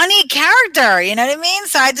funny character, you know what I mean?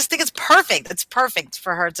 So I just think it's perfect. It's perfect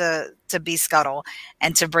for her to be Scuttle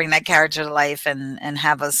and to bring that character to life and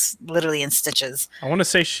have us literally in stitches. I want to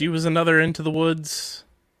say she was another Into the Woods.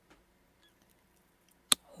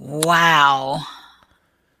 Wow.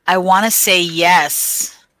 I want to say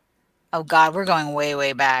yes. Oh God, we're going way,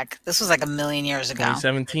 way back. This was like a million years ago.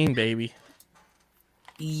 2017, baby.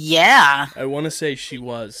 Yeah. I want to say she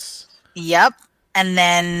was. Yep. And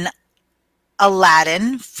then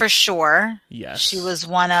Aladdin, for sure. Yes. She was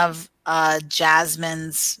one of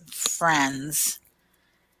Jasmine's friends.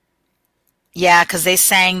 Yeah, because they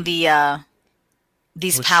sang the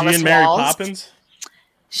these Was palace she in Mary walls. Poppins?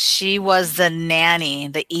 She was the nanny,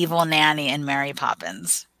 the evil nanny in Mary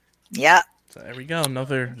Poppins. Yep. So there we go.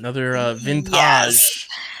 Another vintage. Yes.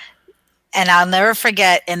 And I'll never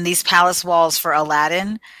forget in these palace walls for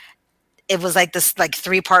Aladdin, it was like this like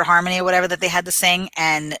 3-part harmony or whatever that they had to sing,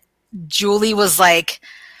 and Julie was like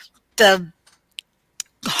the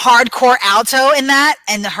hardcore alto in that,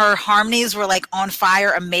 and her harmonies were like on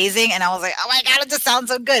fire, amazing. And I was like, oh my God, it just sounds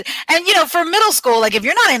so good. And you know, for middle school, like if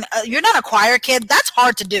you're not a choir kid, that's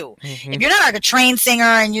hard to do. Mm-hmm. If you're not like a trained singer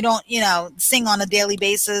and you don't, sing on a daily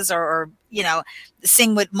basis or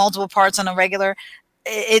sing with multiple parts on a regular,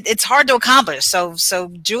 it's hard to accomplish. So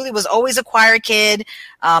Julie was always a choir kid,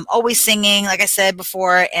 always singing, like I said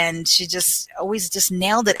before, and she just always just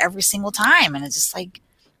nailed it every single time. And it's just like,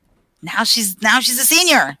 now she's a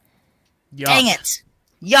senior. Yuck. Dang it.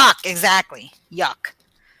 Yuck. Exactly. Yuck.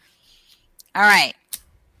 All right.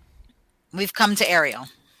 We've come to Ariel.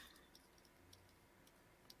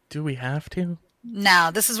 Do we have to? Now,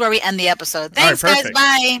 this is where we end the episode. All right, Thanks, guys. perfect.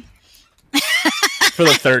 Bye. For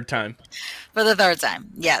the third time. For the third time.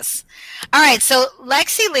 Yes. All right. So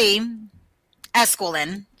Lexi Lee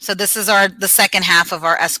Esquilin. So this is the second half of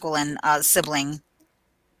our Esquilin sibling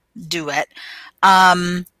duet.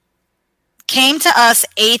 Came to us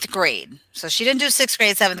 8th grade. So she didn't do 6th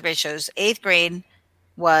grade, 7th grade shows. 8th grade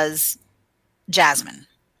was Jasmine.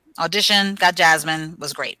 Audition, got Jasmine,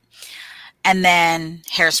 was great. And then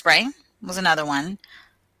Hairspray was another one.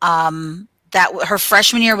 That her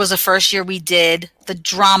freshman year was the first year we did the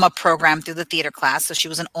drama program through the theater class. So she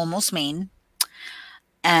was an almost main.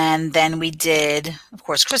 And then we did, of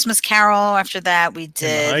course, Christmas Carol. After that, we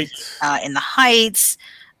did In the Heights.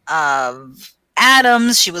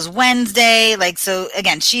 Adams, she was Wednesday. Like, so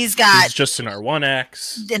again, she's just in our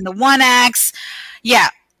 1X. In the 1X. Yeah.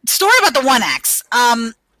 Story about the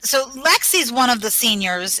 1X. So Lexi's one of the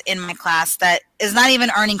seniors in my class that is not even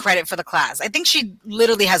earning credit for the class. I think she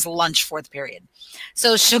literally has lunch 4th period.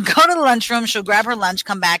 So she'll go to the lunchroom, she'll grab her lunch,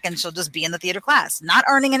 come back, and she'll just be in the theater class, not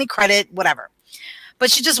earning any credit, whatever. But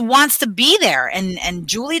she just wants to be there. And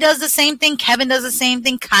Julie does the same thing. Kevin does the same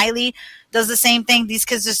thing. Kylie does the same thing. These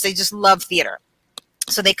kids they just love theater.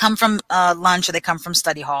 So they come from lunch or they come from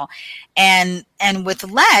study hall. And with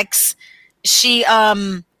Lex, she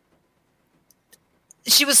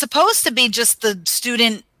was supposed to be just the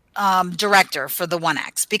student director for the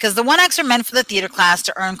 1X, because the 1X are meant for the theater class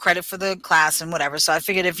to earn credit for the class and whatever. So I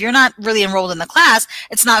figured if you're not really enrolled in the class,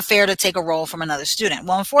 it's not fair to take a role from another student.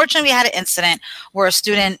 Well, unfortunately, we had an incident where a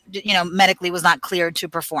student, medically was not cleared to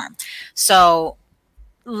perform. So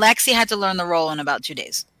Lexi had to learn the role in about 2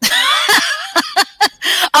 days.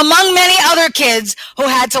 Among many other kids who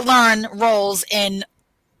had to learn roles in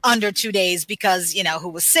under 2 days because, who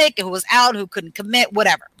was sick, who was out, who couldn't commit,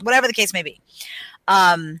 whatever the case may be.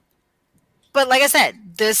 But like I said,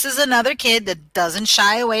 this is another kid that doesn't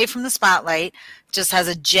shy away from the spotlight, just has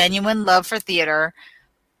a genuine love for theater,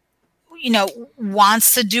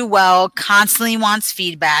 wants to do well, constantly wants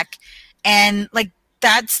feedback. And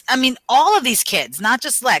all of these kids, not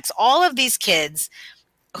just Lex, all of these kids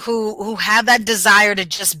who have that desire to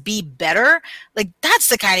just be better, like that's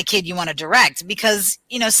the kind of kid you want to direct, because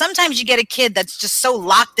sometimes you get a kid that's just so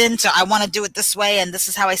locked into I want to do it this way and this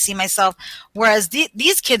is how I see myself, whereas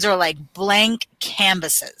these kids are like blank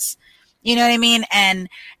canvases, you know what I mean? And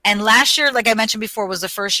last year, like I mentioned before, was the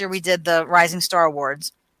first year we did the Rising Star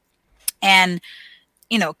Awards, and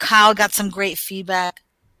Kyle got some great feedback,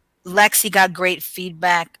 Lexi got great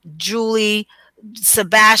feedback, Julie,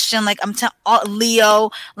 Sebastian, Leo,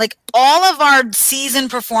 like all of our seasoned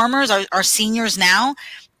performers, our seniors now,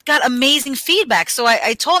 got amazing feedback. So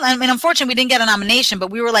I told, unfortunately we didn't get a nomination, but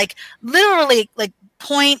we were like literally like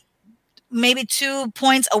maybe 2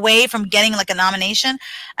 points away from getting like a nomination.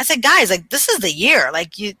 I said, guys, like this is the year,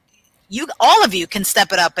 like you all of you can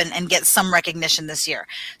step it up and get some recognition this year.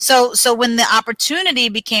 So when the opportunity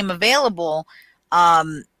became available,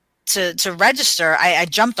 to register, I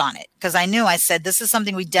jumped on it because I said, this is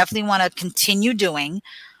something we definitely want to continue doing.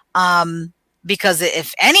 because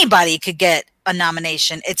if anybody could get a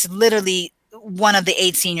nomination, it's literally one of the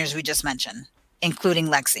 8 seniors we just mentioned, including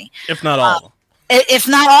Lexi. If not all of them. If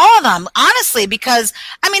not all of them, honestly, because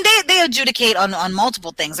I mean they adjudicate on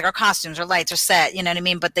multiple things, like our costumes, our lights, our set, you know what I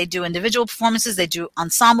mean? But they do individual performances, they do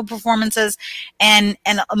ensemble performances, and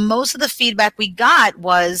most of the feedback we got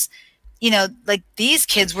was, you know, like these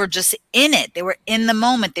kids were just in it. They were in the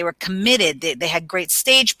moment. They were committed. They had great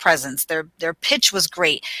stage presence. Their pitch was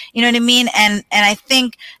great. You know what I mean? And I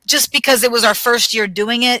think just because it was our first year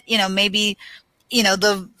doing it, you know, maybe, you know,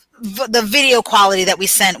 the video quality that we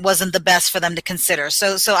sent wasn't the best for them to consider.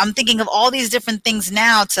 So I'm thinking of all these different things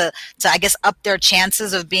now to I guess up their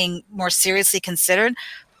chances of being more seriously considered.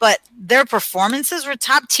 But their performances were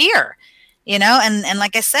top tier, you know, and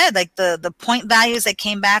like I said, like the point values that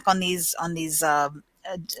came back on these what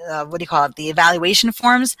do you call it, the evaluation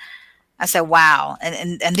forms, I said, wow.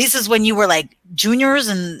 And this is when you were like juniors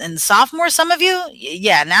and sophomores, some of you.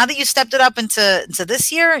 Yeah, now that you stepped it up into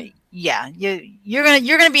this year, yeah, you're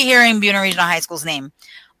gonna be hearing Buena Regional High School's name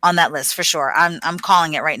on that list for sure. I'm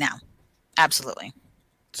calling it right now. Absolutely.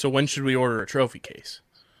 So when should we order a trophy case?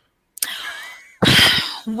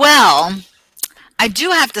 Well, I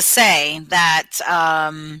do have to say that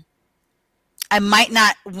I might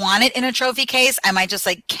not want it in a trophy case. I might just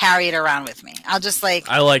like carry it around with me. I'll just like.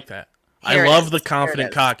 I like that. I love the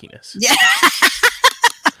confident cockiness. Yeah.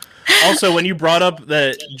 Also, when you brought up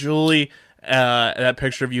that Julie, that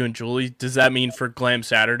picture of you and Julie, does that mean for Glam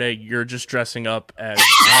Saturday you're just dressing up as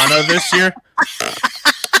Anna this year?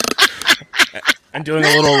 And doing a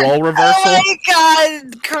little role reversal? Oh my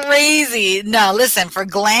God, crazy. No, listen, for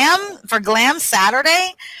Glam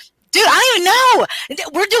Saturday, dude, I don't even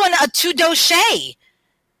know. We're doing a 2 doche.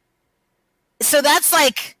 So that's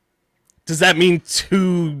like. Does that mean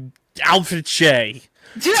 2 outfit shay?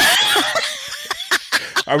 Dude.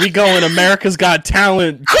 Are we going America's Got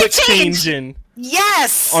Talent quick changing?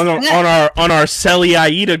 Yes. On our Selly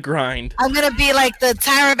Aida grind. I'm gonna be like the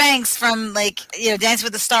Tyra Banks from like, you know, Dance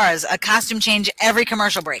with the Stars, a costume change every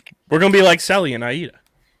commercial break. We're gonna be like Selly and Aida.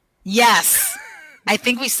 Yes. I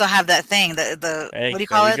think we still have that thing. Hey, what do you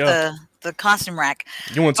call it? The costume rack.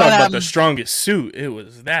 You want to talk about the strongest suit? It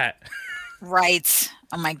was that. Right.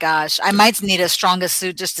 Oh my gosh. I might need a strongest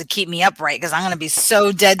suit just to keep me upright because I'm going to be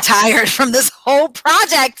so dead tired from this whole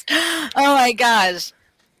project. Oh my gosh.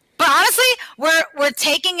 But honestly, we're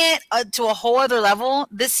taking it to a whole other level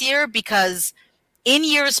this year because in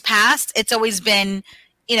years past, it's always been,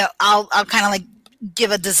 you know, I'll kind of like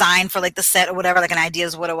give a design for like the set or whatever, like an idea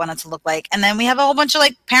is what I want it to look like. And then we have a whole bunch of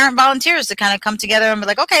like parent volunteers to kind of come together and be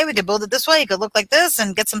like, okay, we could build it this way. It could look like this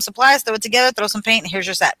and get some supplies, throw it together, throw some paint, and here's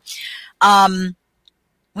your set.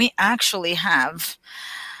 We actually have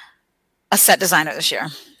a set designer this year.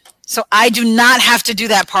 So I do not have to do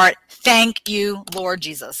that part. Thank you, Lord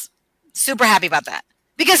Jesus. Super happy about that.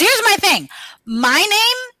 Because here's my thing. My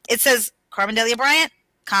name, it says Carmen Delia Bryant,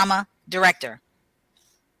 comma, director.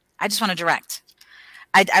 I just want to direct.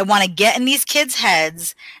 I want to get in these kids'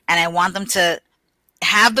 heads and I want them to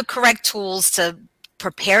have the correct tools to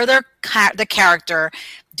prepare the character,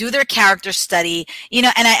 do their character study, you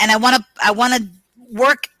know, and I want to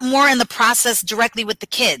work more in the process directly with the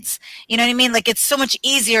kids. You know what I mean? Like it's so much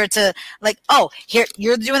easier to like, oh, here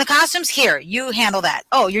you're doing the costumes, here you handle that.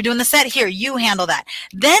 Oh, you're doing the set, here you handle that.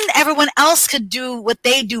 Then everyone else could do what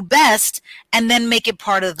they do best and then make it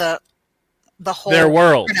part of the whole their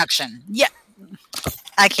world production. Yeah.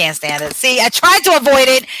 I can't stand it. See, I tried to avoid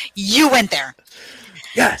it. You went there.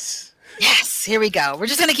 Yes. Yes. Here we go. We're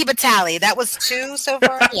just going to keep a tally. That was 2 so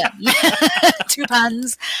far. Yeah. 2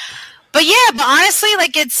 puns. But yeah, but honestly,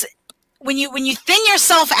 like it's when you thin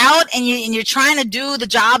yourself out and you're trying to do the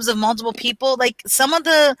jobs of multiple people, like some of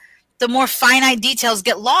the more finite details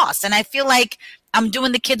get lost. And I feel like I'm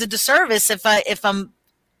doing the kids a disservice if I'm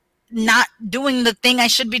not doing the thing I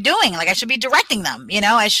should be doing. Like I should be directing them, you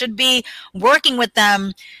know, I should be working with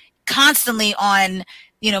them constantly on,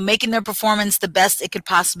 you know, making their performance the best it could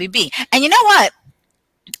possibly be. And you know what?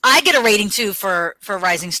 I get a rating too for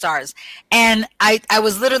Rising Stars. And I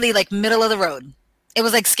was literally like middle of the road. It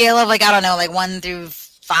was like scale of like, I don't know, like 1 through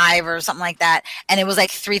 5 or something like that. And it was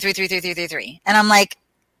like 3, 3, 3, 3, 3, 3, 3. And I'm like,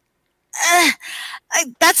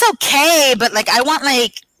 that's okay. But like, I want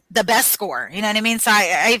like the best score. You know what I mean? So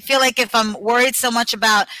I feel like if I'm worried so much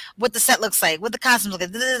about what the set looks like, what the costumes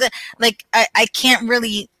look like I can't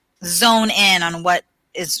really zone in on what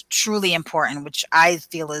is truly important, which I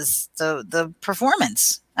feel is the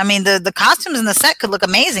performance. I mean, the costumes in the set could look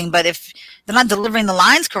amazing, but if they're not delivering the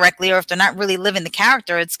lines correctly or if they're not really living the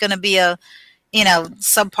character, it's going to be a, you know,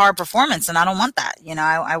 subpar performance. And I don't want that. You know,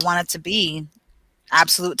 I want it to be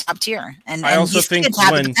absolute top tier. And I also these think kids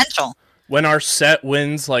have the potential. When our set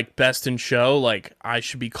wins like best in show, like I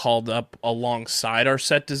should be called up alongside our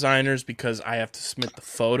set designers because I have to submit the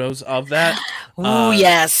photos of that. Ooh,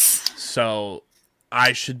 yes. So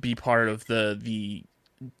I should be part of the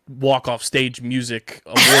walk off stage music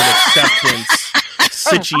award acceptance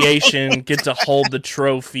situation, get to hold the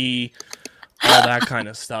trophy, all that kind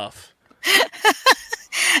of stuff.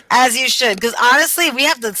 As you should, because honestly, we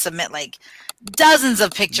have to submit like dozens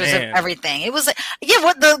of pictures Man. of everything. It was like,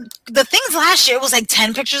 what the things last year, it was like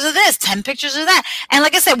 10 pictures of this, 10 pictures of that. And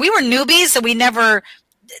like I said, we were newbies, so we never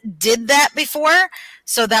did that before.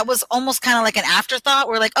 So that was almost kind of like an afterthought.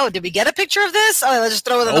 We're like, oh, did we get a picture of this? Oh, let's just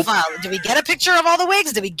throw it in the file. Did we get a picture of all the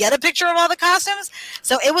wigs? Did we get a picture of all the costumes?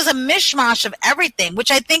 So it was a mishmash of everything,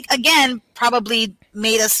 which I think, again, probably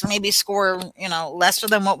made us maybe score, lesser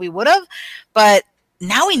than what we would have. But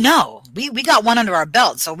now we know we got one under our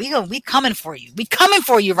belt. So we coming for you. We coming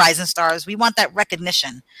for you, Rising Stars. We want that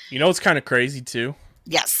recognition. You know what's kind of crazy too?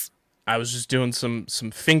 Yes. I was just doing some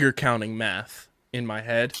finger counting math in my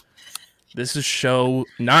head. This is show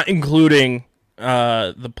not including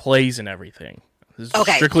the plays and everything. This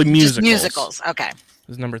is strictly musicals. Just musicals. Okay.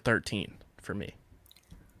 This is number 13 for me.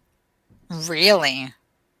 Really?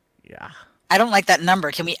 Yeah. I don't like that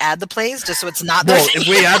number. Can we add the plays just so it's not Well, 13? if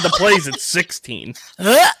we add the plays, it's 16.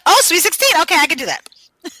 Oh, Sweet 16. Okay, I could do that.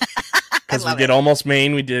 Because we did Almost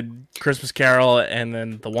Maine, we did Christmas Carol, and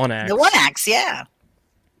then the One Act. The One Acts, yeah.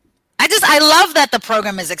 I love that the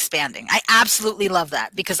program is expanding. I absolutely love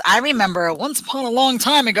that because I remember once upon a long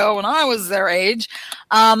time ago when I was their age,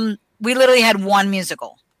 we literally had one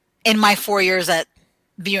musical in my 4 years at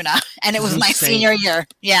Buna, and it was my senior year.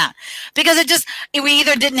 Yeah, because we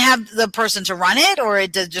either didn't have the person to run it, or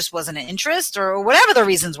it just wasn't an interest, or whatever the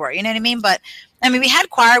reasons were. You know what I mean? But I mean, we had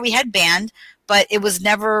choir, we had band, but it was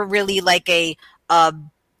never really like a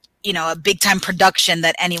big time production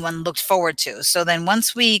that anyone looked forward to. So then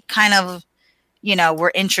once we kind of,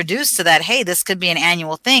 were introduced to that, hey, this could be an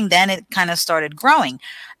annual thing, then it kind of started growing.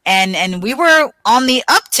 And we were on the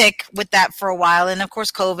uptick with that for a while. And of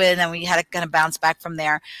course, COVID, and we had to kind of bounce back from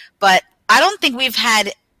there. But I don't think we've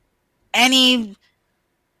had any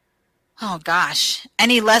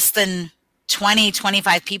less than 20,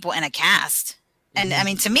 25 people in a cast. And I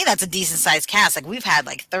mean, to me, that's a decent sized cast. Like we've had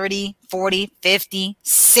like 30, 40, 50,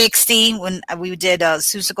 60 when we did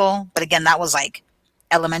Seussical. But again, that was like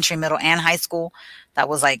elementary, middle, and high school. That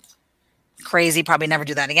was like crazy. Probably never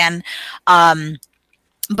do that again.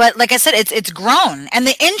 But like I said, it's grown, and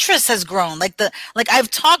the interest has grown. Like I've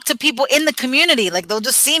talked to people in the community, like they'll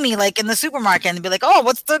just see me like in the supermarket and be like, "Oh,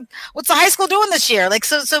 what's the high school doing this year?" Like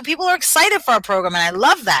so people are excited for our program, and I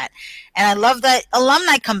love that. And I love that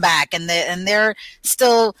alumni come back and they're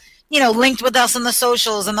still, linked with us on the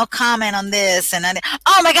socials, and they'll comment on this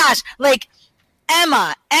oh my gosh, like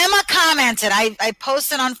Emma commented. I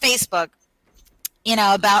posted on Facebook,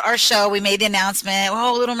 about our show. We made the announcement,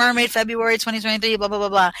 oh, Little Mermaid, February 2023, blah, blah, blah,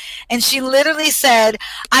 blah. And she literally said,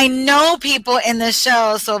 I know people in this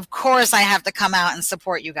show, so of course I have to come out and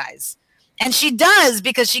support you guys. And she does,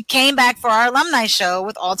 because she came back for our alumni show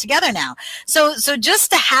with All Together Now. So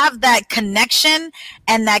just to have that connection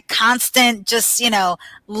and that constant just,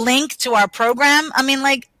 link to our program. I mean,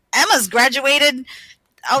 like Emma's graduated.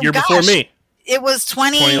 Oh, year before me. It was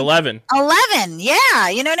 2011. Yeah.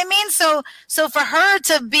 You know what I mean? So for her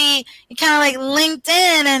to be kind of like linked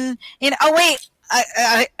in and, oh, wait,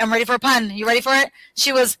 I'm ready for a pun. You ready for it?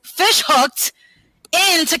 She was fish hooked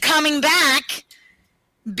into coming back,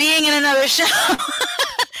 being in another show.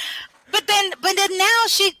 But then now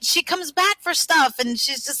she comes back for stuff, and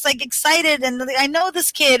she's just like excited, and I know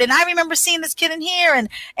this kid, and I remember seeing this kid in here,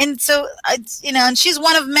 and so and she's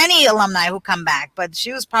one of many alumni who come back, but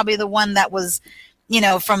she was probably the one that was,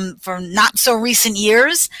 from not so recent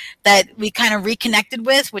years that we kind of reconnected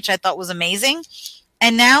with, which I thought was amazing.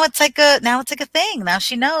 And now it's like a thing. Now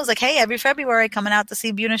she knows, like, hey, every February coming out to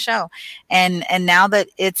see Buna show, and now that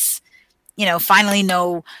it's finally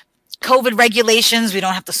no COVID regulations, we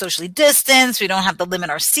don't have to socially distance, we don't have to limit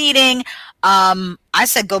our seating. I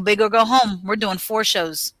said, go big or go home. We're doing 4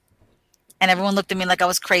 shows. And everyone looked at me like I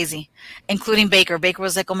was crazy, including Baker. Baker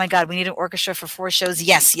was like, oh my God, we need an orchestra for 4 shows.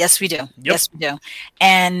 Yes, we do. Yep. Yes, we do.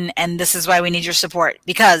 And this is why we need your support,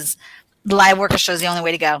 because the live orchestra is the only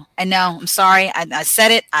way to go. I know, I'm sorry. I said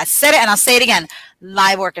it, and I'll say it again.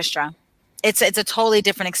 Live orchestra. It's a totally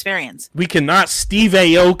different experience. We cannot Steve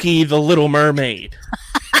Aoki the Little Mermaid.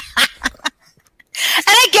 And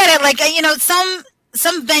I get it. Like,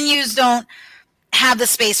 some venues don't have the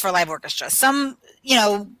space for a live orchestra. Some,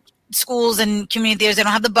 schools and community theaters, they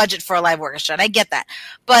don't have the budget for a live orchestra. And I get that.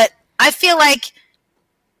 But I feel like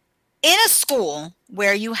in a school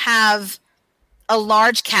where you have a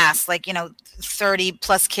large cast, like, 30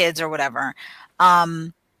 plus kids or whatever,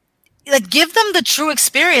 like, give them the true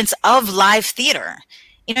experience of live theater.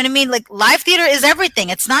 You know what I mean? Like, live theater is everything.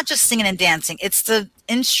 It's not just singing and dancing. It's the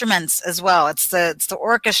instruments as well. It's the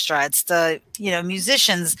orchestra. It's the,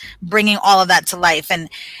 musicians bringing all of that to life. And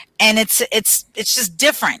it's just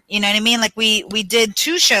different. You know what I mean? Like, we did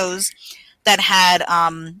 2 shows that had,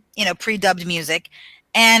 pre-dubbed music,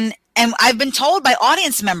 and I've been told by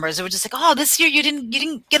audience members, it was just like, oh, this year you didn't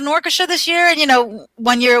get an orchestra this year. And,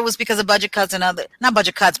 one year it was because of budget cuts, and not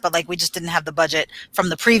budget cuts, but like we just didn't have the budget from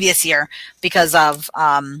the previous year because of,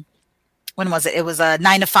 when was it? It was 9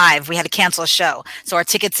 to 5. We had to cancel a show. So our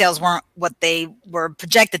ticket sales weren't what they were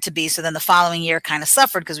projected to be. So then the following year kind of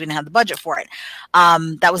suffered because we didn't have the budget for it.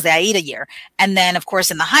 That was the AIDA year. And then, of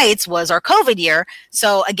course, in the Heights was our COVID year.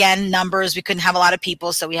 So again, numbers, we couldn't have a lot of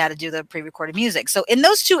people. So we had to do the pre-recorded music. So in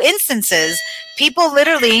those 2 instances, people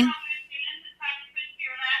literally...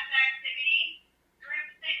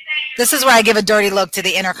 This is where I give a dirty look to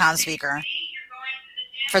the intercom speaker.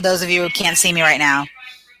 For those of you who can't see me right now.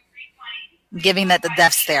 Giving that the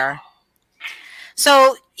deaf stare.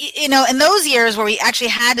 So, in those years where we actually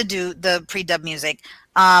had to do the pre-dub music,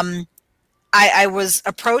 I was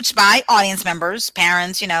approached by audience members,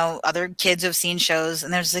 parents, other kids who have seen shows,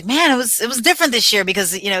 and they're just like, man, it was different this year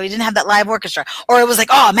because, we didn't have that live orchestra. Or it was like,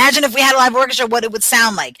 oh, imagine if we had a live orchestra, what it would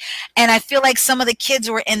sound like. And I feel like some of the kids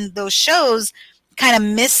who were in those shows kind of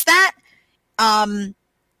missed that.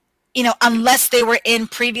 Unless they were in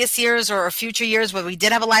previous years or future years where we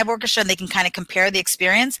did have a live orchestra and they can kind of compare the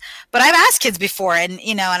experience. But I've asked kids before, and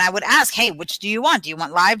I would ask, hey, which do you want? Do you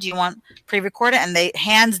want live? Do you want pre-recorded? And they,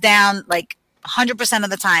 hands down, like 100% of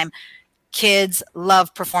the time, kids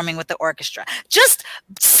love performing with the orchestra. Just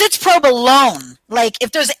Sitzprobe alone. Like,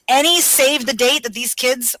 if there's any save the date that these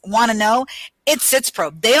kids want to know, it's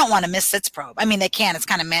Sitzprobe. They don't want to miss Sitzprobe. I mean, they can. It's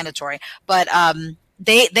kind of mandatory. But,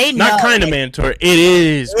 They know. Not kind of mandatory. It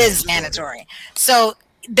is. It is mandatory. So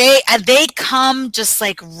they come just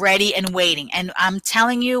like ready and waiting. And I'm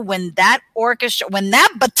telling you, when that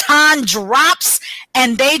baton drops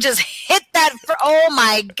and they just hit that, oh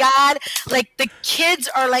my God, like the kids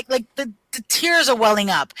are like the tears are welling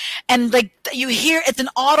up, and like you hear it's an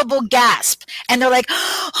audible gasp, and they're like,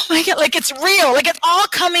 oh my God, like it's real, like it's all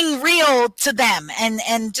coming real to them,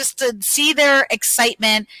 and just to see their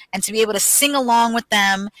excitement and to be able to sing along with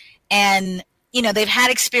them. And they've had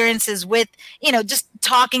experiences with, just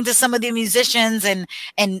talking to some of the musicians and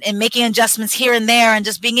making adjustments here and there, and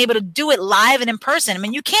just being able to do it live and in person. I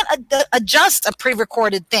mean, you can't adjust a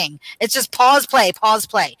pre-recorded thing. It's just pause, play.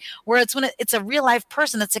 Where it's when it's a real life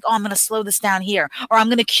person that's like, oh, I'm going to slow this down here, or I'm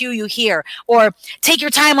going to cue you here, or take your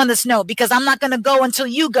time on this note because I'm not going to go until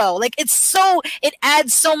you go. Like, it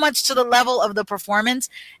adds so much to the level of the performance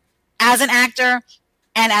as an actor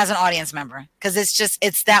and as an audience member, because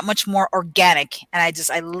it's that much more organic. And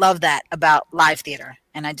I love that about live theater.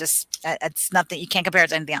 And it's nothing, you can't compare it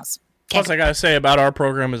to anything else. Plus, I gotta say about our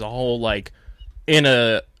program as a whole, like in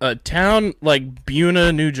a town like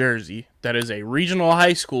Buna, New Jersey, that is a regional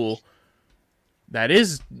high school, that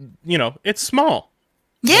is, it's small.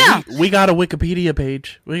 Yeah. We got a Wikipedia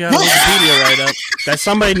page. We got a Wikipedia write-up that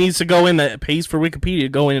somebody needs to go in that pays for Wikipedia to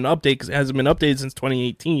go in and update, because it hasn't been updated since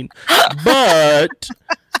 2018. But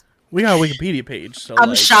we got a Wikipedia page. So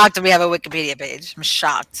I'm shocked that we have a Wikipedia page. I'm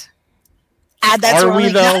shocked. Add that Are we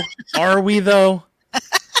though? Are we though?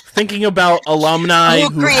 Thinking about alumni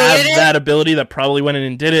who have that ability that probably went in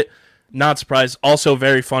and did it. Not surprised. Also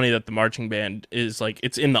very funny that the marching band is like,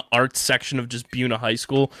 it's in the arts section of just Buna High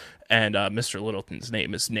School. And Mr. Littleton's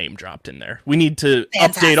name is name dropped in there. We need to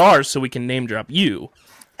update ours so we can name drop you.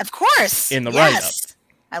 Of course. In the write-up.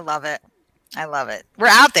 I love it. We're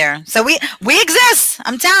out there. So we exist.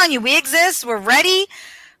 I'm telling you, we exist. We're ready.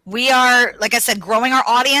 We are, like I said, growing our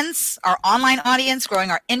audience, our online audience, growing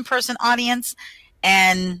our in-person audience.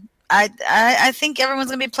 And I think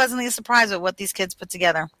everyone's going to be pleasantly surprised with what these kids put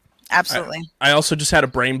together. Absolutely. I also just had a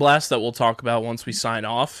brain blast that we'll talk about once we sign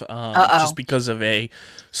off. Just because of a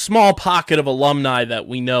small pocket of alumni that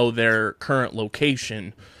we know their current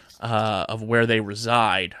location of where they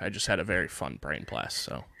reside. I just had a very fun brain blast.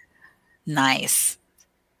 So nice.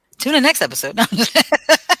 Tune in next episode.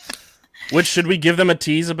 Which, should we give them a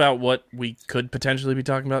tease about what we could potentially be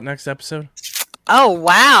talking about next episode? Oh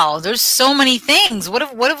wow, there's so many things. What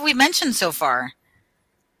have we mentioned so far?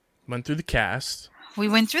 Went through the cast. We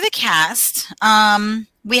went through the cast.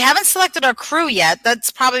 We haven't selected our crew yet. That's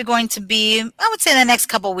probably going to be, I would say, in the next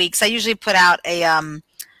couple weeks. I usually put out a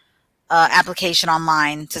application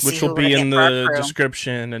online to see which who will we're be gonna in get for our the crew.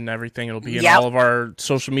 description and everything. It'll be in Yep. all of our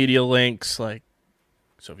social media links. Like,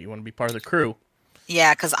 so if you want to be part of the crew,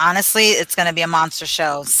 Yeah, because honestly, it's going to be a monster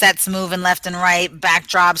show. Sets moving left and right,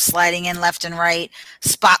 backdrops sliding in left and right,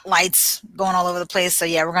 spotlights going all over the place. So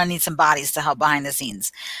yeah, we're going to need some bodies to help behind the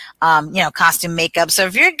scenes. Costume, makeup. So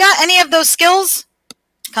if you've got any of those skills,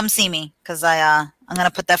 come see me, because I'm going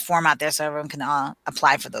to put that form out there so everyone can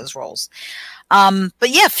apply for those roles. But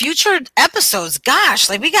yeah, future episodes. Gosh,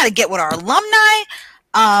 like we got to get with our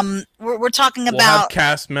alumni. We're talking we'll about have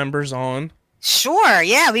cast members on. Sure,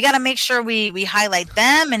 yeah, we got to make sure we highlight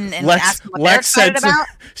them and ask them what they're Lex said excited about.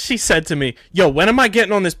 she said to me, "Yo, when am I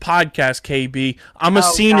getting on this podcast, KB? I'm a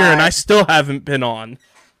Oh, senior and God. I still haven't been on."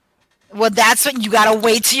 Well, that's what you got to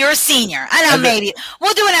wait till you're a senior. I know, And then- maybe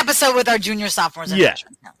we'll do an episode with our junior, sophomores, and Yeah.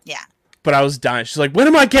 freshmen. Yeah. But I was dying. She's like, "When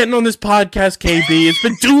am I getting on this podcast, KB? It's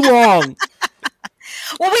been too long."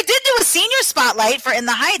 Well, we did do a senior spotlight for In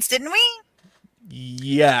the Heights, didn't we?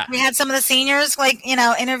 Yeah. We had some of the seniors,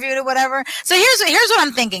 interviewed or whatever. So here's what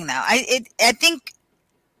I'm thinking, though. I think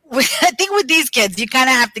with these kids, you kind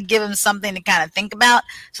of have to give them something to kind of think about,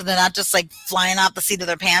 so they're not just like flying off the seat of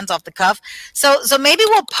their pants off the cuff. So maybe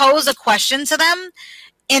we'll pose a question to them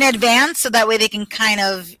in advance, so that way they can kind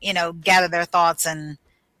of gather their thoughts and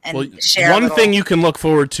share. One thing you can look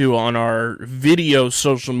forward to on our video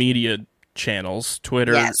social media channels,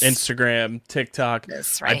 Twitter, Yes. Instagram, TikTok.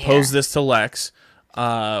 This right I posed this to Lex.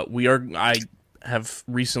 I have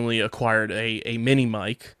recently acquired a mini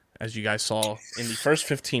mic, as you guys saw in the first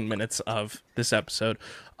 15 minutes of this episode.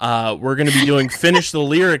 We're going to be doing Finish the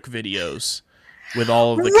Lyric videos with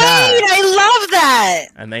all of the Right, cast. I love that.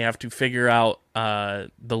 And they have to figure out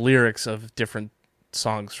the lyrics of different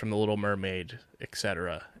songs from The Little Mermaid,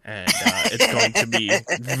 etc. And it's going to be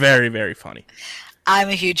very, very funny. I'm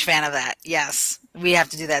a huge fan of that. Yes, we have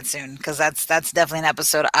to do that soon, because that's definitely an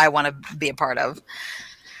episode I want to be a part of.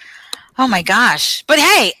 Oh my gosh. But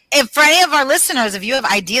hey, if for any of our listeners, if you have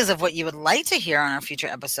ideas of what you would like to hear on our future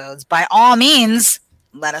episodes, by all means,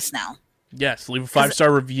 let us know. Yes, leave a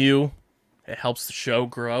 5-star review. It helps the show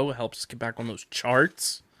grow. It helps us get back on those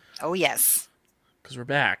charts. Oh yes. Because we're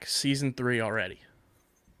back. Season 3 already.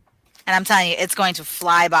 And I'm telling you, it's going to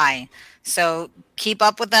fly by. So keep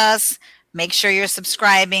up with us. Make sure you're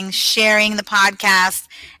subscribing, sharing the podcast.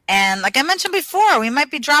 And like I mentioned before, we might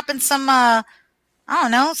be dropping some,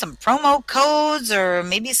 some promo codes, or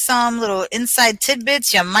maybe some little inside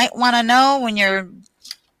tidbits you might want to know when you're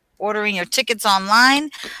ordering your tickets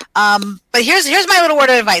online. But here's my little word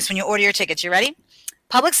of advice when you order your tickets. You ready?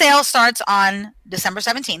 Public sale starts on December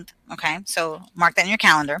 17th. Okay, so mark that in your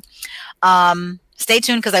calendar. Stay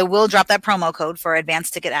tuned, because I will drop that promo code for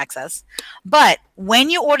advanced ticket access. But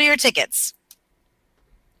when you order your tickets,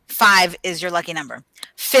 5 is your lucky number.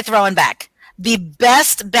 5th row and back. The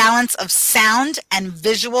best balance of sound and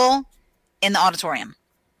visual in the auditorium.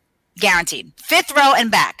 Guaranteed. 5th row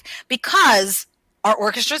and back. Because our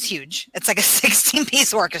orchestra is huge. It's like a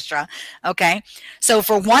 16-piece orchestra. Okay. So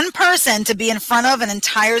for one person to be in front of an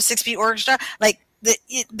entire 6-piece orchestra, like the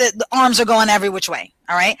arms are going every which way.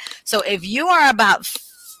 All right. So if you are about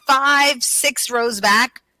 5-6 rows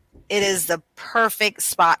back, it is the perfect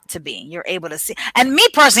spot to be. You're able to see. And me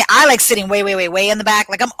personally, I like sitting way in the back.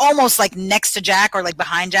 Like I'm almost like next to Jack, or like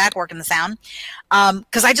behind Jack, working the sound.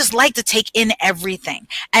 Because I just like to take in everything.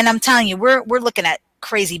 And I'm telling you, we're looking at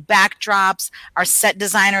crazy backdrops. Our set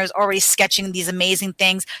designer is already sketching these amazing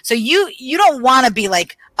things. So you don't want to be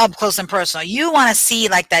like up close and personal. You want to see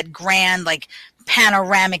like that grand, like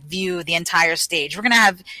panoramic view of the entire stage. We're going to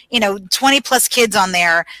have, 20 plus kids on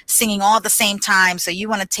there singing all at the same time. So you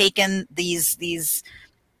want to take in these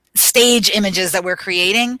stage images that we're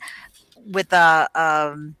creating with just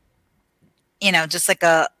like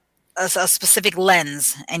a specific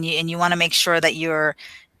lens. And you want to make sure that you're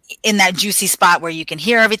in that juicy spot where you can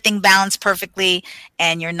hear everything balanced perfectly,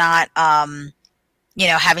 and you're not,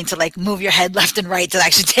 having to like move your head left and right to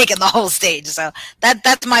actually take in the whole stage. So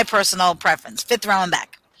that's my personal preference. 5th row and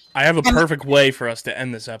back. I have a perfect way for us to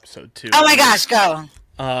end this episode, too. Oh my gosh, go.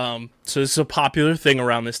 So this is a popular thing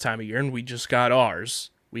around this time of year, and we just got ours.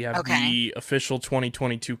 We have Okay. the official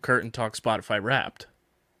 2022 Curtain Talk Spotify Wrapped.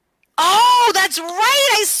 Oh, that's right.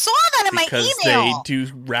 I saw that in my Because email. they do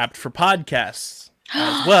Wrapped for podcasts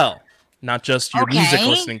as well, not just your music Okay.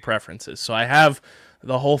 listening preferences. So I have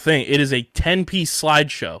the whole thing. It is a 10-piece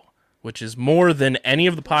slideshow, which is more than any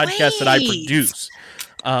of the podcasts that I Wait. produce.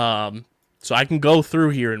 So I can go through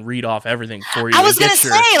here and read off everything for you. I was and going get to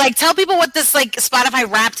your- say, like, tell people what this, like,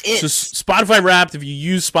 Spotify Wrapped is. So Spotify Wrapped, if you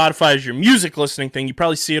use Spotify as your music listening thing, you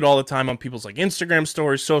probably see it all the time on people's like Instagram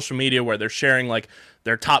stories, social media, where they're sharing like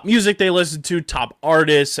their top music they listen to, top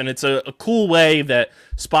artists, and it's a cool way that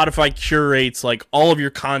Spotify curates like all of your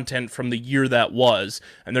content from the year that was.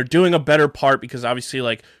 And they're doing a better part because obviously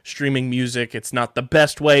like streaming music, it's not the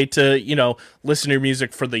best way to, listen to your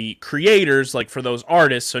music for the creators, like for those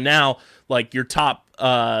artists. So now like your top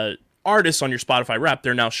artists on your Spotify Wrapped,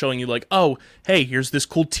 they're now showing you like, oh, hey, here's this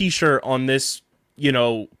cool t-shirt on this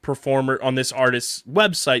performer on this artist's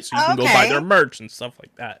website, so you can go buy their merch and stuff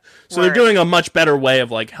like that. So they're doing a much better way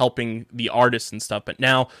of like helping the artists and stuff. But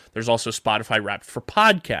now there's also Spotify Wrapped for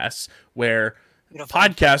podcasts, where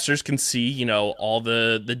podcasters can see, all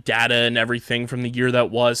the data and everything from the year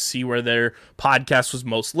that was, see where their podcast was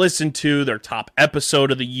most listened to, their top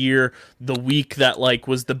episode of the year, the week that like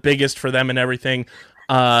was the biggest for them and everything.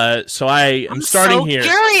 So I'm starting so here.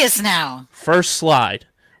 Curious now. First slide.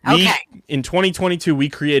 Okay. In 2022, we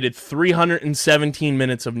created 317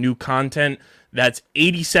 minutes of new content. That's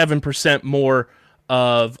 87% more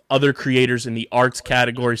of other creators in the arts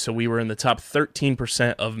category. So we were in the top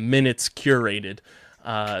 13% of minutes curated.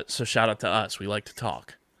 So shout out to us. We like to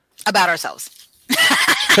talk about ourselves.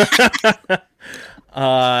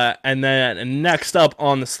 And then next up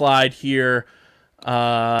on the slide here,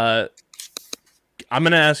 I'm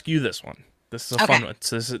going to ask you this one. This is a fun one.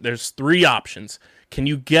 So there's 3 options. Can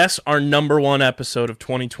you guess our number 1 episode of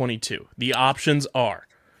 2022? The options are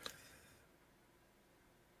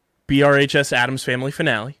BRHS Addams Family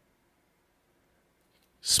Finale,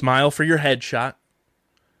 Smile for Your Headshot,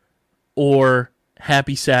 or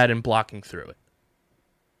Happy, Sad, and Blocking Through It.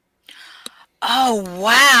 Oh,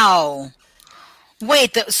 wow.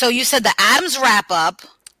 Wait, so you said the Addams Wrap-Up.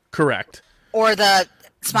 Correct. Or the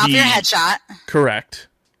Smile for Your Headshot. Correct.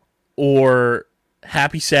 Or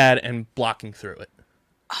Happy, Sad, and Blocking Through It.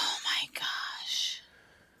 Oh my gosh.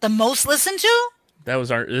 The most listened to?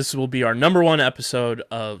 This will be our number 1 episode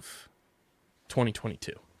of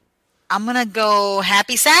 2022. I'm going to go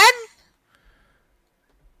Happy Sad.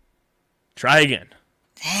 Try again.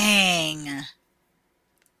 Dang.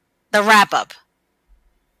 The Wrap-Up.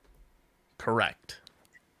 Correct.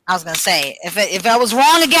 I was going to say, if I was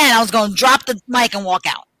wrong again, I was going to drop the mic and walk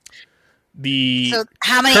out. So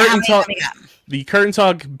how many got? The Curtain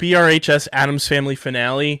Talk BRHS Addams Family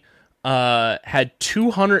Finale had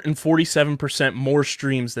 247% more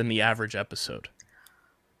streams than the average episode.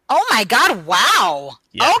 Oh my God, wow.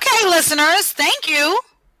 Yeah. Okay, listeners, thank you.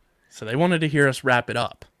 So they wanted to hear us wrap it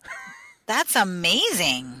up. That's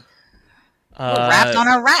amazing. We're wrapped on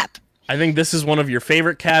our wrap. I think this is one of your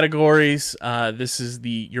favorite categories. This is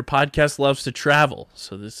your podcast loves to travel.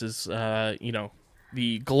 So this is,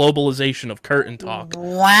 the globalization of Curtain Talk.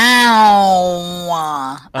 Wow.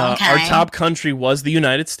 Okay. Our top country was the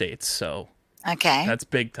United States, so that's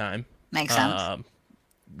big time. Makes sense.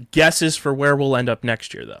 Guesses for where we'll end up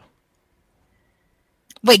next year, though.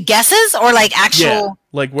 Wait, guesses or like actual? Yeah,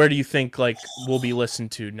 like where do you think like we'll be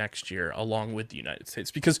listened to next year along with the United States?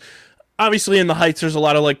 Because obviously in the Heights there's a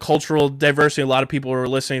lot of like cultural diversity. A lot of people were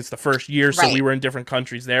listening. It's the first year, so we were in different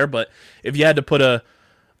countries there. But if you had to put a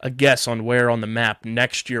guess on where on the map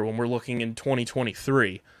next year when we're looking in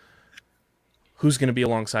 2023, who's going to be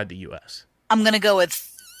alongside the U.S.? I'm going to go with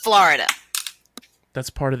Florida. That's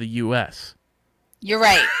part of the U.S. You're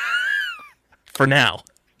right. For now.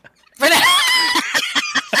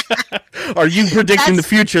 Are you predicting the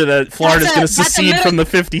future that Florida's going to secede from the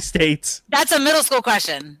 50 states? That's a middle school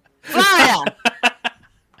question. Florida.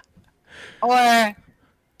 Or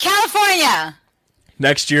California.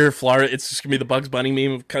 Next year, Florida, it's just going to be the Bugs Bunny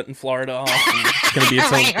meme of cutting Florida off. And it's going to be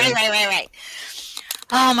its own thing. Right.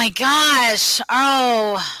 Oh, my gosh.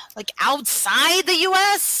 Oh, like outside the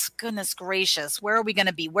U.S.? Goodness gracious. Where are we going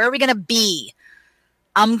to be?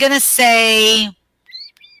 I'm going to say...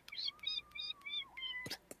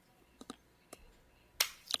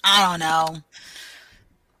 I don't know.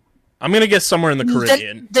 I'm going to guess somewhere in the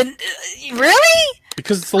Caribbean. Really?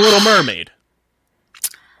 Because it's The Little Mermaid.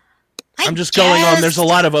 I'm just going on. There's a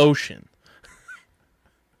lot of ocean.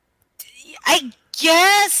 I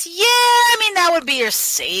guess. Yeah. I mean, that would be your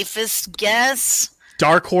safest guess.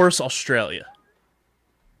 Dark Horse, Australia.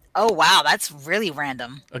 Oh, wow. That's really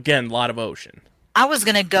random. Again, a lot of ocean. I was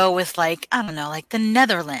going to go with, like, I don't know, like the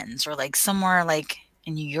Netherlands or like somewhere like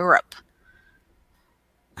in Europe.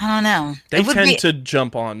 I don't know. They tend to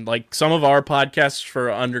jump on, like, some of our podcasts for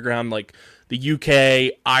underground, like the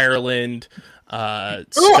UK, Ireland, Scotland.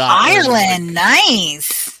 Ireland,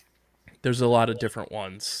 nice. There's a lot of different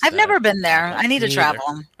ones. I've never been there. I need to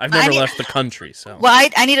travel. I've never left the country, so. Well,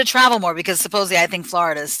 I need to travel more because supposedly I think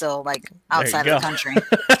Florida is still like outside of the country.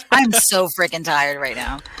 I'm so freaking tired right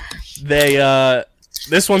now.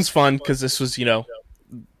 This one's fun because this was,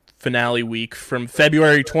 finale week. From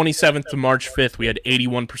February 27th to March 5th, we had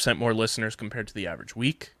 81% more listeners compared to the average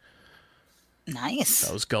week. Nice.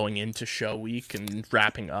 That was going into show week and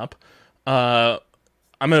wrapping up. I'm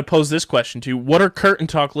going to pose this question to you. What are Curtain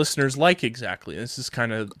Talk listeners like exactly? This is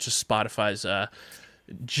kind of just Spotify's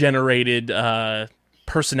generated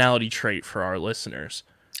personality trait for our listeners.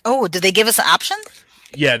 Oh, did they give us an option?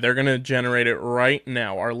 Yeah, they're going to generate it right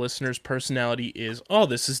now. Our listeners' personality is,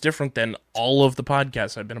 this is different than all of the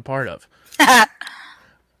podcasts I've been a part of.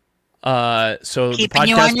 So Keeping the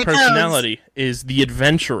you on podcast your personality is the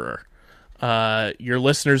adventurer. Your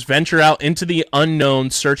listeners venture out into the unknown,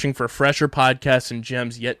 searching for fresher podcasts and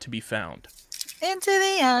gems yet to be found. Into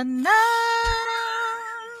the unknown.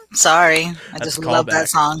 Sorry, I That's just a love that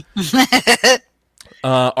callback. song.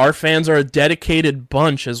 Our fans are a dedicated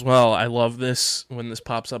bunch as well. I love this when this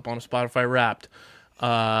pops up on Spotify Wrapped.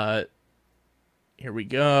 Here we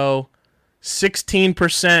go.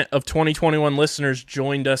 16% of 2021 listeners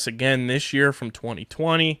joined us again this year from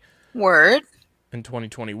 2020 Word. and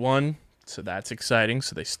 2021. So that's exciting.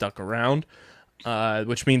 So they stuck around,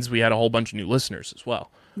 which means we had a whole bunch of new listeners as well.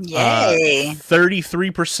 Yay.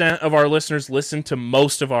 33% of our listeners listened to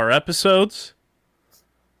most of our episodes.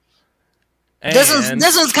 This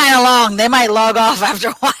one's kind of long. They might log off after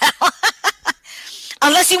a while.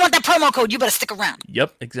 Unless you want that promo code, you better stick around.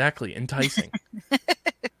 Yep, exactly. Enticing.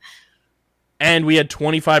 And we had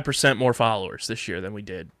 25% more followers this year than we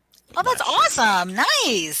did. Oh, that's awesome.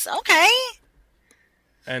 Nice. Okay.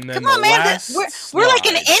 And then Come on, man. We're like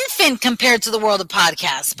an slide. infant compared to the world of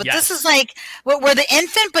podcasts. But Yes. this is like, we're the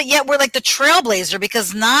infant, but yet we're like the trailblazer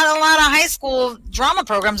because not a lot of high school drama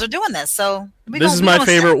programs are doing this. So This is my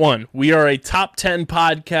favorite one. We are a top 10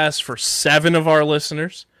 podcast for 7 of our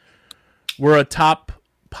listeners. We're a top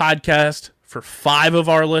podcast for 5 of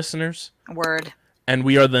our listeners. Word. And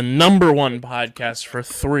we are the number 1 podcast for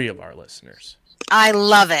 3 of our listeners. I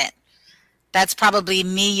love it. That's probably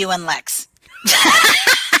me, you, and Lex.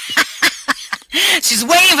 She's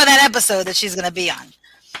waiting for that episode that she's going to be on.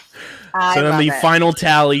 So then the final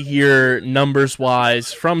tally here,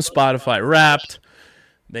 numbers-wise, from Spotify Wrapped.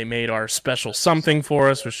 They made our special something for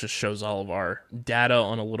us, which just shows all of our data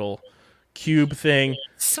on a little cube thing.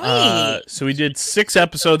 Sweet. So we did 6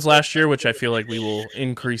 episodes last year, which I feel like we will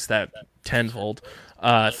increase that tenfold.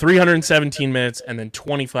 317 minutes, and then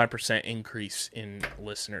 25% increase in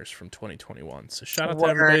listeners from 2021. So shout out to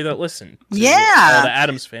everybody that listened. To all the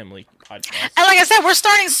Addams Family podcasts. And like I said, we're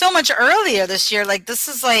starting so much earlier this year. Like this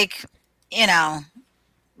is like,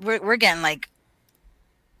 we're getting like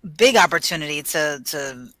big opportunity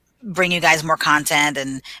to bring you guys more content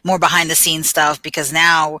and more behind the scenes stuff because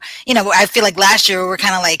now, I feel like last year we were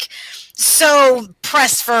kind of like so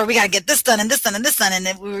pressed for we got to get this done and this done and this done, and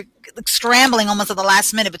then we were scrambling almost at the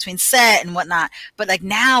last minute between set and whatnot. But like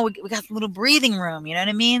now we got a little breathing room, you know what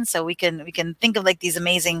I mean? So we can think of like these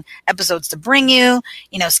amazing episodes to bring you,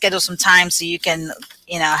 schedule some time so you can,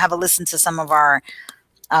 have a listen to some of our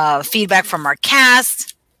feedback from our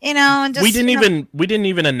cast, and just, we didn't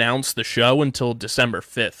even announce the show until December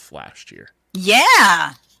 5th last year.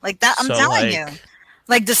 Yeah, like that. I'm So, telling you,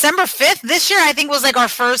 like December 5th this year, I think was like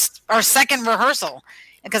our second rehearsal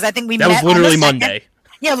because I think we That met was literally on the 2nd. Monday.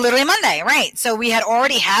 Yeah, literally Monday, right? So we had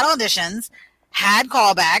already had auditions, had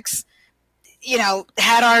callbacks,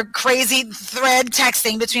 had our crazy thread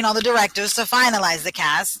texting between all the directors to finalize the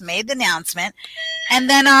cast, made the announcement, and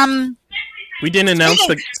then We didn't announce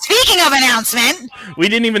Speaking of announcement, we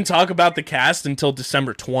didn't even talk about the cast until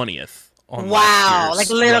December 20th. wow, like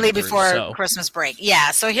literally run-through, before so. Christmas break.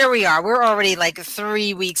 Yeah, so here we are. We're already like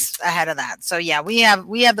 3 weeks ahead of that. So yeah, we have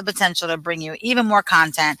the potential to bring you even more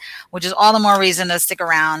content, which is all the more reason to stick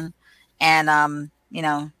around and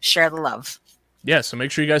share the love. Yeah, so make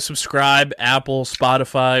sure you guys subscribe, Apple,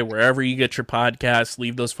 Spotify, wherever you get your podcasts.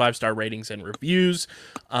 Leave those 5-star ratings and reviews.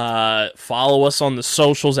 Follow us on the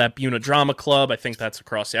socials at Buna Drama Club. I think that's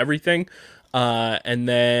across everything. And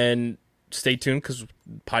then stay tuned because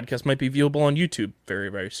podcast might be viewable on YouTube very,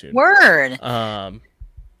 very soon. Word. And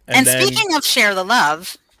And then, speaking of share the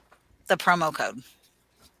love, the promo code.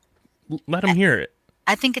 let them hear it.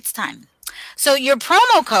 I think it's time. So your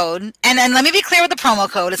promo code, and let me be clear with the promo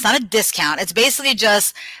code. It's not a discount. It's basically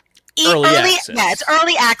just Early access. Yeah, it's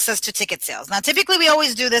early access to ticket sales. Now, typically we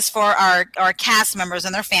always do this for our cast members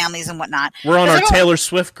and their families and whatnot. We're on our Everyone- Taylor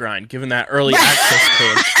Swift grind, given that early access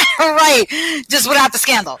code. Right, just without the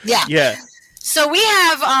scandal. Yeah. Yeah. So we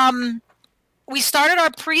have we started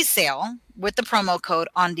our pre-sale with the promo code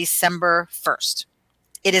on December 1st.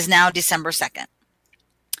 It is now December 2nd.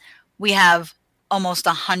 We have almost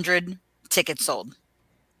 100 tickets sold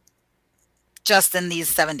just in these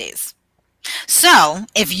 7 days. So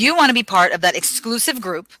if you want to be part of that exclusive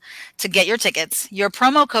group to get your tickets, your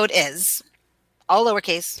promo code is all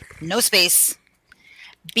lowercase, no space,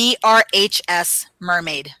 BRHS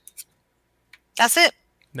Mermaid. That's it.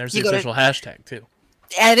 There's You the go to- official hashtag too.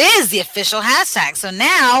 It is the official hashtag. So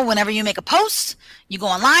now, whenever you make a post, you go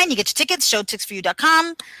online, you get your tickets,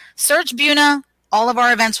 showtixforyou.com, search Buna, all of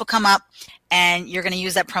our events will come up, and you're going to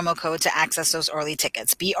use that promo code to access those early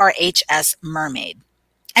tickets, BRHS Mermaid.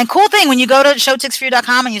 And cool thing, when you go to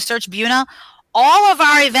showtixforyou.com and you search Buna, all of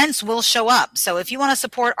our events will show up. So if you want to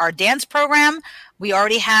support our dance program, we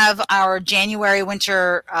already have our January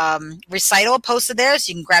winter recital posted there, so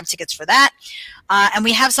you can grab tickets for that. And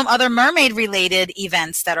we have some other mermaid-related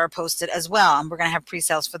events that are posted as well, and we're going to have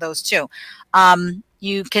pre-sales for those too.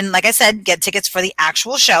 You can, like I said, get tickets for the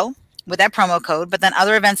actual show with that promo code, but then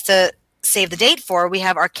other events to save the date for, we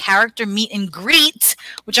have our character meet and greet,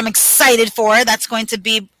 which I'm excited for. That's going to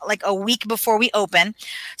be like a week before we open.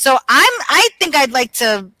 So I think I'd like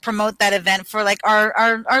to promote that event for like our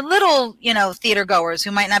little, theater goers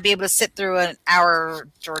who might not be able to sit through an hour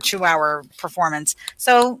or 2 hour performance.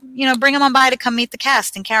 So, bring them on by to come meet the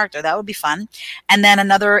cast in character. That would be fun. And then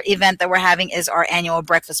another event that we're having is our annual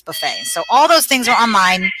breakfast buffet. So all those things are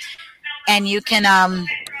online, and you can,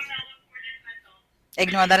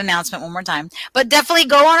 ignore that announcement one more time. But definitely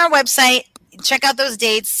go on our website, check out those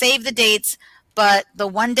dates, save the dates. But the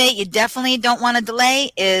one date you definitely don't want to delay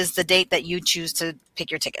is the date that you choose to pick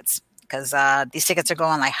your tickets, because these tickets are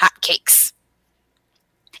going like hotcakes.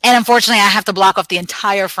 And unfortunately, I have to block off the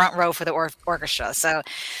entire front row for the orchestra. So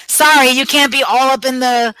sorry, you can't be all up in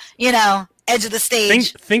the, edge of the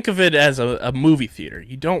stage. Think of it as a movie theater.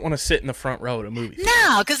 You don't want to sit in the front row at a movie theater.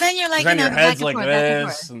 No, because then you're like, Then your back head's and like forth, back and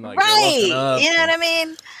this, forth. and like you're looking Right. up You know what I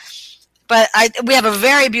mean? But we have a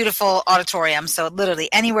very beautiful auditorium, so literally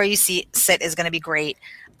anywhere you sit is going to be great.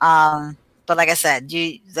 But like I said,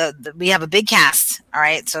 we have a big cast. All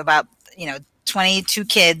right, so about 22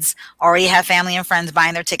 kids already have family and friends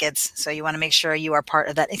buying their tickets. So you want to make sure you are part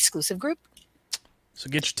of that exclusive group. So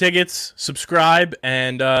get your tickets, subscribe,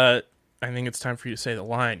 and I think it's time for you to say the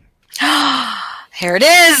line. Here it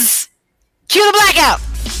is. Cue the blackout.